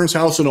my parents'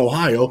 house in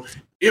Ohio,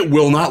 it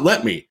will not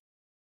let me.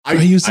 I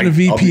using a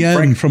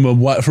VPN from a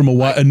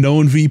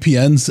known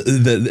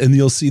VPNs and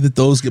you'll see that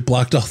those get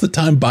blocked all the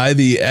time by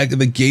the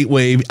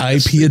gateway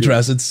IP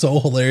address. It's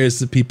so hilarious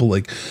that people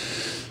like.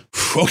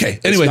 Okay,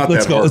 anyway,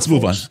 let's go. Let's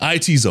move on.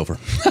 IT's over.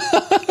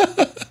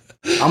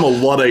 I'm a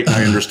Luddite.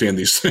 I understand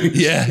these things.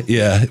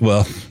 Yeah.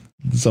 Well,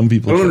 some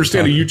people. I don't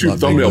understand a YouTube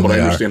thumbnail, but I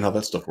understand how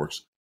that stuff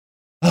works.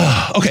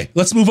 Okay,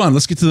 let's move on.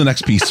 Let's get to the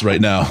next piece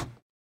right now.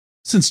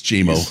 Since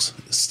J-Mo's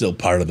still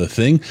part of the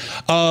thing,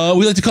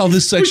 we like to call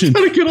this section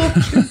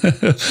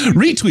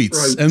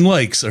retweets and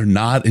likes are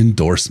not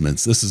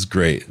endorsements. This is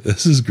great.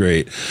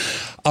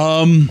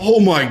 Oh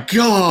my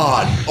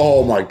God.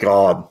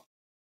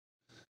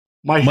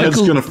 My head's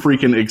going to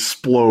freaking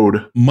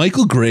explode.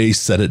 Michael Gray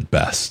said it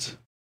best.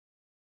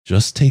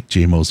 Just take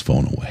J-Mo's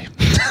phone away.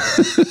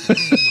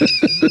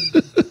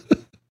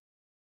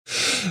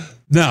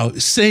 Now,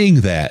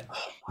 saying that,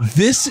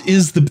 this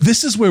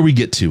is where we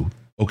get to,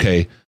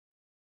 okay?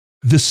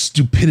 The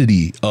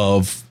stupidity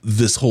of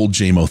this whole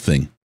J-Mo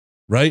thing,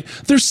 right?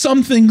 There's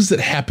some things that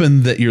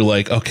happen that you're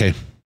like, okay,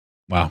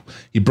 wow,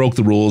 he broke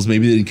the rules.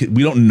 Maybe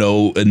we don't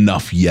know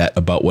enough yet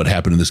about what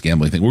happened in this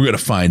gambling thing. We're going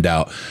to find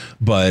out,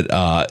 but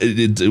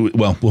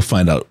we'll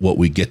find out what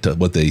we get to,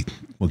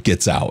 what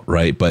gets out,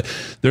 right? But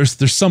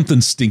there's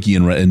something stinky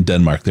in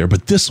Denmark there.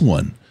 But this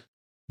one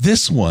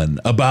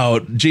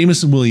about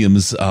Jameson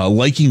Williams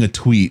liking a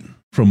tweet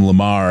from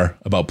Lamar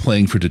about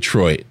playing for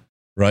Detroit.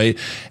 Right.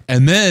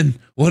 And then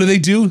what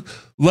do?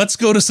 Let's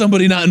go to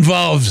somebody not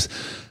involved.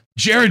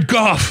 Jared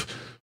Goff.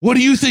 What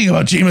do you think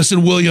about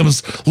Jameson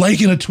Williams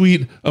liking a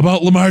tweet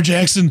about Lamar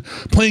Jackson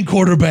playing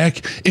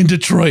quarterback in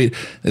Detroit?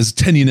 As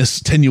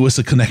tenuous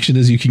a connection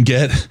as you can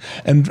get.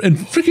 And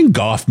freaking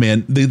Goff,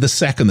 man, the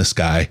sack on this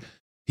guy.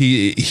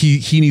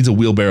 He needs a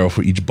wheelbarrow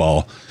for each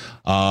ball.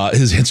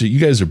 His answer, you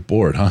guys are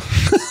bored, huh?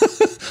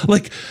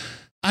 Like,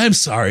 I'm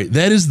sorry.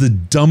 That is the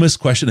dumbest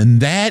question.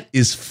 And that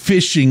is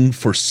fishing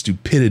for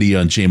stupidity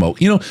on JMO.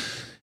 You know,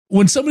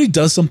 when somebody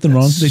does something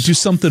wrong, they do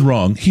something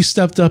wrong. He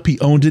stepped up, he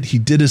owned it, he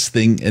did his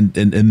thing, and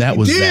that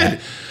was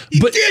that. He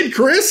did,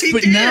 Chris. He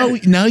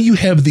did. Now you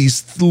have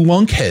these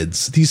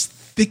lunkheads, these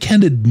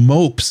thick-headed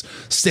mopes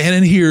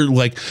standing here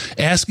like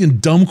asking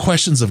dumb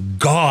questions of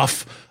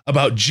Goff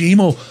about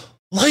JMO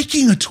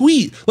liking a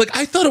tweet. Like,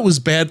 I thought it was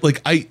bad.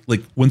 Like,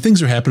 when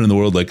things are happening in the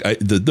world, like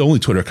the only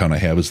Twitter account I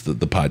have is the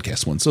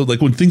podcast one. So like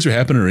when things are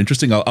happening or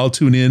interesting, I'll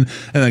tune in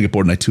and then I get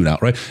bored and I tune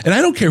out. Right. And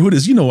I don't care who it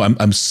is. You know, I'm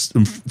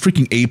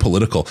freaking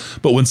apolitical,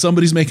 but when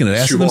somebody's making an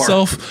ass of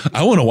themselves,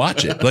 I want to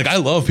watch it. Like, I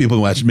love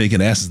people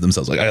making asses of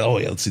themselves. Like, oh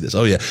yeah, let's see this.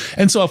 Oh yeah.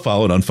 And so I'll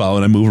follow and unfollow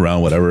and I move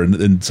around, whatever.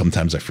 And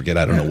sometimes I forget,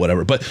 I don't know,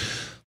 whatever. But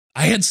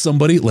I had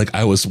somebody, like,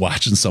 I was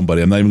watching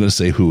somebody, I'm not even going to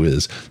say who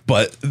is,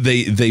 but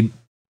they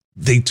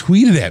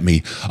tweeted at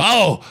me,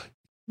 oh,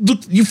 look,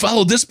 you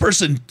follow this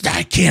person.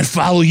 I can't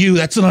follow you.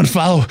 That's an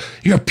unfollow.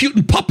 You're a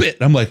Putin puppet.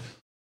 And I'm like,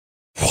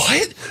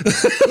 what?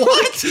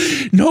 What?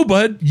 No,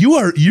 bud,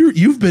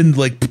 you've been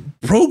like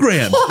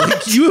programmed.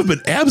 Like, you have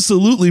been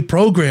absolutely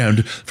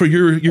programmed for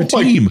your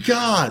team. My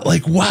God.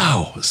 Like,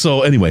 wow.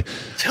 So anyway,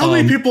 tell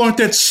me people aren't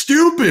that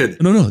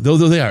stupid. No,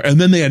 they are. And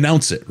then they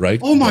announce it, right?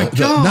 Oh my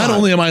God. Not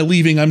only am I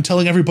leaving, I'm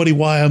telling everybody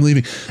why I'm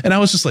leaving. And I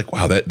was just like,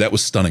 wow, that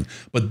was stunning.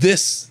 But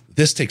this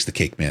takes the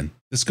cake, man.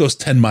 This goes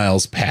 10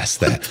 miles past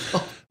that.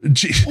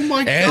 Oh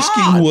my God.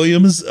 Asking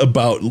Williams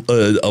about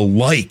a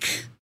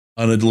like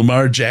on a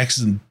Lamar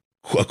Jackson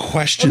a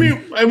question. I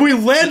mean, and we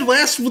led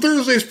last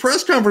Thursday's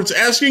press conference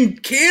asking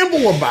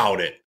Campbell about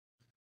it.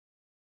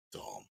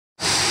 Dumb.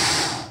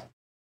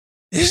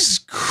 This is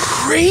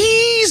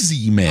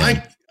crazy,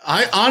 man.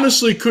 I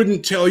honestly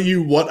couldn't tell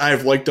you what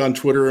I've liked on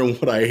Twitter and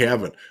what I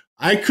haven't.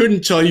 I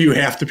couldn't tell you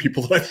half the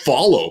people that I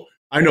follow.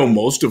 I know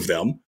most of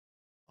them.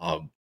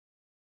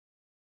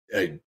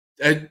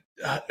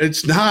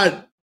 It's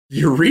not,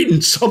 you're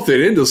reading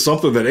something into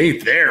something that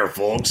ain't there,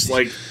 folks.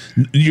 Like,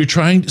 you're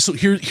trying. So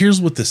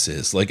here's what this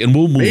is like, and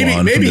we'll move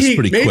on from this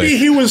pretty quick.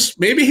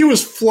 Maybe he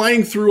was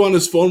flying through on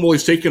his phone while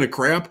he's taking a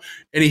crap,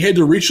 and he had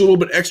to reach a little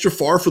bit extra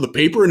far for the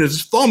paper, and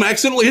his thumb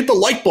accidentally hit the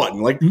like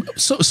button. Like,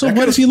 so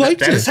what if he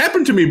liked it? That has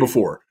happened to me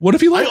before. What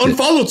if he liked it? I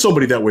unfollowed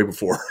somebody that way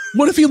before.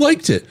 What if he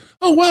liked it?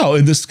 Oh, wow.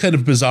 In this kind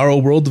of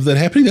bizarro world of that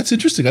happening, that's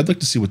interesting. I'd like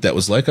to see what that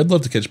was like. I'd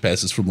love to catch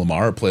passes from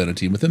Lamar or play on a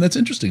team with him. That's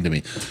interesting to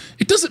me.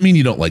 It doesn't mean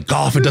you don't like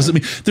golf. It doesn't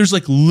mean there's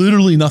like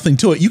literally nothing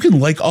to it. You can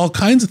like all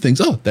kinds of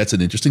things. Oh, that's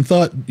an interesting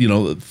thought,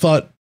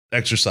 thought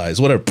exercise,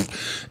 whatever.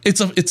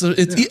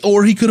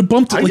 Or he could have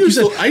bumped it, like you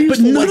said, but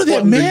none of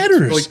that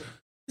matters.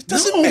 It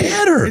doesn't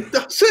matter. It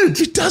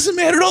doesn't. It doesn't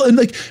matter at all. And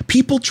like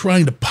people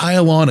trying to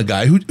pile on a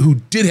guy who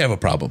did have a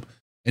problem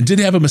and did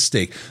have a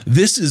mistake.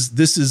 This is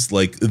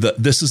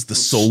the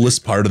soulless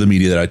part of the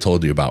media that I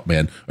told you about,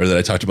 man, or that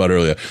I talked about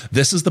earlier.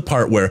 This is the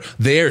part where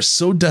they are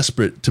so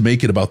desperate to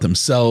make it about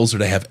themselves or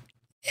to have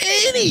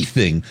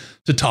anything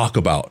to talk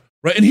about.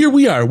 Right. And here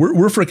we are.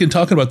 We're freaking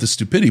talking about this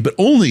stupidity, but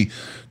only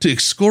to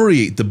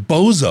excoriate the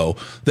bozo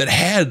that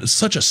had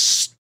such a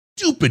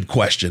stupid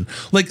question,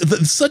 like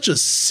such a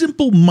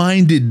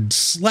simple-minded,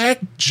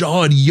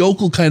 slack-jawed,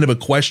 yokel kind of a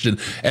question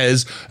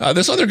as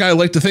this other guy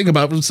liked to think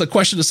about. It's a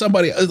question to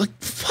somebody. Like,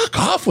 fuck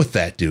off with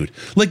that, dude.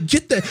 Like,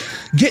 take the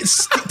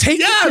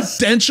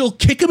credential,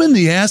 kick him in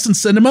the ass, and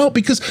send him out.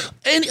 Because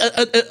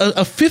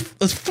a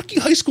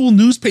fucking high school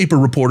newspaper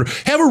reporter,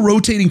 have a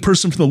rotating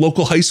person from the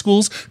local high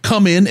schools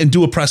come in and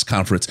do a press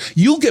conference.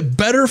 You'll get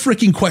better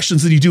freaking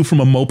questions than you do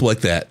from a mope like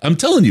that. I'm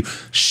telling you,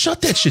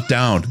 shut that shit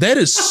down. That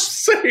is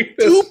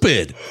stupid.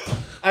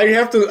 I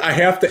have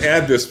to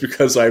add this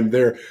because I'm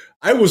there.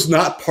 I was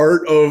not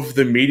part of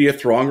the media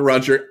throng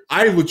around here.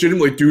 I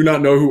legitimately do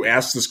not know who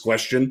asked this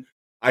question.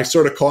 I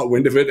sort of caught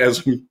wind of it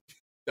as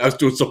I was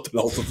doing something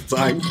else at the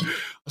time.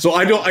 So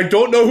I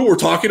don't know who we're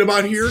talking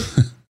about here,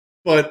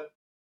 but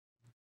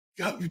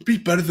God, be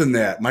better than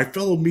that. My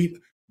fellow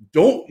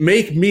don't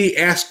make me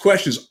ask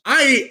questions.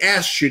 I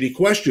ask shitty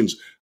questions.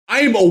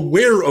 I am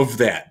aware of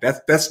that.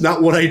 That's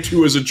not what I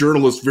do as a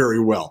journalist very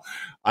well.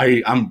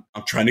 I'm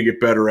trying to get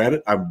better at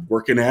it. I'm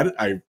working at it.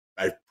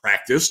 I've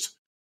practiced.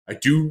 I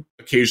do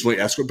occasionally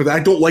ask, but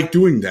I don't like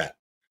doing that.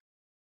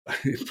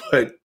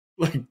 But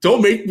like,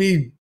 don't make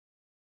me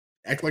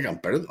act like I'm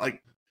better.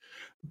 Like,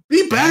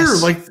 be better.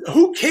 Yes. Like,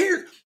 who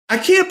cares? I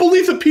can't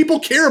believe that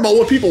people care about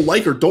what people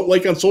like or don't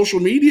like on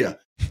social media.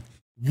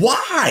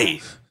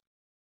 Why?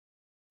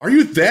 Are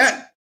you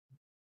that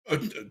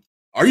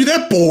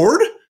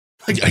bored?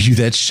 Like, are you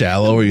that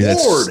shallow? Are you that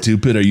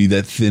stupid? Are you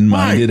that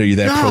thin-minded? Are you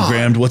that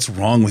programmed? What's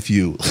wrong with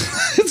you?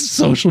 It's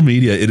social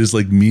media. It is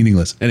like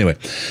meaningless. Anyway.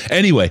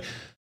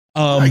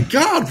 My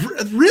God,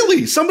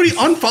 really? Somebody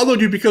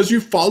unfollowed you because you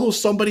follow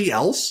somebody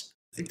else?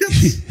 Like,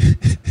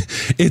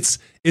 it's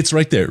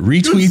right there.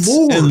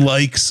 Retweets and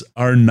likes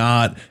are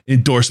not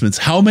endorsements.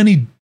 How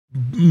many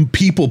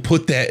people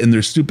put that in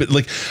their stupid,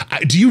 like,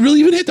 do you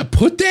really even have to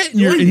put that in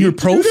your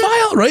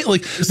profile, right?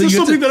 Like, is this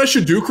something that I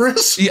should do,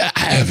 Chris? Yeah,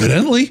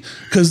 evidently.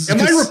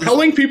 Am I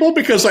repelling people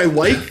because I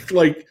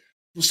like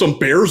some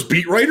Bears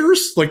beat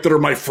writers, like, that are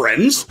my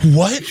friends?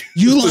 What?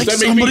 You like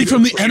somebody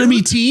from the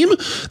enemy team?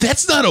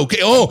 That's not okay.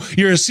 Oh,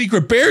 you're a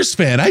secret Bears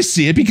fan. I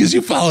see it because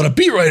you followed a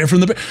beat writer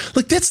from the Bears.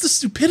 Like, that's the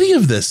stupidity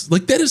of this.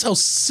 Like, that is how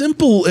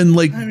simple and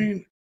like, I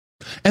mean,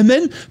 and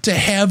then to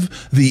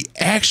have the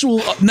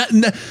actual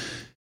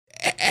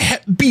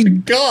be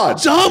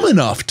dumb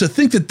enough to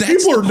think that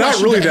that's people are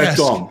not really that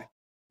dumb.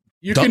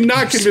 You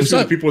cannot convince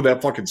me people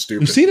that fucking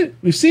stupid.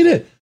 We've seen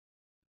it.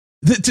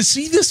 To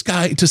see this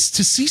guy, to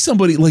see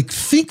somebody like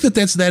think that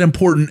that's that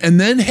important, and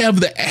then have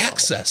the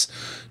access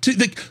to,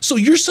 like, so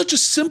you're such a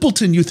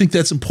simpleton, you think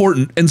that's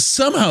important, and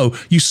somehow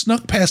you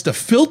snuck past a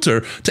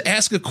filter to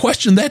ask a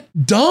question that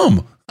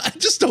dumb. I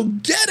just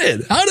don't get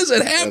it. How does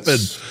it happen?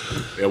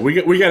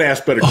 We got to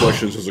ask better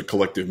questions as a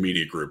collective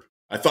media group.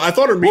 I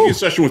thought our media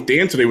session with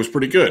Dan today was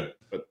pretty good,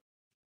 but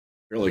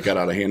really got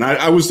out of hand.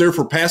 I was there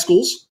for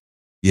Pascal's.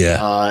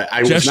 Yeah,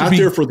 I was not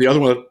there for the other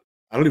one.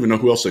 I don't even know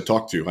who else they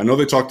talked to. I know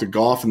they talked to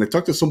Goff, and they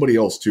talked to somebody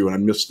else too, and I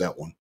missed that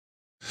one.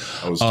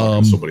 I was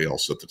talking to somebody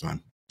else at the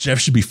time. Jeff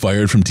should be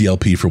fired from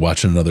DLP for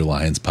watching another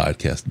Lions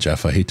podcast.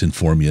 Jeff, I hate to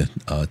inform you,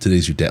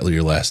 today's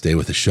your last day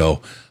with the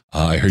show.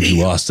 I heard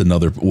you liked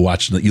another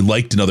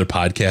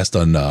podcast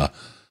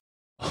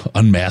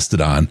on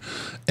Mastodon,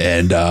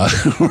 and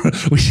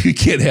you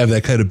can't have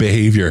that kind of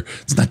behavior.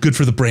 It's not good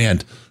for the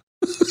brand.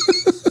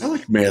 I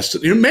like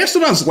Mastodon.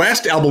 Mastodon's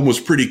last album was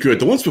pretty good.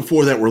 The ones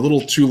before that were a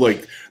little too,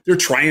 like, they're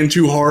trying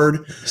too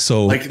hard.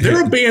 So, like,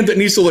 they're a band that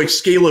needs to, like,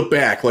 scale it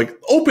back. Like,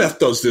 Opeth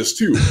does this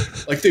too.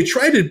 Like, they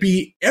try to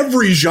be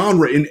every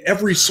genre in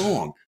every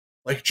song.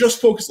 Like, just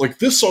focus. Like,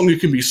 this song you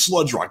can be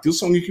sludge rock. This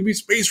song you can be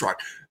space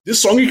rock.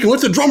 This song you can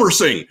let the drummer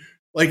sing.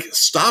 Like,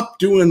 stop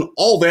doing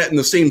all that in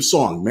the same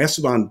song.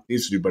 Mastodon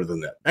needs to do better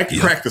than that. I can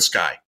crack the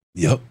sky.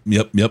 Yep.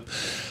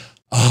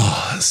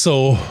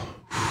 So.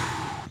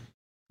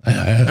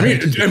 I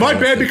mean, am I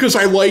bad because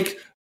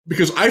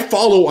I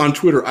follow on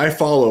Twitter, I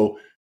follow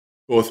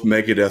both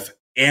Megadeth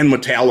and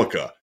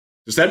Metallica.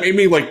 Does that make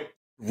me, like,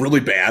 really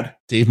bad?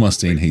 Dave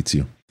Mustaine hates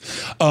you.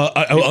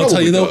 I'll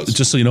tell you though,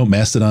 just so you know,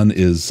 Mastodon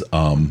is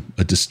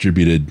a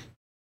distributed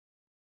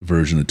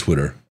version of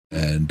Twitter,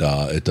 and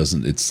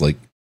it's like,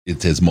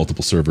 it has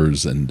multiple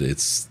servers, and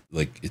it's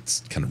like,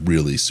 it's kind of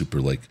really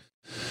super, like,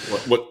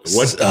 what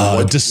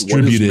distributed.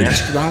 What is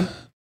Mastodon?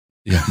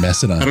 Yeah,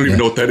 Mastodon. I don't even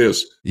know what that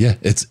is. Yeah,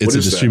 it's a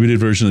distributed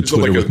version of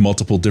Twitter with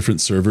multiple different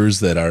servers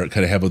that are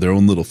kind of have their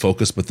own little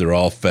focus, but they're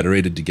all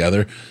federated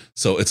together.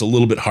 So it's a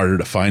little bit harder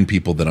to find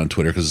people than on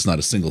Twitter because it's not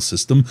a single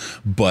system.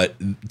 But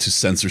to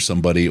censor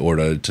somebody or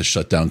to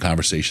shut down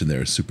conversation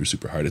there is super,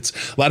 super hard. It's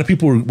a lot of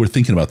people were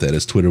thinking about that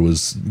as Twitter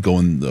was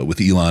going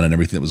with Elon and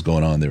everything that was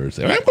going on. They were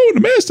saying, "I'm going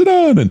to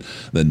Mastodon," and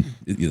then,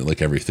 you know,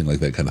 like everything like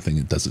that kind of thing,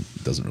 it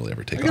doesn't really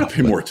ever take off. I gotta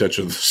pay more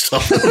attention to this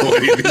stuff. I don't know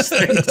any of these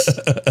things.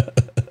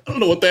 I don't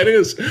know what that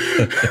is.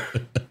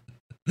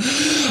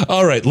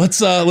 All right, let's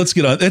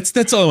get on.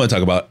 That's all I want to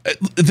talk about.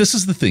 This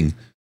is the thing.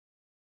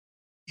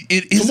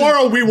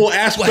 Tomorrow we will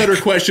ask better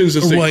questions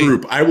as a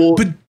group. I will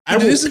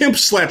pimp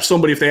slap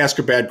somebody if they ask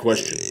a bad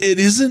question. It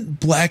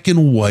isn't black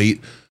and white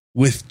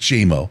with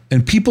JMO,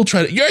 and people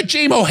try to. You're a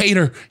JMO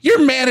hater.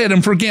 You're mad at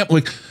him for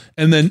gambling,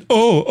 and then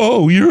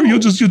you'll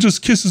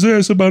just kiss his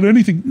ass about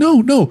anything.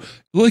 No.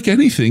 Like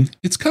anything,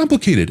 it's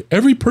complicated.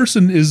 Every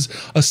person is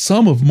a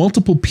sum of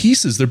multiple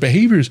pieces. Their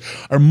behaviors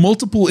are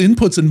multiple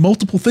inputs and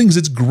multiple things.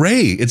 It's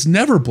gray. It's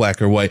never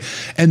black or white.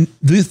 And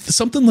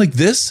something like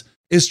this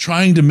is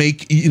trying to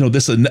make,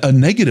 this a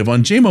negative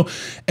on JMO.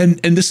 And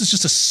this is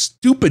just a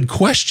stupid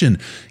question.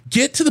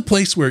 Get to the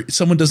place where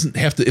someone doesn't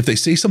have to, if they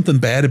say something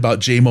bad about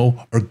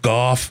JMO or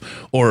Goff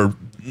or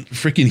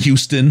freaking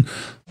Houston,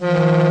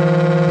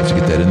 have to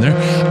get that in there.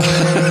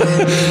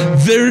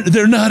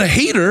 They're not a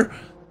hater.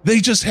 They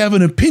just have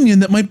an opinion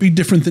that might be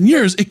different than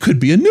yours. It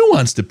could be a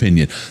nuanced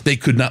opinion. They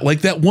could not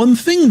like that one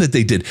thing that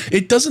they did.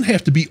 It doesn't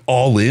have to be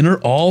all in or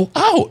all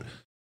out.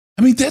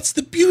 I mean, that's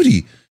the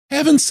beauty.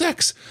 Having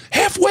sex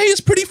halfway is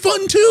pretty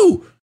fun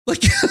too. Like,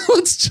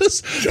 it's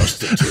just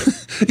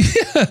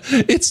yeah,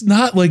 it's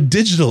not like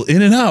digital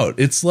in and out.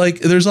 It's like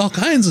there's all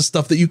kinds of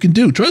stuff that you can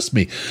do. Trust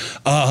me.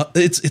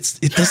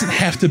 It doesn't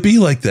have to be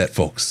like that,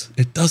 folks.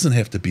 It doesn't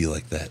have to be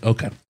like that.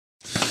 Okay.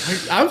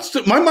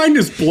 My mind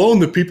is blown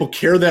that people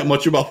care that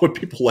much about what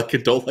people like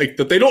and don't like,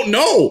 that they don't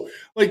know.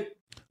 Like,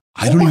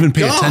 I don't even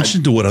pay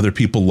attention to what other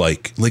people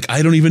like. Like,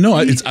 I don't even know.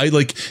 I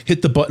like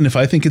hit the button if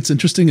I think it's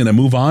interesting and I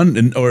move on,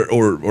 and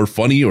or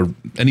funny or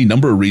any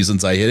number of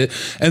reasons I hit it,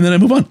 and then I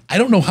move on. I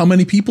don't know how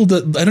many people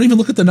I don't even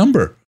look at the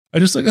number. I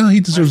just like,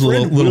 he deserves a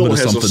little bit of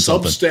something. Has a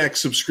Substack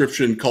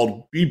subscription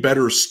called Be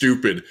Better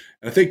Stupid.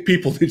 And I think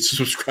people need to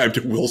subscribe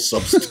to Will's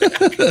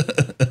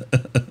Substack.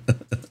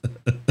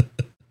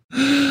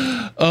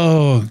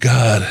 Oh,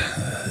 God.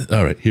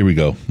 All right, here we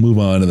go. Move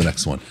on to the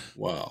next one.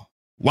 Wow.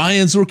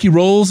 Lions rookie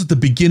rolls at the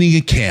beginning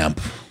of camp.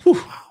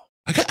 Whew.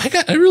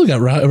 I really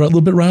got a little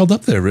bit riled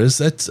up there, Riz.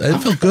 That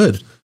felt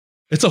good.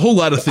 It's a whole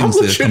lot of things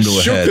that come to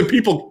a head. That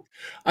people,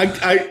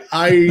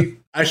 I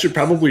should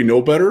probably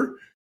know better,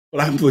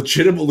 but I'm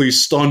legitimately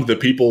stunned that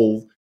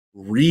people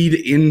read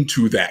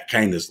into that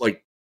kind of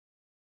like,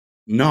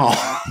 no.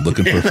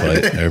 Looking for a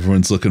fight.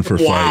 Everyone's looking for a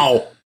fight.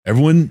 Wow.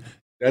 Everyone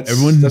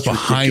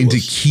behind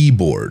ridiculous. A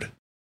keyboard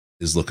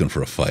is looking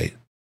for a fight.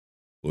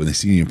 But when they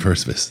see you in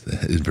person,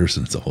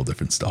 it's a whole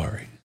different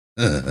story.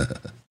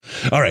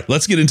 All right,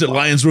 let's get into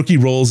Lions rookie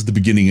roles at the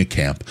beginning of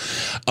camp.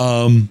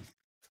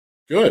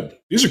 Good.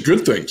 These are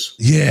good things.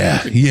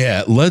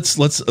 Yeah. Let's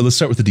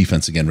start with the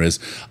defense again, Riz.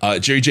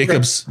 Jerry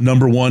Jacobs,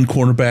 number 1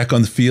 cornerback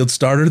on the field,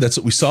 starter. That's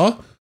what we saw.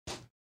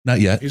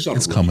 Not yet.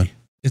 It's coming.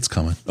 It's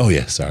coming. Oh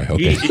yeah, sorry.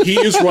 Okay. He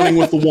is running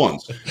with the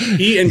ones.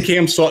 He and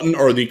Cam Sutton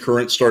are the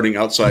current starting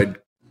outside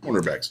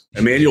cornerbacks.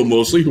 Emmanuel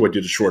Mosley, who I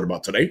did a short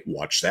about today,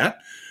 watch that.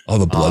 All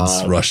the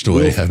blood's rushed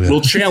away.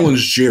 We'll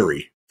challenge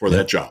Jerry for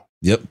that job.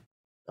 Yep.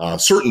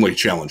 Certainly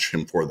challenge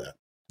him for that.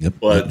 Yep.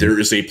 But there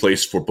is a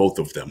place for both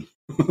of them.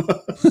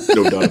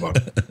 No doubt about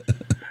it.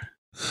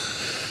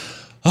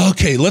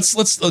 Okay, so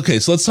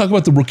let's talk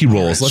about the rookie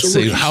roles. Let's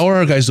say, how are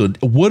our guys doing?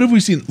 What have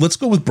we seen? Let's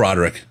go with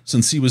Broderick,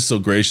 since he was so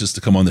gracious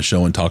to come on the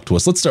show and talk to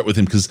us. Let's start with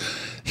him because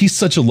he's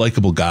such a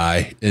likable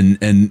guy.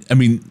 And I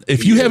mean,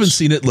 if you haven't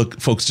seen it,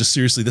 look, folks, just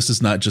seriously, this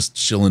is not just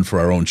chilling for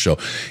our own show.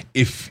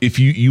 If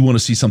you want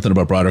to see something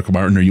about Broderick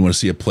Martin, or you want to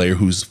see a player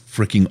who's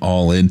freaking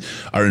all in,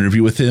 our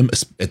interview with him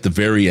at the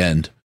very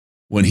end,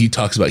 when he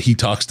talks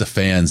to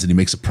fans and he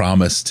makes a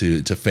promise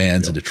to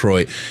fans in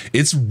Detroit,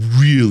 it's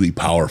really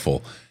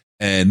powerful.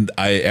 And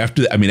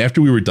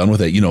after we were done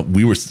with it,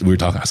 we were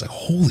talking. I was like,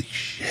 "Holy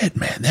shit,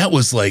 man! That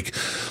was like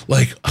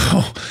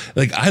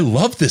I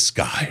love this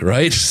guy,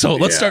 right?" So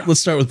let's start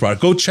with Broderick.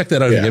 Go check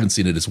that out if you haven't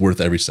seen it. It's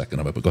worth every second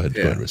of it. But go ahead.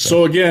 Yeah.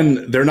 So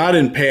again, they're not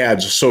in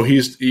pads, so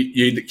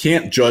you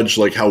can't judge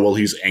like how well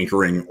he's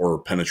anchoring or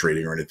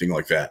penetrating or anything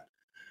like that.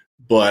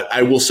 But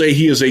I will say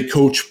he is a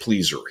coach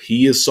pleaser.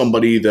 He is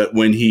somebody that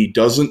when he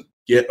doesn't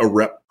get a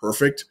rep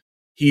perfect,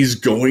 he's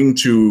going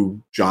to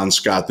John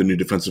Scott, the new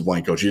defensive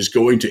line coach. He's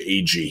going to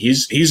AG.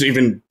 He's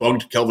even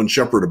bugged Kelvin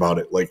Shepard about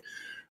it. Like,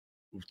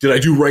 did I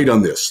do right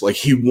on this? Like,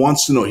 he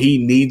wants to know. He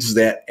needs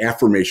that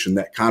affirmation,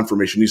 that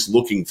confirmation. He's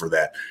looking for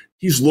that.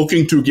 He's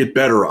looking to get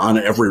better on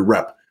every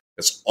rep.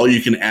 That's all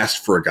you can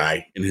ask for a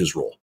guy in his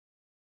role.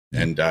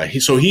 And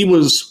he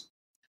was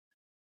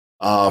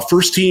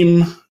first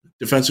team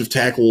defensive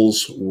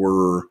tackles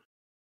were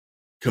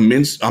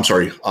Christian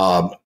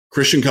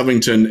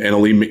Covington and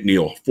Aleem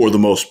McNeil for the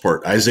most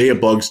part. Isaiah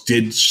Buggs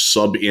did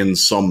sub in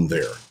some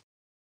there.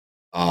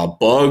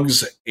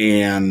 Buggs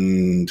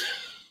and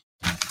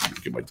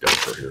get my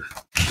depth here.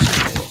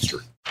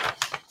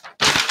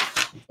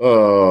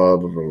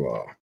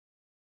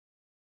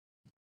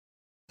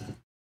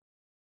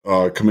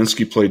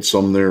 Kaminsky played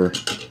some there.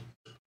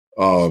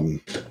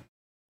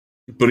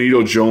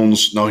 Benito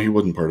Jones, no, he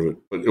wasn't part of it,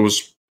 but it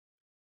was.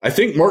 I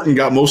think Martin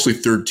got mostly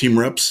third team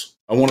reps,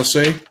 I want to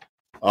say.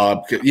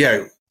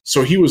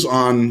 So he was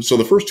on. So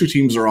the first two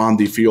teams are on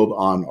the field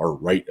on our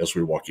right as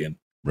we walk in.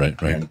 Right.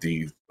 And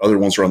the other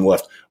ones are on the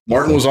left.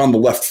 Martin was on the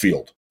left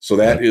field. So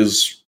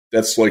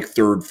that's like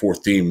third,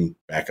 fourth team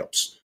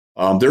backups.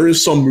 There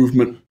is some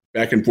movement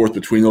back and forth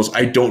between those.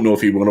 I don't know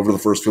if he went over to the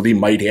first field. He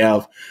might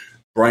have.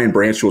 Brian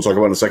Branch, who we'll talk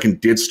about in a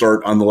second, did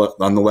start on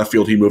the left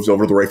field. He moves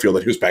over to the right field,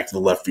 and he was back to the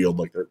left field.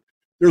 Like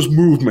there's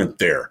movement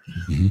there.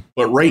 Mm-hmm.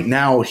 But right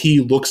now, he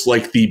looks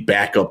like the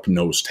backup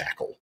nose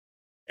tackle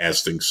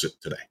as things sit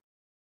today,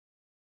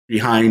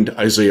 behind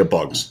Isaiah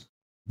Buggs.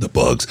 The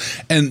Buggs.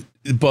 And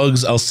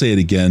Buggs, I'll say it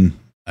again.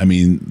 I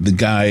mean, the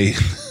guy...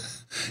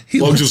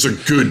 Buggs is a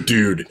good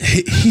dude.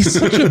 He's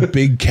such a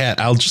big cat.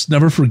 I'll just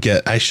never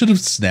forget. I should have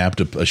snapped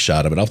a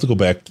shot of it. I'll have to go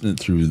back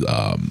through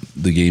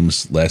the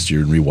games last year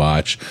and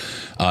rewatch.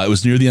 It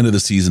was near the end of the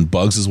season.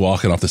 Buggs is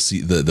walking off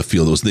the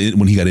field. It was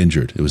when he got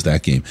injured. It was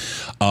that game.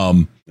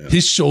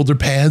 His shoulder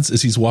pads,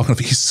 as he's walking off,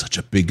 he's such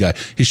a big guy.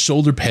 His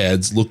shoulder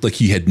pads looked like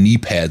he had knee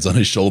pads on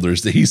his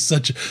shoulders. He's so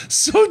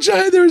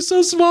giant. They're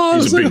so small.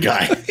 He's a big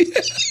guy.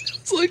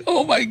 It's like,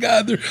 oh my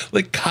God, they're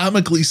like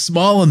comically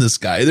small on this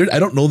guy. I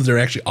don't know that they're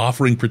actually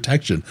offering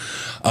protection.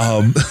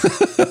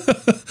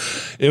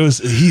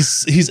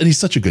 He's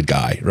such a good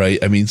guy, right?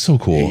 I mean, so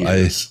cool.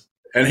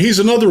 And he's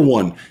another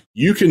one.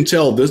 You can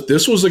tell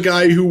this was a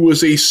guy who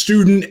was a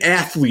student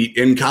athlete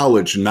in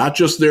college, not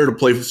just there to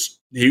play.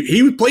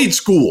 He played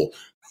school.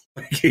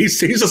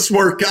 He's a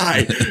smart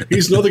guy.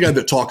 He's another guy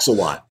that talks a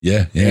lot.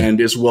 Yeah. And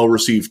is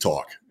well-received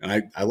talk.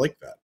 And I like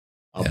that.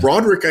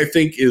 Broderick, I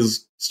think,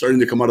 is starting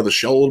to come out of the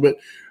shell a little bit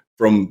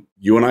from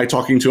you and I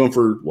talking to him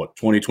for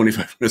 20,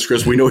 25 minutes,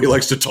 Chris. We know he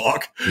likes to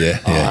talk.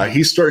 Yeah.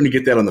 He's starting to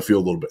get that on the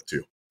field a little bit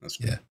too. That's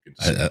good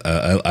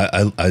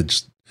to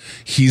see.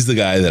 He's the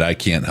guy that I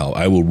can't help.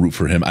 I will root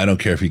for him. I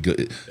don't care if he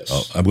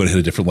I'm going to hit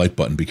a different like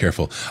button. Be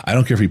careful. I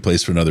don't care if he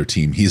plays for another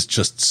team. He's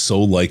just so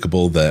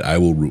likable that I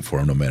will root for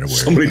him no matter where.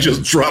 Somebody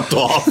just dropped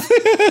off.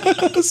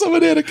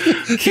 Somebody had a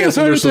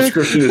cancel their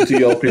subscription to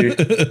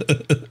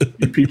TLP.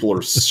 You people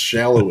are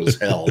shallow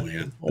as hell,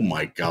 man. Oh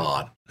my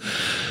God.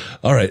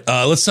 All right.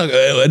 Let's talk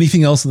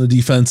anything else in the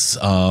defense.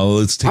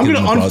 Let's take. I'm going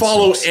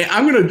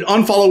to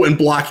unfollow and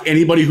block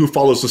anybody who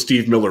follows the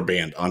Steve Miller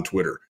Band on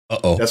Twitter.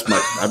 Uh-oh. That's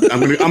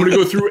I'm going to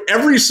go through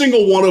every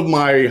single one of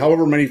my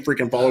however many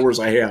freaking followers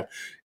I have.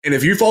 And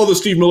if you follow the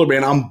Steve Miller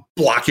Band, I'm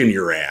blocking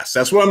your ass.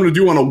 That's what I'm going to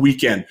do on a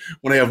weekend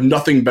when I have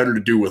nothing better to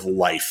do with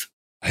life.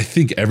 I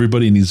think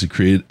everybody needs to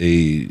create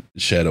a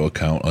shadow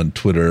account on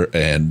Twitter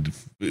and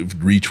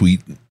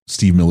retweet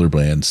Steve Miller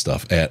Band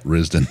stuff at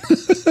Risden.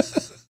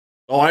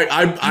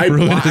 I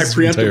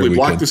preemptively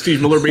blocked the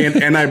Steve Miller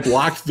Band and I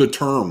blocked the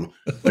term.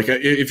 Like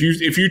if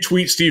you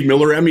tweet Steve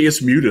Miller at me,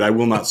 it's muted. I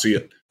will not see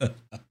it.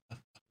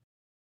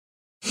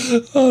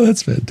 Oh,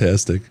 that's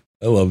fantastic.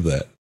 I love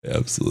that. I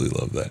absolutely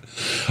love that.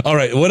 All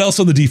right. What else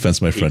on the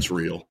defense, my friend? It's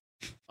real.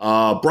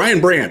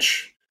 Brian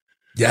Branch.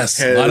 Yes.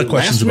 A lot of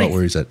questions about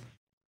where he's at.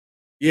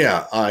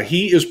 Yeah.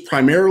 He is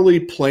primarily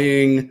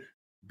playing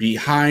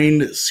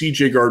behind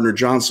CJ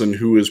Gardner-Johnson,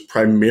 who is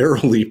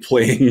primarily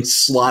playing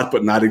slot,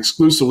 but not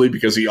exclusively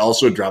because he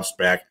also drops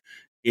back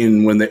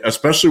in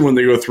especially when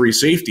they go three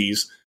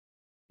safeties,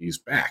 he's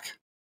back.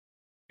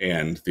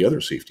 And the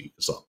other safety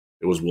is up.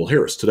 It was Will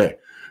Harris today.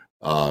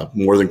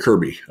 More than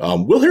Kirby.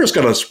 Will Harris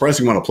got a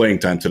surprising amount of playing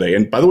time today,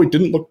 and by the way,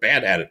 didn't look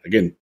bad at it.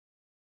 Again,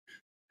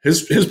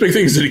 his big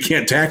thing is that he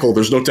can't tackle.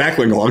 There's no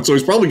tackling along, so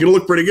he's probably going to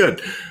look pretty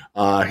good.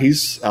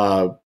 He's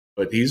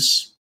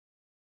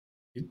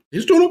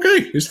doing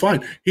okay. He's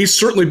fine. He's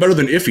certainly better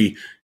than Iffy.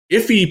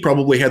 Iffy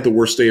probably had the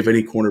worst day of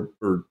any corner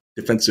or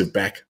defensive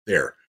back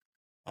there.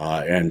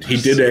 And he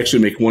did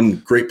actually make one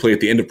great play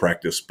at the end of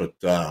practice, but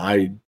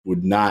I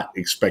would not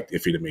expect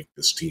Iffy to make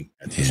this team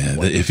at this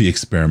point. The Iffy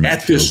experiment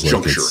at this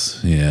juncture.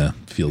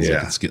 Feels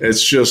like it's getting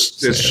it's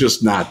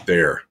just not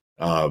there.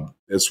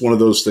 It's one of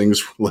those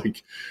things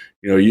like,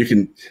 you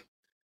can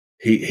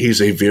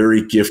he's a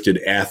very gifted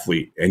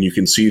athlete, and you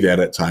can see that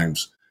at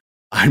times.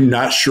 I'm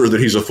not sure that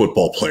he's a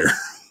football player.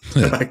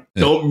 I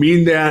don't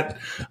mean that.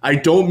 I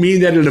don't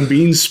mean that in a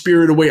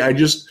mean-spirited way. I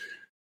just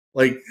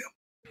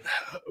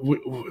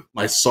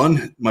my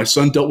son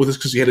dealt with this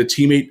because he had a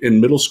teammate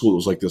in middle school who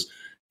was like this.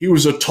 He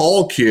was a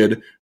tall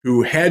kid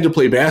who had to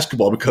play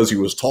basketball because he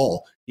was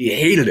tall. He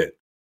hated it.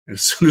 And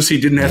as soon as he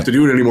didn't have to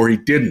do it anymore, he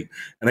didn't.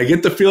 And I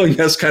get the feeling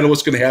that's kind of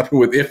what's going to happen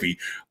with Iffy.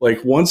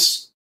 Like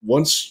once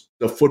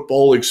the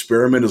football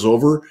experiment is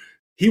over,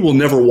 he will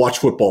never watch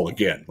football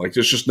again. Like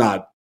it's just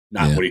not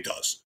what he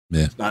does.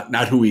 Yeah. It's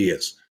not who he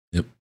is.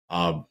 Yep.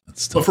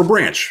 But for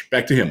Branch,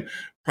 back to him.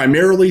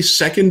 Primarily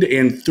second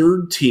and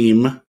third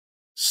team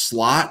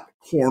slot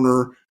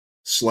corner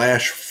 /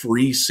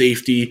 free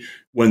safety.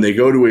 When they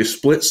go to a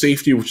split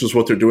safety, which is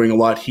what they're doing a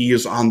lot, he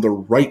is on the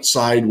right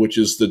side, which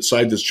is the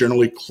side that's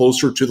generally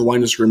closer to the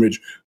line of scrimmage.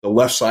 The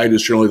left side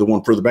is generally the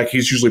one further back.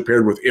 He's usually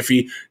paired with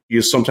Iffy. He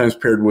is sometimes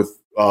paired with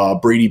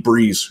Brady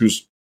Breeze,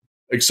 who's,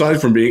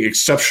 aside from being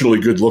exceptionally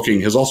good looking,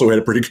 has also had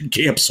a pretty good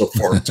camp so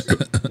far, too.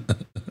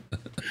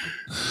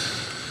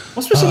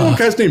 Must be some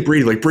guys named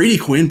Brady, like Brady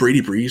Quinn,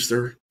 Brady Breeze.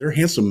 They're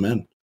handsome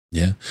men.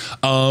 Yeah.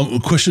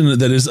 Question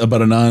that is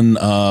about a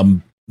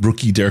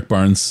non-rookie Derek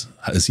Barnes.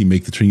 Does he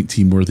make the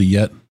team worthy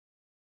yet?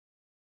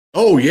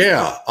 Oh,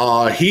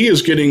 yeah. He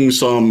is getting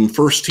some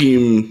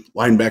first-team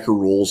linebacker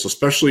roles,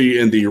 especially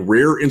in the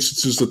rare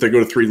instances that they go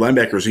to three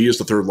linebackers. He is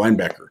the third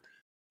linebacker.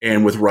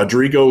 And with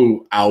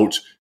Rodrigo out,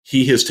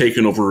 he has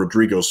taken over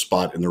Rodrigo's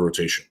spot in the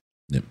rotation.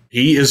 Yep.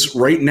 He is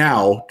right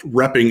now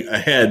repping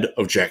ahead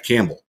of Jack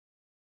Campbell.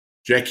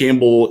 Jack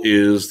Campbell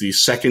is the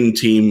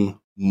second-team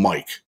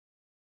Mike.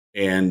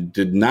 And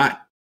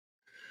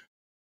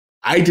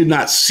I did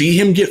not see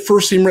him get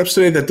first team reps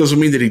today. That doesn't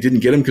mean that he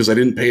didn't get them because I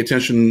didn't pay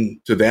attention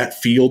to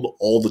that field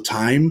all the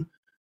time.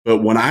 But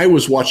when I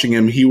was watching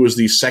him, he was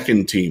the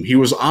second team. He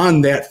was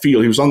on that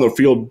field. He was on the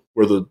field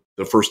where the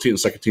first team and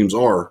second teams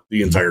are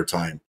the entire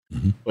time.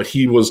 Mm-hmm. But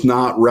he was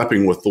not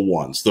repping with the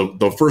ones.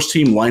 The first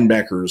team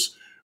linebackers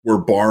were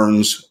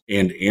Barnes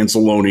and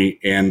Anzalone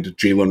and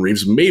Jalen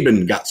Reeves.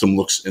 Maben got some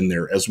looks in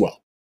there as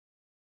well.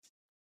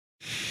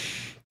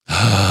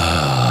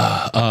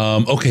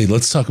 Okay,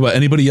 let's talk about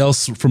anybody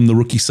else from the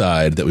rookie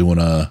side that we want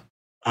to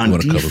on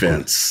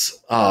defense.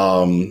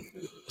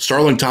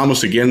 Starling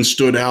Thomas again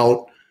stood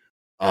out.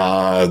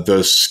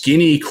 The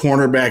skinny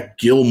cornerback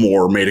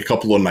Gilmore made a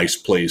couple of nice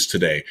plays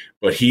today,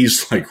 but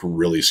he's like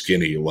really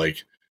skinny.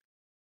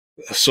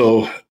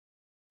 So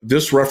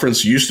this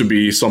reference used to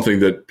be something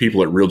that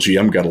people at Real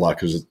GM got a lot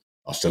because it's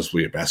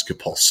ostensibly a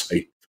basketball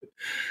site.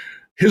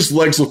 His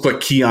legs look like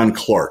Keon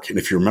Clark. And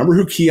if you remember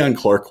who Keon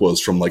Clark was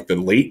from the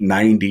late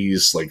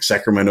 90s,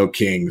 Sacramento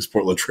Kings,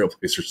 Portland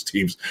Trailblazers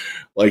teams,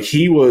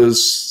 he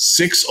was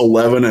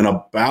 6'11" and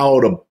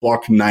about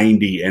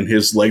 $190, and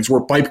his legs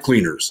were pipe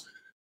cleaners.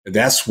 And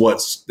that's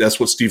what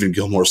Stephen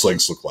Gilmore's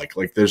legs look like.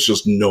 There's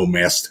just no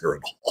mass there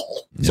at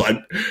all. Yeah.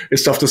 So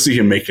it's tough to see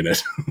him making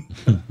it.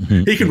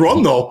 He can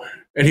run though,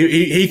 and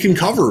he can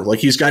cover.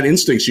 He's got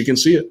instincts. You can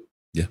see it.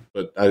 Yeah.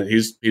 But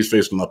he's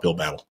facing an uphill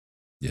battle.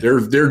 Yeah.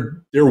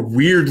 They're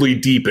weirdly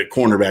deep at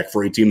cornerback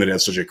for a team that had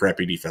such a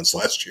crappy defense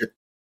last year.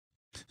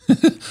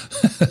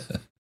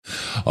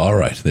 All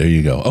right, there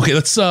you go. Okay,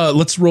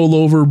 let's roll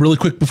over really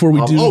quick before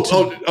we do.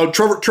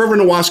 Trevor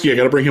Nowatzki, I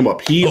got to bring him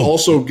up. He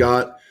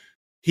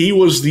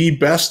was the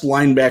best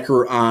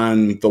linebacker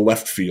on the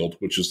left field,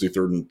 which is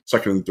the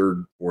second and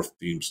third, fourth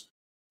teams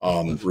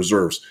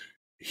reserves.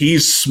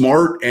 He's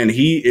smart, and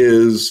he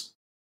is.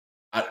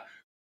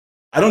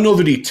 I don't know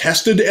that he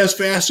tested as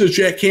fast as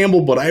Jack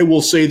Campbell, but I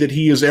will say that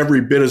he is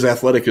every bit as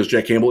athletic as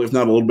Jack Campbell, if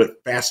not a little bit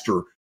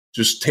faster.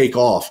 Just take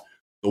off.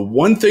 The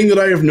one thing that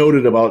I have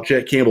noted about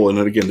Jack Campbell, and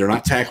again, they're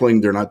not tackling,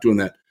 they're not doing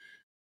that.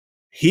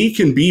 He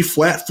can be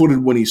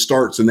flat-footed when he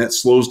starts, and that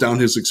slows down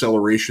his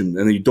acceleration.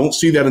 And you don't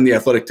see that in the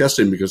athletic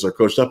testing because they're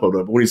coached up about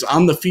it. But when he's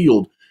on the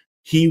field,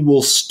 he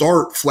will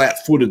start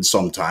flat-footed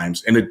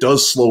sometimes, and it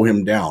does slow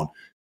him down.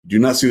 Do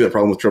not see that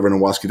problem with Trevor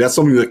Nowatzki. That's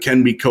something that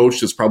can be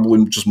coached. It's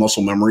probably just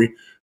muscle memory,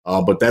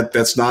 but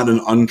that's not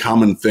an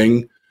uncommon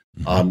thing.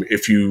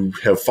 If you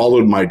have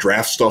followed my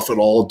draft stuff at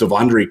all,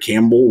 Devondre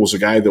Campbell was a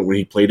guy that when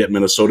he played at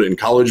Minnesota in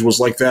college was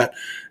like that.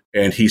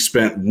 And he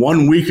spent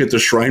 1 week at the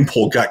Shrine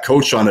Bowl, got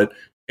coached on it,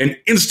 and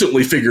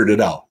instantly figured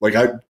it out. Like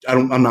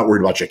I'm not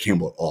worried about Jack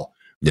Campbell at all.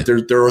 Yeah.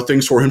 There are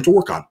things for him to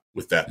work on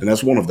with that, and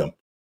that's one of them.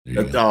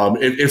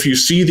 If you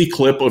see the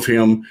clip of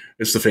him,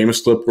 it's the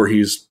famous clip where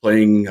he's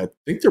playing, I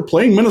think they're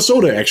playing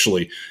Minnesota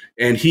actually,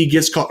 and he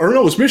gets caught, or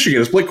no, it's Michigan,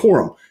 it's Blake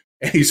Corum,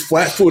 and he's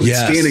flat-footed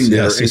standing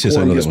there, and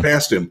Corum gets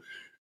past him.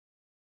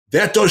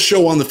 That does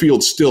show on the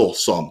field still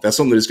some. That's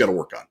something that he's got to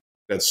work on.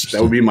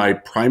 That would be my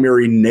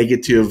primary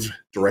negative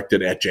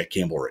directed at Jack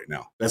Campbell right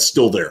now. That's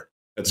still there.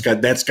 That's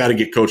got to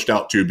get coached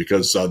out too,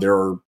 because there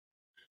are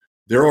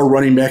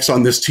running backs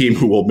on this team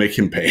who will make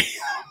him pay.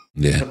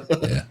 Yeah.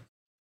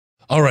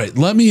 All right.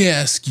 Let me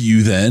ask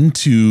you then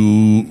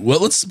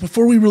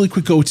before we really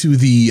quick go to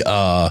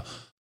the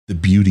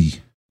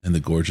beauty and the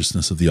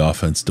gorgeousness of the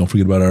offense, don't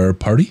forget about our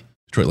party.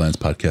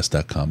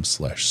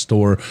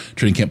 DetroitLionsPodcast.com/store.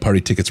 Training camp party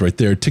tickets right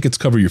there. Tickets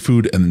cover your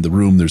food and the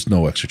room. There's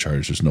no extra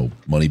charge. There's no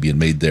money being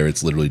made there.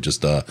 It's literally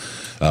just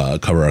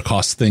cover our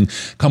costs thing.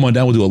 Come on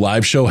down. We'll do a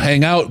live show.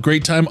 Hang out.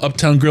 Great time.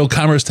 Uptown Grill,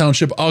 Commerce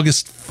Township,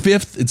 August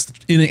 5th. It's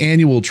an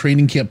annual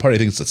training camp party. I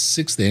think it's the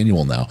 6th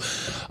annual now.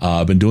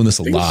 I've been doing this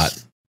a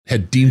lot.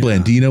 Had Dean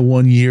Blandina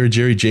 1 year,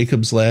 Jerry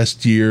Jacobs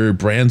last year,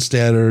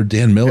 Brandstatter,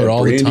 Dan Miller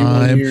all the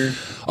time.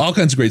 All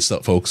kinds of great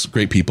stuff, folks.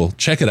 Great people.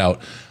 Check it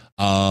out.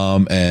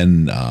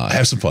 And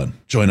have some fun.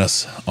 Join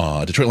us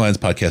on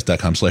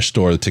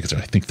DetroitLionsPodcast.com/store. The tickets are,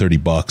 I think,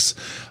 $30,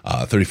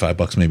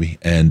 $35 maybe.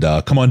 And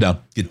come on down,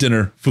 get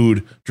dinner,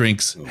 food,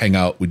 drinks, hang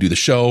out. We do the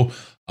show.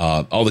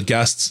 All the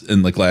guests,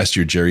 and like last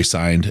year, Jerry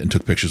signed and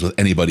took pictures with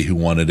anybody who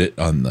wanted it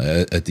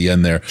at the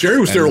end there. Jerry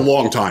was there a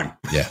long time.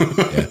 Yeah.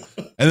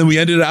 And then we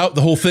ended out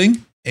the whole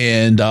thing.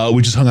 And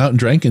we just hung out and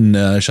drank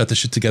and shot the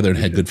shit together and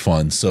had good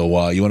fun.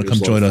 So you want to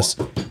come join us?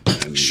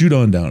 Shoot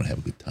on down and have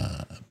a good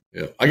time.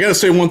 Yeah, I got to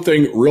say one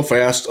thing real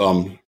fast.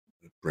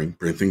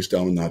 Bring things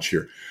down a notch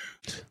here.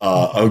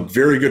 A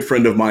very good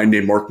friend of mine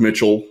named Mark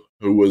Mitchell,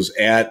 who was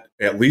at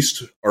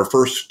least our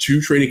first 2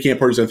 training camp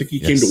parties. I think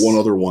he came to one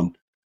other one.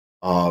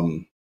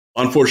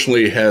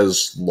 Unfortunately,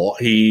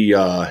 he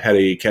had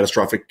a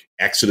catastrophic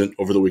accident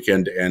over the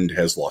weekend and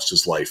has lost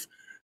his life.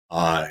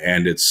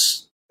 And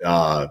it's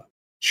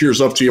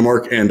cheers up to you,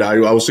 Mark. And I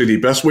will say the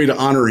best way to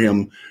honor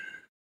him.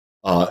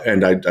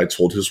 And I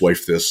told his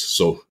wife this,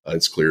 so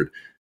it's cleared.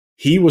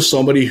 He was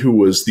somebody who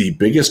was the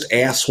biggest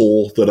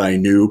asshole that I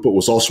knew, but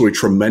was also a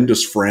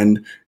tremendous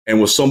friend,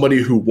 and was somebody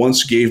who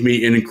once gave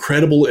me an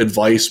incredible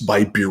advice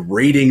by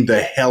berating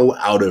the hell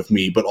out of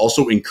me, but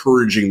also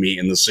encouraging me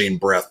in the same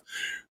breath.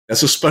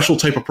 That's a special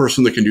type of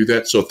person that can do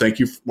that. So thank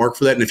you, Mark,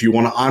 for that. And if you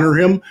want to honor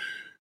him,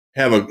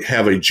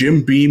 have a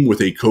Jim Beam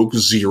with a Coke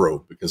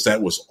Zero, because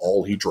that was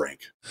all he drank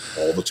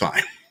all the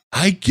time.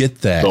 I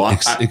get that. So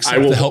I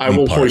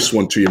will hoist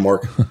one to you,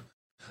 Mark.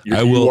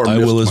 I will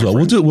as well.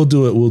 Friend.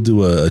 We'll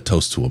do a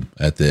toast to him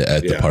at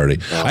the party.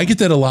 I get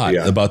that a lot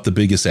about the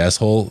biggest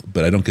asshole,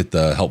 but I don't get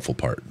the helpful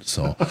part.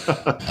 So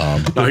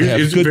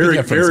he's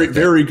a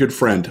very good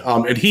friend.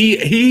 And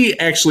he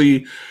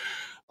actually,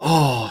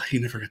 he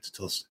never got to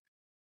tell us.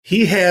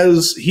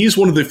 He's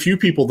one of the few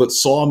people that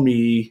saw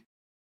me.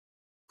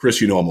 Chris,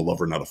 you know I'm a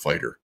lover, not a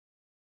fighter.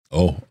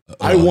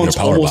 I once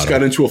almost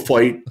got into a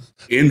fight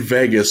in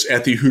Vegas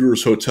at the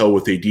Hooters Hotel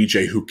with a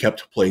DJ who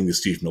kept playing the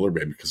Steve Miller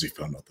Band because he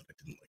found out that I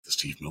didn't like the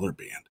Steve Miller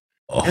Band.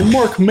 And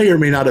Mark may or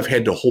may not have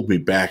had to hold me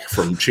back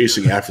from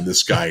chasing after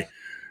this guy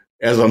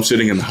as I'm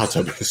sitting in the hot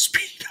tub in a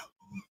Speedo.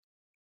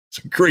 It's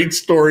a great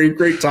story,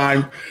 great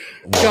time. Wow.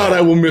 God,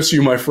 I will miss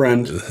you, my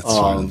friend.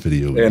 That's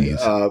video. And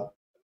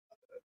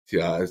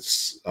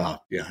it's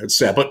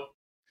sad. But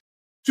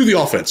to the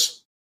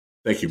offense.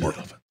 Thank you, Mark.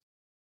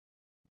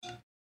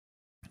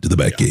 To the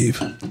Batcave.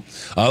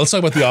 Let's talk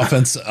about the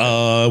offense.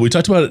 We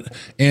talked about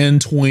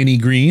Antoine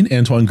Green.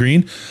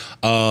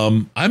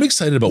 I'm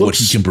excited about what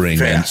he can bring.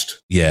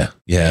 Fast. Yeah.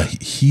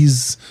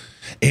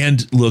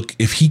 And look,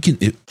 if he can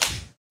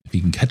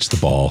catch the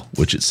ball,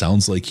 which it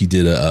sounds like he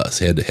did,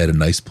 had a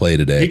nice play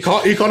today. He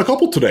caught a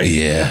couple today.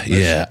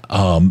 Yeah.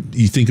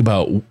 You think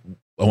about.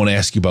 I want to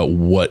ask you about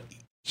what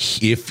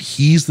if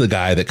he's the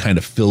guy that kind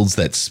of fills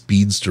that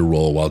speedster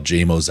role while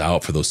JMO's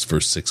out for those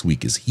first 6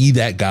 weeks, is he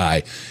that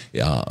guy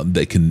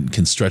that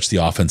can stretch the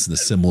offense in a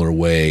similar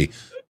way?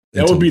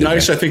 That would be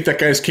nice. I think that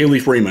guy's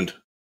Khalif Raymond.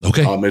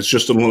 Okay. It's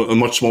just a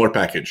much smaller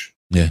package.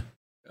 Yeah.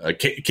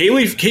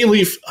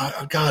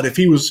 Khalif, God, if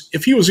he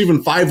was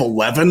even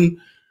 5'11",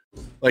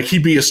 like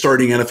he'd be a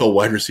starting NFL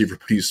wide receiver,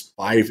 but he's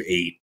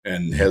 5'8"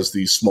 and has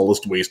the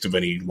smallest waist of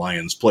any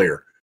Lions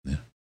player. Yeah.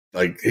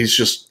 Like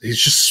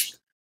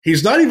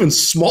he's not even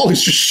small.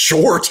 He's just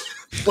short.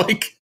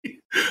 like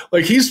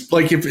he's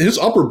like, if his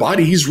upper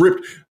body, he's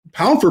ripped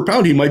pound for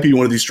pound. He might be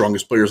one of the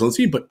strongest players on the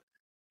team, but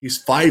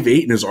he's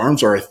 5'8" and his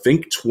arms are, I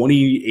think,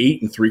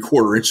 28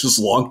 3/4 inches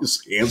long.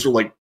 His hands are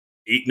like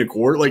 8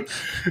 1/4. Like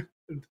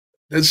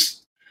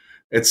it's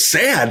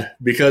sad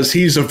because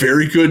he's a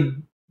very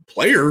good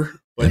player,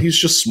 but he's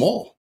just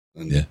small.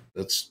 And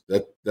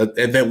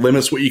that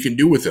limits what you can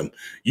do with him.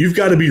 You've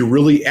got to be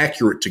really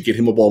accurate to get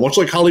him a ball, much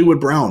like Hollywood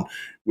Brown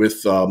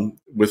with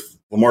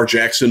Lamar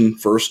Jackson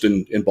first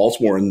in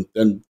Baltimore, and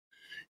then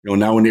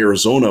now in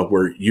Arizona,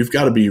 where you've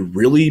got to be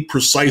really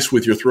precise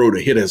with your throw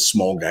to hit a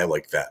small guy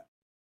like that.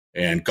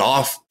 And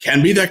Goff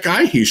can be that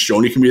guy. He's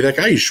shown he can be that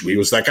guy. He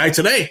was that guy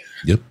today.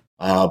 Yep.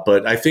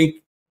 But I think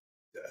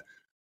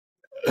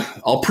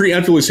I'll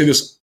preemptively say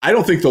this. I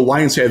don't think the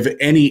Lions have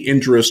any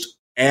interest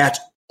at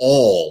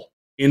all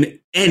in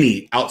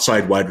any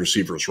outside wide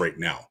receivers right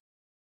now.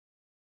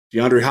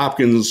 DeAndre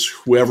Hopkins,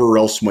 whoever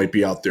else might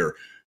be out there.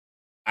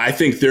 I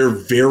think they're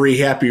very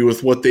happy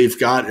with what they've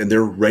got, and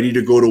they're ready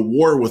to go to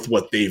war with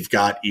what they've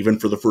got, even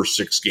for the first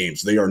 6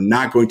 games. They are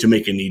not going to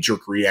make a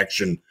knee-jerk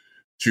reaction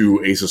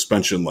to a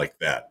suspension like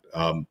that.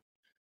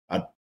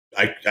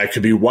 I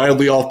could be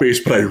wildly off base,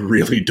 but I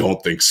really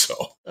don't think so.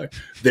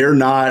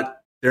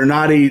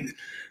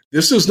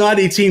 This is not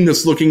a team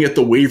that's looking at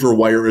the waiver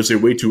wire as a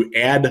way to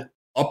add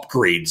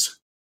upgrades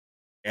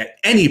at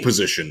any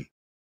position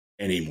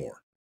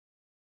anymore.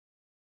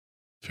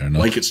 Fair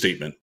enough. Blanket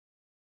statement.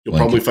 You'll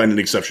probably find an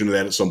exception to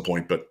that at some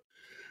point, but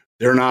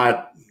they're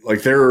not,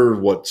 like, they're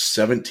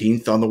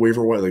 17th on the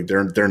waiver wire. Like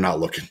they're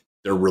not looking.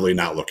 They're really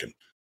not looking.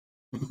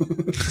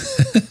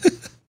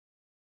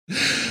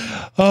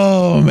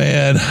 Oh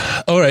man.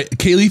 All right.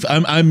 Khalif,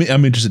 I'm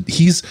interested.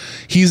 He's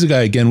a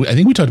guy, again, I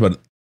think we talked about it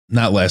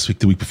not last week,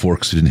 the week before,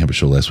 because we didn't have a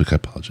show last week. I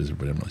apologize,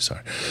 everybody. I'm really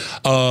sorry.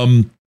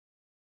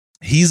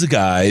 He's a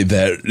guy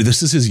that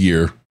this is his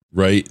year,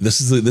 right? This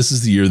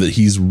is the year that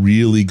he's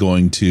really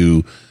going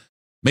to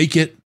make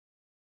it,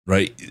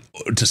 right?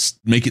 To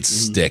make it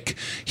stick.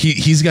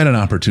 He's got an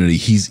opportunity.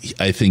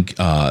 I think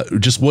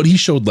just what he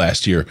showed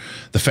last year,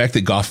 the fact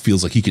that Goff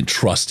feels like he can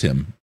trust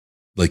him,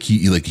 like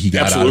he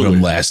got Absolutely. out of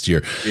him last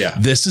year. Yeah.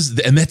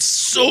 And that's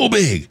so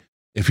big.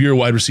 If you're a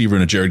wide receiver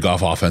in a Jared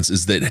Goff offense,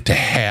 is that to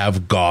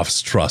have Goff's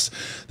trust.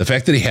 The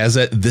fact that he has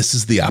that, this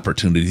is the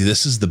opportunity.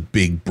 This is the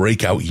big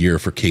breakout year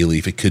for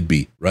Khalif. It could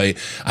be, right?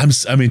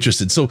 I'm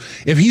interested. So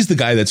if he's the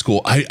guy, that's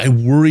cool. I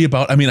worry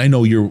about, I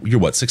know you're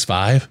what,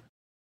 6'5"?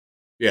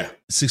 Yeah.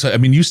 6'5". I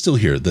mean, you still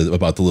hear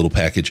about the little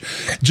package.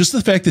 Just the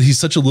fact that he's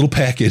such a little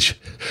package.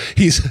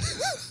 He's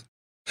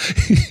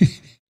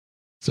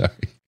sorry.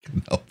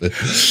 Help it.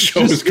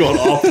 Show is going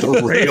off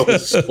the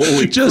rails.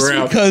 Holy just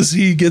crap. Because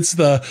he gets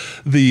the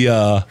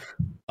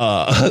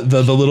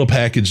little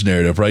package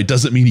narrative, right?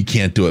 Doesn't mean he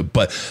can't do it,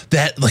 but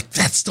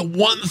that's the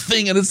one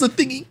thing, and it's the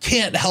thing he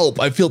can't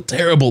help. I feel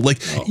terrible.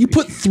 You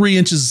put 3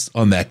 inches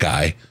on that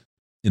guy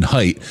in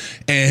height,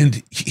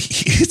 and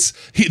it's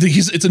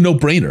a no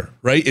brainer,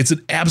 right? It's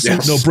an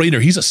absolute no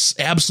brainer. He's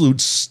an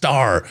absolute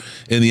star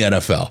in the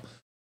NFL.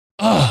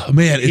 Oh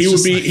man, he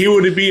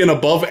would be an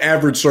above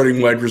average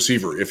starting wide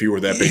receiver if he were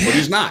that big, but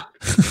he's not.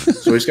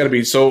 So he's got to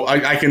be. So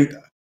I can't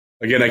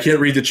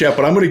read the chat,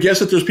 but I'm going to guess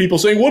that there's people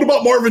saying, "What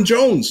about Marvin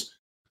Jones?"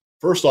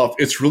 First off,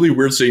 it's really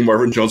weird seeing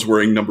Marvin Jones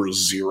wearing number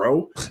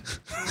 0.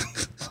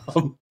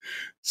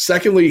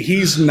 Secondly,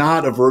 he's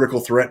not a vertical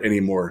threat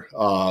anymore.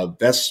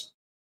 That's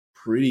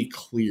pretty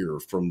clear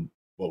from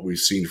what we've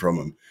seen from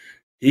him.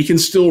 He can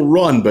still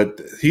run,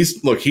 but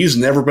he's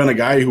never been a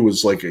guy who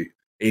was like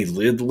a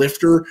lid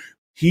lifter.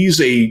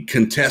 He's a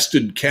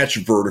contested catch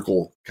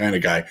vertical kind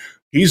of guy.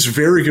 He's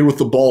very good with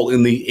the ball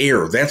in the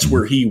air. That's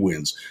where he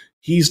wins.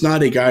 He's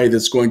not a guy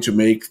that's going to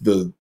make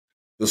the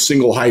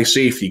single high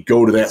safety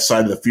go to that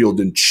side of the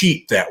field and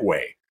cheat that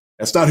way.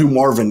 That's not who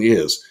Marvin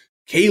is.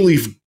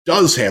 Khalif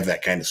does have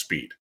that kind of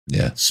speed.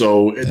 Yeah.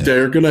 So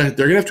they're gonna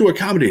have to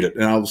accommodate it.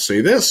 And I'll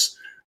say this: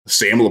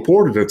 Sam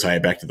Laporta, to tie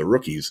it back to the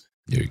rookies.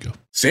 There you go.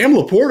 Sam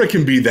Laporta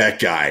can be that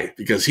guy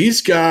because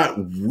he's got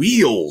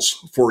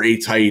wheels for a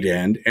tight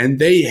end, and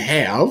they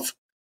have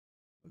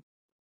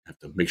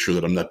to make sure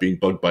that I'm not being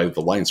bugged by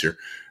the Lions here.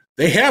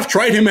 They have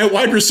tried him at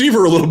wide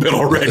receiver a little bit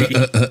already.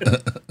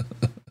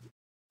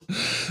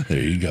 There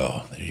you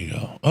go.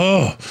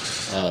 Oh,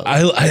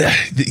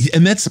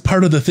 and that's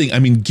part of the thing. I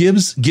mean,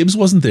 Gibbs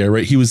wasn't there,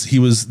 right? He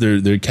was there.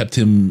 They kept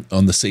him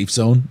on the safe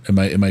zone.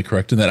 Am I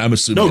correct in that? I'm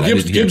assuming. No,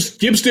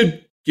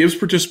 Gibbs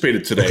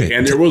participated today, okay.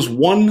 And there was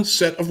one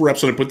set of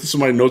reps, and I put this in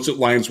my notes at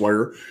Lions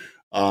Wire.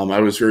 I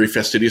was very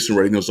fastidious in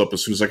writing those up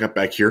as soon as I got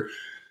back here.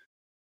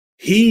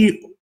 The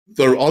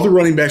other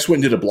running backs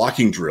went and did a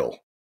blocking drill.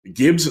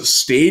 Gibbs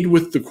stayed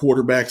with the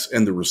quarterbacks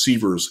and the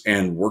receivers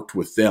and worked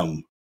with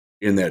them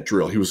in that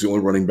drill. He was the only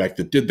running back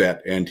that did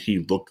that, and he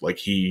looked like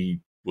he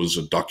was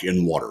a duck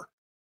in water.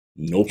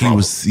 No problem. He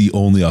was the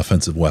only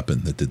offensive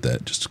weapon that did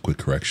that. Just a quick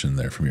correction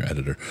there from your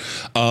editor.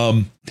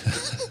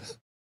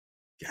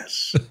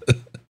 Yes.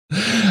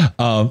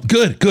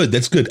 Good.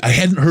 That's good. I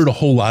hadn't heard a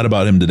whole lot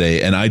about him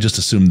today, and I just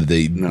assumed that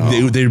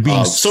they're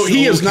being so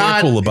he is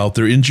careful about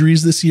their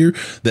injuries this year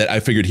that I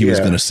figured he was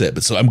going to sit.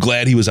 But so I'm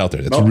glad he was out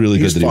there. That's really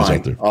good that he was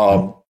out there.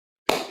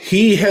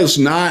 He has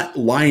not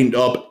lined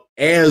up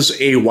as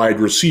a wide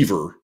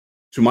receiver,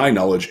 to my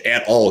knowledge,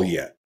 at all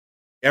yet.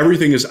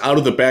 Everything is out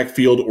of the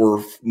backfield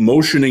or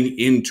motioning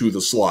into the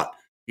slot.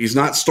 He's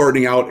not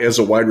starting out as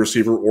a wide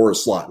receiver or a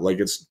slot. Like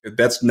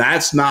that's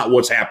not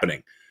what's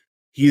happening.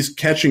 He's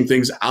catching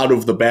things out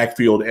of the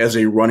backfield as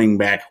a running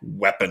back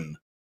weapon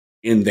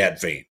in that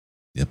vein.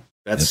 Yep.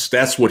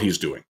 That's what he's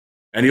doing.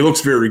 And he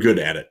looks very good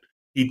at it.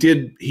 He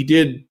did.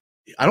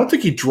 I don't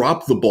think he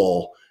dropped the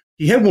ball.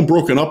 He had one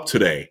broken up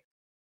today.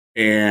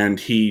 And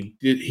he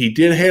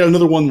did have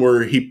another one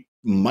where he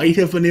might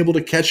have been able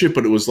to catch it,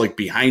 but it was like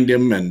behind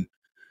him and,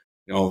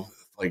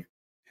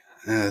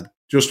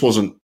 just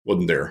wasn't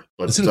there.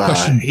 But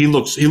he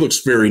looks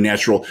very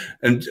natural.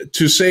 And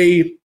to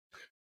say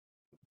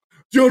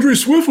DeAndre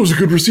Swift was a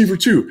good receiver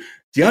too.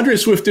 DeAndre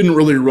Swift didn't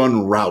really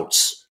run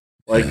routes.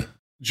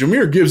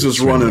 Jahmyr Gibbs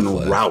is running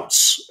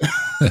routes.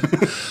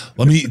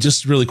 Let me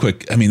just really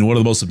quick. I mean, one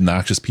of the most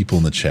obnoxious people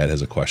in the chat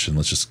has a question.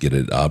 Let's just get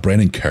it.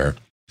 Brandon Kerr.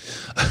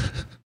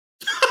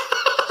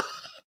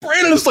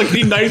 Brandon is like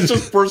the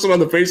nicest person on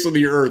the face of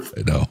the earth.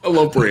 I know. I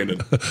love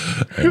Brandon.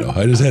 I know.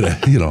 I just had a,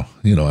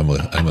 I'm a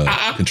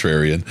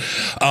contrarian.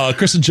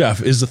 Chris and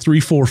Jeff, is the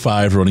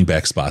 3-4-5 running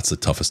back spots the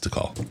toughest to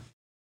call?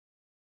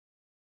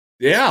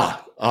 Yeah,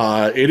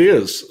 it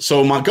is.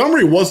 So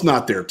Montgomery was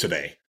not there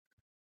today.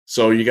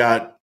 So you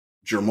got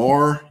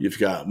Jamar, you've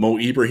got Mo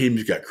Ibrahim,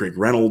 you've got Craig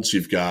Reynolds,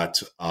 you've got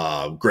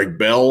Greg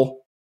Bell.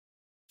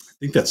 I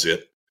think that's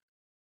it.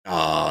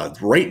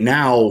 Right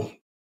now,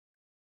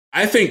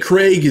 I think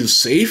Craig is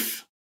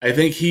safe. I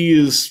think he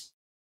is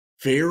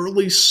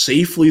fairly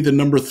safely the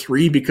number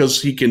 3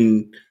 because he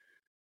can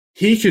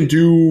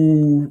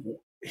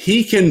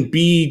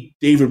be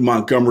David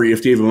Montgomery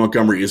if David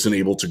Montgomery isn't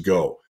able to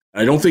go.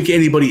 I don't think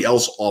anybody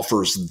else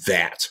offers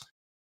that.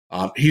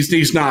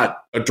 He's not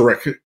a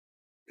direct.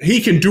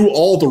 He can do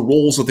all the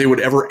roles that they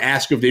would ever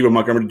ask of David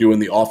Montgomery to do in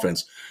the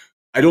offense.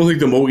 I don't think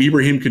that Mo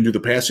Ibrahim can do the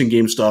passing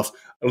game stuff.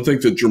 I don't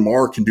think that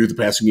Jamar can do the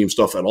passing game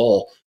stuff at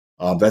all.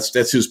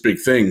 That's his big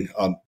thing.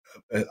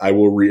 I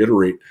will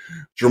reiterate.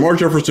 Jamar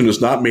Jefferson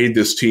has not made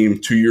this team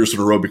 2 years in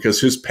a row because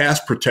his pass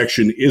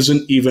protection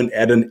isn't even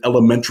at an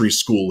elementary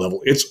school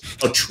level. It's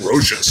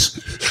atrocious.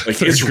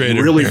 It's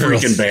really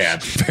freaking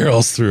bad.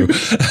 Barrels through.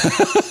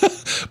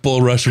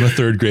 Bull rush from a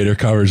third grader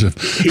covers him.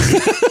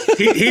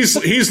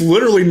 He's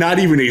literally not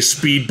even a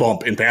speed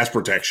bump in pass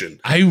protection.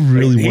 I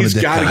really wanted He's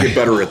got to get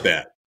better at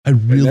that. I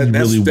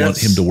really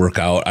want him to work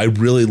out. I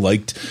really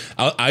liked.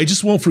 I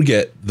just won't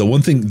forget the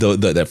one thing.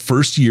 That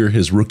first year,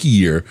 his rookie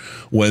year,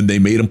 when they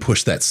made him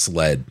push that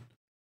sled,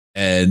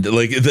 and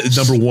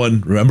number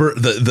one, remember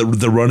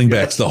the running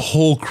backs, the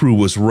whole crew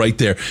was right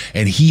there,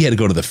 and he had to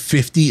go to the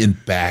 50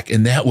 and back,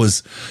 and that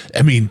was,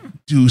 I mean,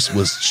 Deuce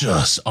was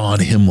just on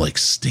him like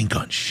stink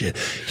on shit.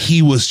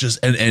 He was just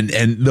and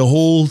the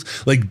whole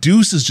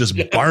Deuce is just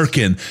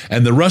barking,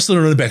 and the rest of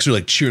the running backs are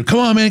like cheering, come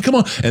on, man, come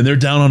on, and they're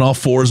down on all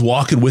fours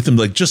walking with him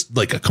just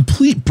like a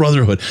complete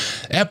brotherhood.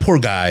 That poor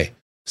guy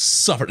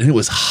suffered, and it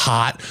was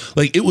hot.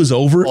 It was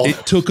over. Oh.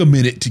 It took a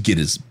minute to get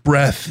his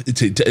breath.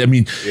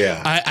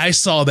 I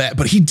saw that,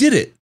 but he did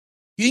it.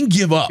 He didn't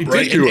give up,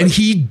 right? And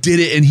he did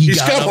it, and he's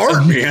got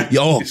heart, man.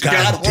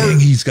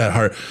 He's got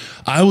heart.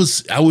 I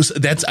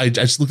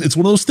just looked. It's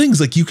one of those things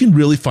you can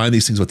really find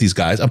these things with these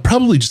guys. I'm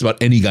probably just about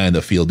any guy in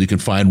the field. You can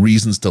find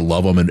reasons to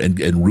love them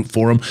and root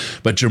for him.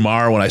 But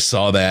Jamar, when I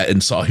saw that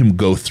and saw him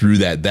go through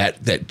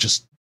that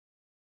just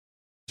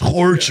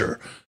torture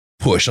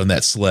push on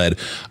that sled,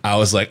 I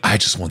was like, I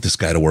just want this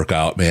guy to work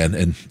out, man.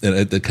 And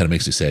it kind of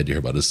makes me sad to hear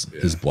about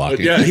his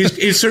blocking. Yeah,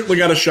 he's certainly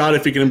got a shot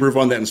if he can improve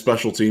on that in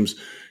special teams.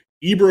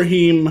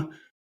 Ibrahim,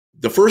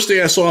 the first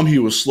day I saw him, he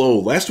was slow.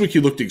 Last week,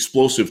 he looked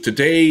explosive.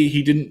 Today,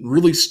 he didn't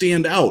really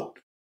stand out.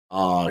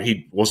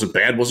 He wasn't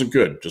bad, wasn't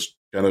good, just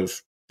kind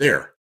of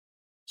there.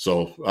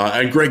 So,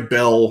 and Greg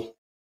Bell,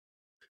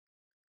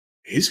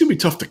 he's going to be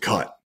tough to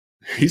cut.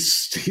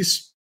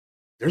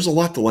 There's a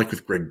lot to like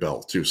with Greg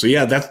Bell, too. So,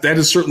 yeah, that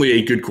is certainly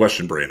a good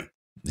question, Brandon.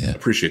 Yeah. I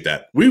appreciate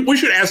that. We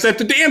should ask that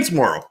to Dan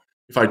tomorrow.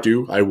 If I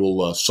do, I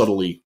will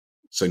subtly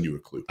send you a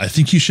clue. I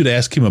think you should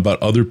ask him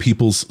about other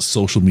people's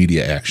social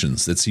media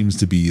actions. That seems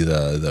to be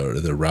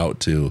the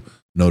route to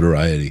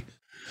notoriety.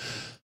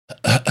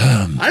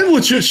 I'm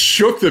legit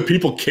shook that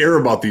people care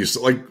about these.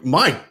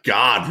 My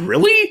God,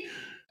 really?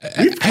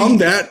 We've come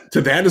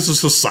to that as a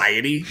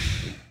society.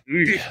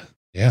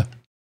 Yeah.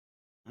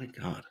 My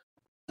God.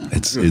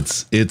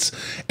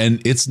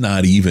 It's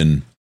not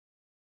even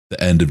the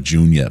end of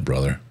June yet,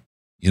 brother.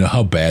 You know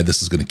how bad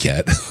this is going to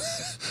get?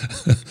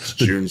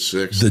 June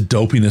 6th. The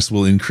dopiness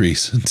will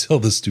increase until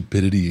the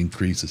stupidity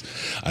increases.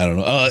 I don't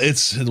know.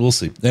 We'll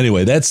see.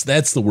 Anyway, that's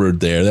the word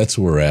there. That's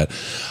where we're at.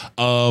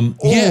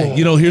 Yeah,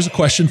 you know, here's a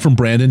question from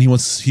Brandon. He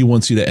wants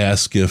you to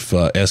ask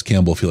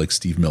Campbell if you like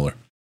Steve Miller.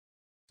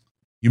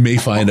 You may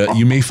find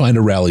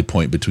a rally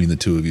point between the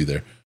two of you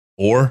there,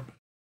 or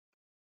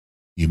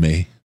you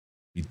may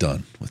be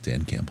done with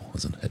Dan Campbell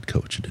as a head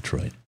coach in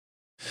Detroit.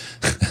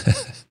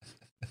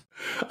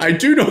 I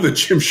do know that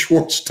Jim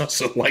Schwartz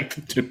doesn't like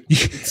the two.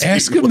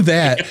 Ask him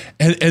that,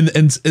 and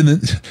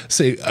then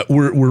say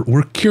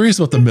we're curious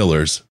about the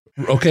Millers.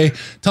 Okay,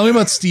 tell me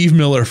about Steve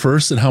Miller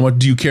first, and how much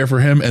do you care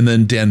for him, and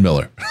then Dan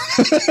Miller.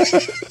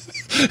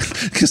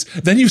 Because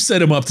then you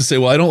set him up to say,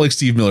 well, I don't like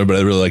Steve Miller, but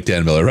I really like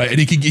Dan Miller, right? And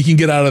he can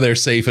get out of there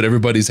safe, and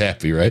everybody's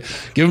happy, right?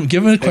 Give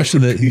him a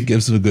question that he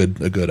gives him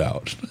a good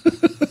out.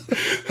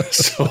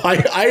 So I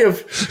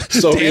have.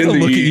 So Dan will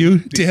look at you.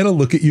 Dan will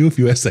look at you if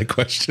you ask that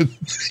question.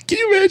 Can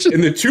you imagine?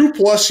 In the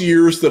 2+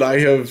 years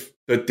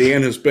that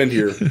Dan has been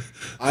here,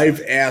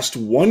 I've asked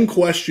one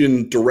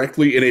question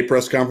directly in a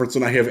press conference,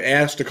 and I have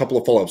asked a couple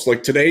of follow-ups.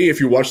 Like today, if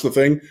you watch the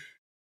thing,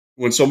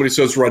 when somebody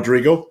says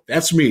Rodrigo,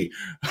 that's me.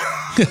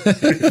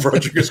 If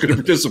Rodrigo's going to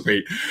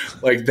participate,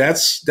 like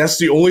that's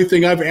the only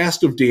thing I've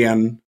asked of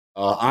Dan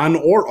on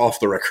or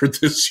off the record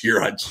this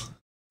year. I'm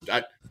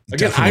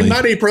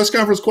not a press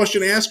conference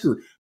question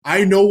asker.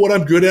 I know what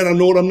I'm good at. I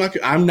know what I'm not.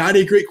 I'm not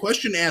a great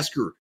question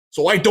asker,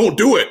 so I don't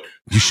do it.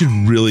 You should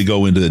really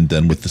go into it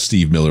then with the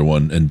Steve Miller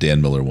one and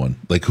Dan Miller one.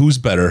 Like, who's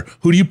better?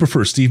 Who do you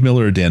prefer, Steve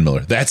Miller or Dan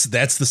Miller? That's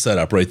the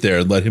setup right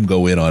there, and let him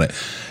go in on it,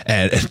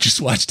 and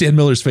just watch Dan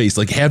Miller's face.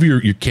 Like, have your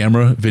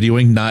camera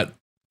videoing, not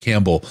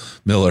Campbell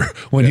Miller,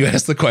 when you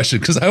ask the question,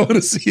 because I want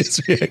to see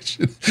his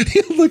reaction.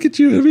 He'll look at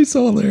you. It'd be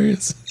so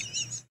hilarious.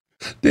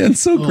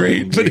 Dan's so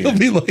great, but he'll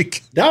be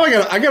like, now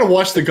I gotta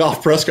watch the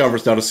golf press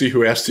conference now to see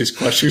who asked these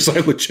questions.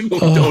 I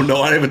legitimately don't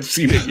know. I haven't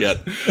seen it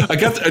yet.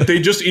 They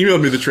just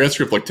emailed me the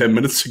transcript like 10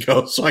 minutes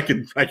ago, so I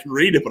can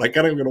read it, but I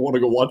kind of gonna want to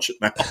go watch it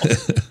now.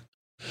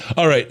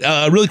 All right,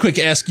 really quick,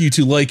 ask you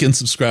to like and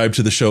subscribe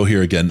to the show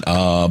here again.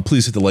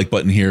 Please hit the like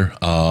button here.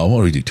 What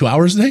do we do? 2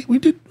 hours a day? We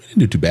didn't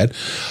do too bad.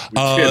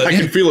 I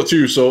can feel it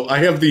too. So I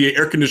have the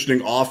air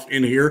conditioning off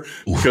in here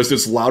because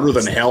it's louder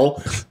than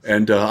hell,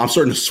 and I'm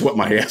starting to sweat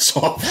my ass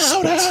off.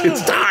 So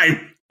it's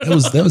time.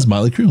 That was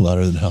Motley Crue,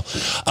 louder than hell.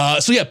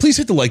 So yeah, please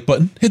hit the like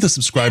button, hit the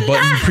subscribe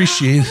button.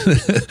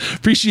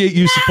 Appreciate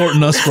you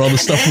supporting us for all the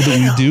stuff that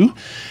we do.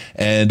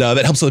 And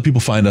that helps other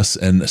people find us,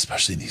 and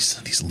especially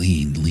these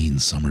lean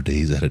summer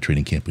days ahead of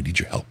training camp. We need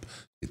your help.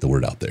 Get the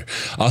word out there.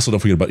 Also, don't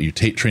forget about your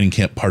training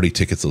camp party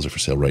tickets. Those are for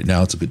sale right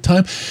now. It's a good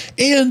time.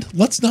 And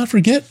let's not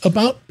forget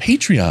about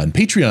Patreon.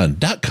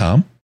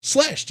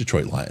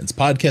 Patreon.com/Detroit Lions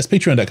Podcast.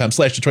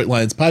 Patreon.com/Detroit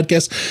Lions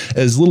Podcast.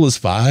 As little as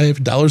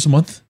 $5 a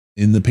month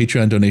in the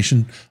Patreon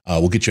donation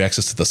will get you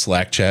access to the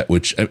Slack chat,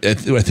 which I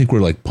think we're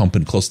like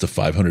pumping close to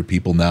 500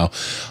 people now.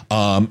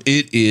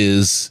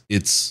 It's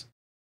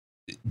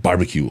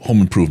barbecue, home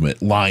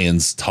improvement,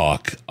 Lions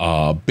talk,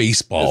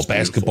 baseball,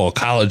 basketball,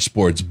 college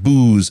sports,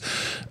 booze,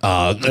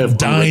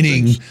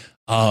 dining,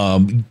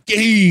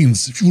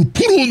 games. If you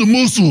put on the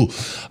muscle,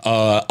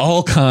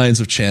 all kinds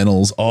of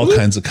channels, all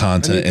kinds of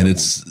content, and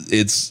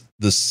it's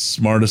the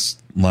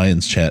smartest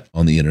Lions chat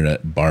on the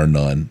internet, bar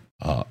none.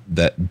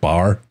 That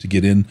bar to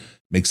get in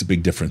makes a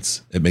big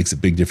difference. It makes a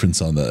big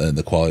difference on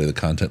the quality of the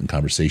content and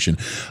conversation.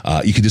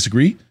 You can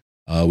disagree.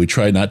 We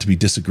try not to be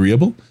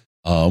disagreeable.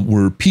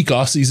 We're peak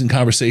off-season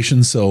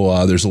conversations,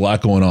 so there's a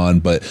lot going on,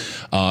 but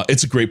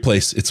it's a great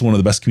place. It's one of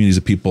the best communities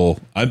of people.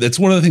 It's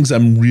one of the things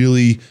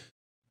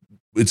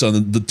it's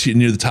on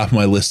near the top of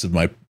my list of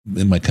my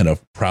kind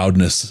of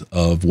proudness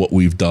of what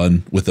we've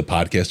done with the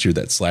podcast here,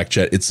 that Slack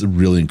chat. It's a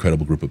really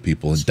incredible group of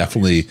people, and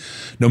definitely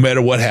no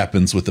matter what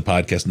happens with the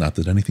podcast, not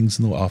that anything's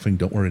in the offing,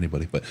 don't worry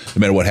anybody, but no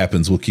matter what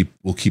happens, we'll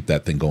keep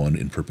that thing going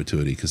in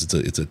perpetuity, because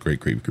it's a great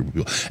group of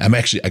people. I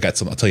got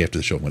something I'll tell you after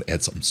the show. I'm going to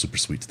add something super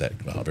sweet to that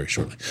very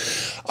shortly.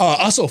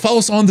 Also follow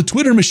us on the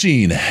Twitter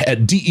machine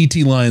at DET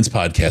Lions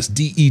Podcast,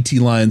 DET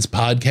Lions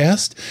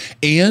Podcast,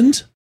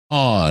 and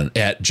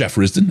at Jeff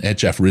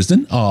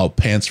Risdon, all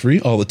pants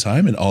free all the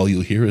time, and all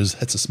you'll hear is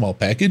that's a small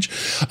package.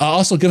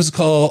 Also give us a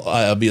call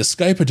via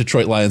Skype at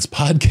Detroit Lions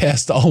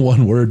Podcast, all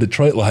one word,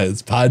 Detroit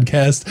Lions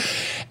Podcast.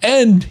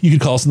 And you can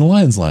call us on the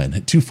Lions line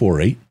at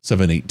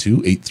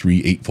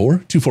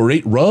 248-782-8384,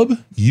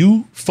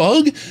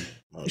 248-RUB-U-FUG.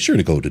 Be sure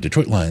to go to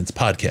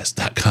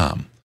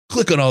DetroitLionsPodcast.com.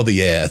 Click on all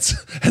the ads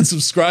and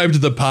subscribe to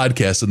the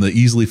podcast and the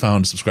easily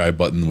found subscribe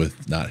button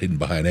with not hidden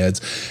behind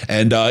ads.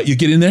 And you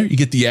get in there, you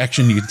get the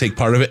action, you get to take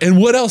part of it. And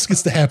what else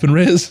gets to happen,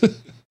 Riz?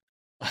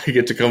 I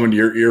get to come into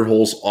your ear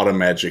holes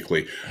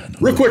automatically.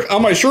 Real quick,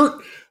 on my shirt,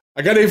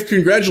 I got to give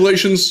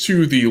congratulations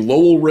to the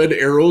Lowell Red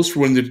Arrows for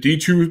winning the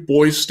D2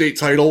 boys state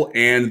title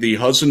and the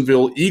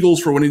Hudsonville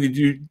Eagles for winning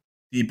the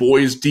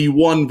boys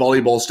D1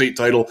 volleyball state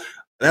title.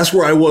 That's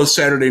where I was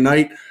Saturday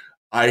night.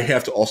 I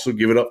have to also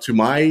give it up to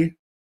my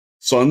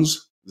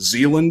Suns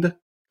Zeeland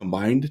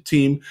combined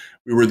team.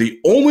 We were the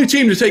only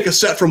team to take a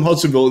set from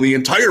Hudsonville in the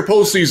entire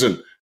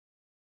postseason.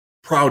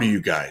 Proud of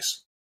you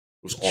guys.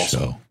 It was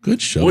awesome.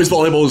 Good show. Boys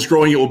volleyball is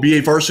growing. It will be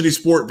a varsity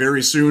sport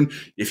very soon.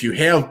 If you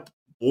have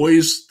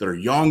boys that are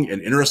young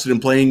and interested in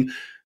playing,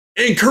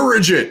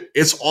 encourage it.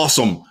 It's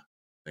awesome.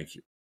 Thank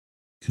you.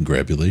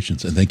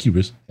 Congratulations. And thank you,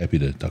 Riz. Happy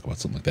to talk about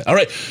something like that. All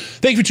right.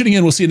 Thank you for tuning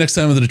in. We'll see you next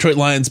time on the Detroit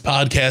Lions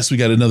podcast. We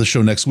got another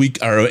show next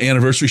week, our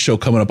anniversary show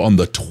coming up on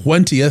the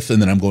 20th.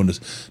 And then I'm going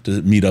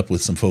to meet up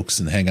with some folks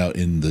and hang out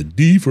in the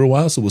D for a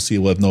while. So we'll see.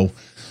 We'll have no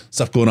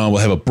stuff going on.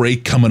 We'll have a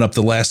break coming up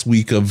the last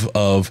week of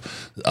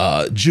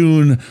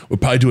June. We'll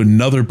probably do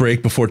another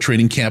break before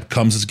training camp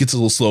comes. It gets a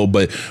little slow,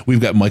 but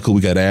we've got Michael,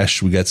 we got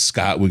Ash, we got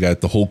Scott, we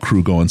got the whole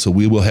crew going. So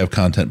we will have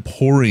content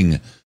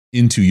pouring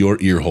into your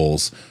ear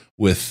holes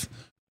with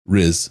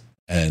Riz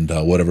and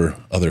whatever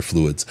other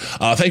fluids.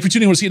 Thank you for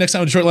tuning in. We'll see you next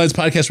time on Detroit Lions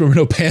podcast. Remember,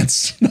 no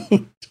pants,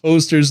 no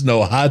toasters,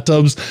 no hot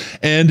tubs,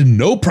 and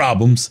no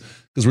problems,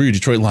 because we're your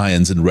Detroit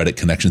Lions and Reddit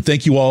connection.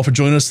 Thank you all for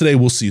joining us today.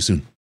 We'll see you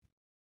soon.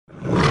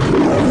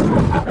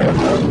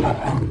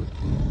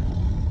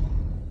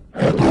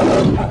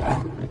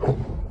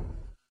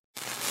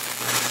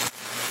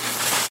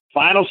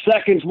 Final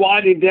seconds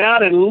winding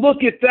down, and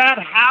look at that.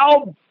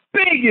 How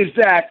big is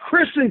that?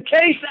 Chris and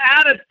Case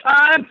out of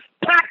time.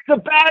 Pack the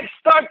bag,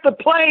 start the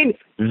plane.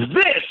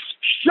 This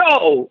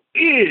show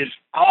is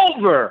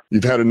over.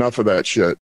 You've had enough of that shit.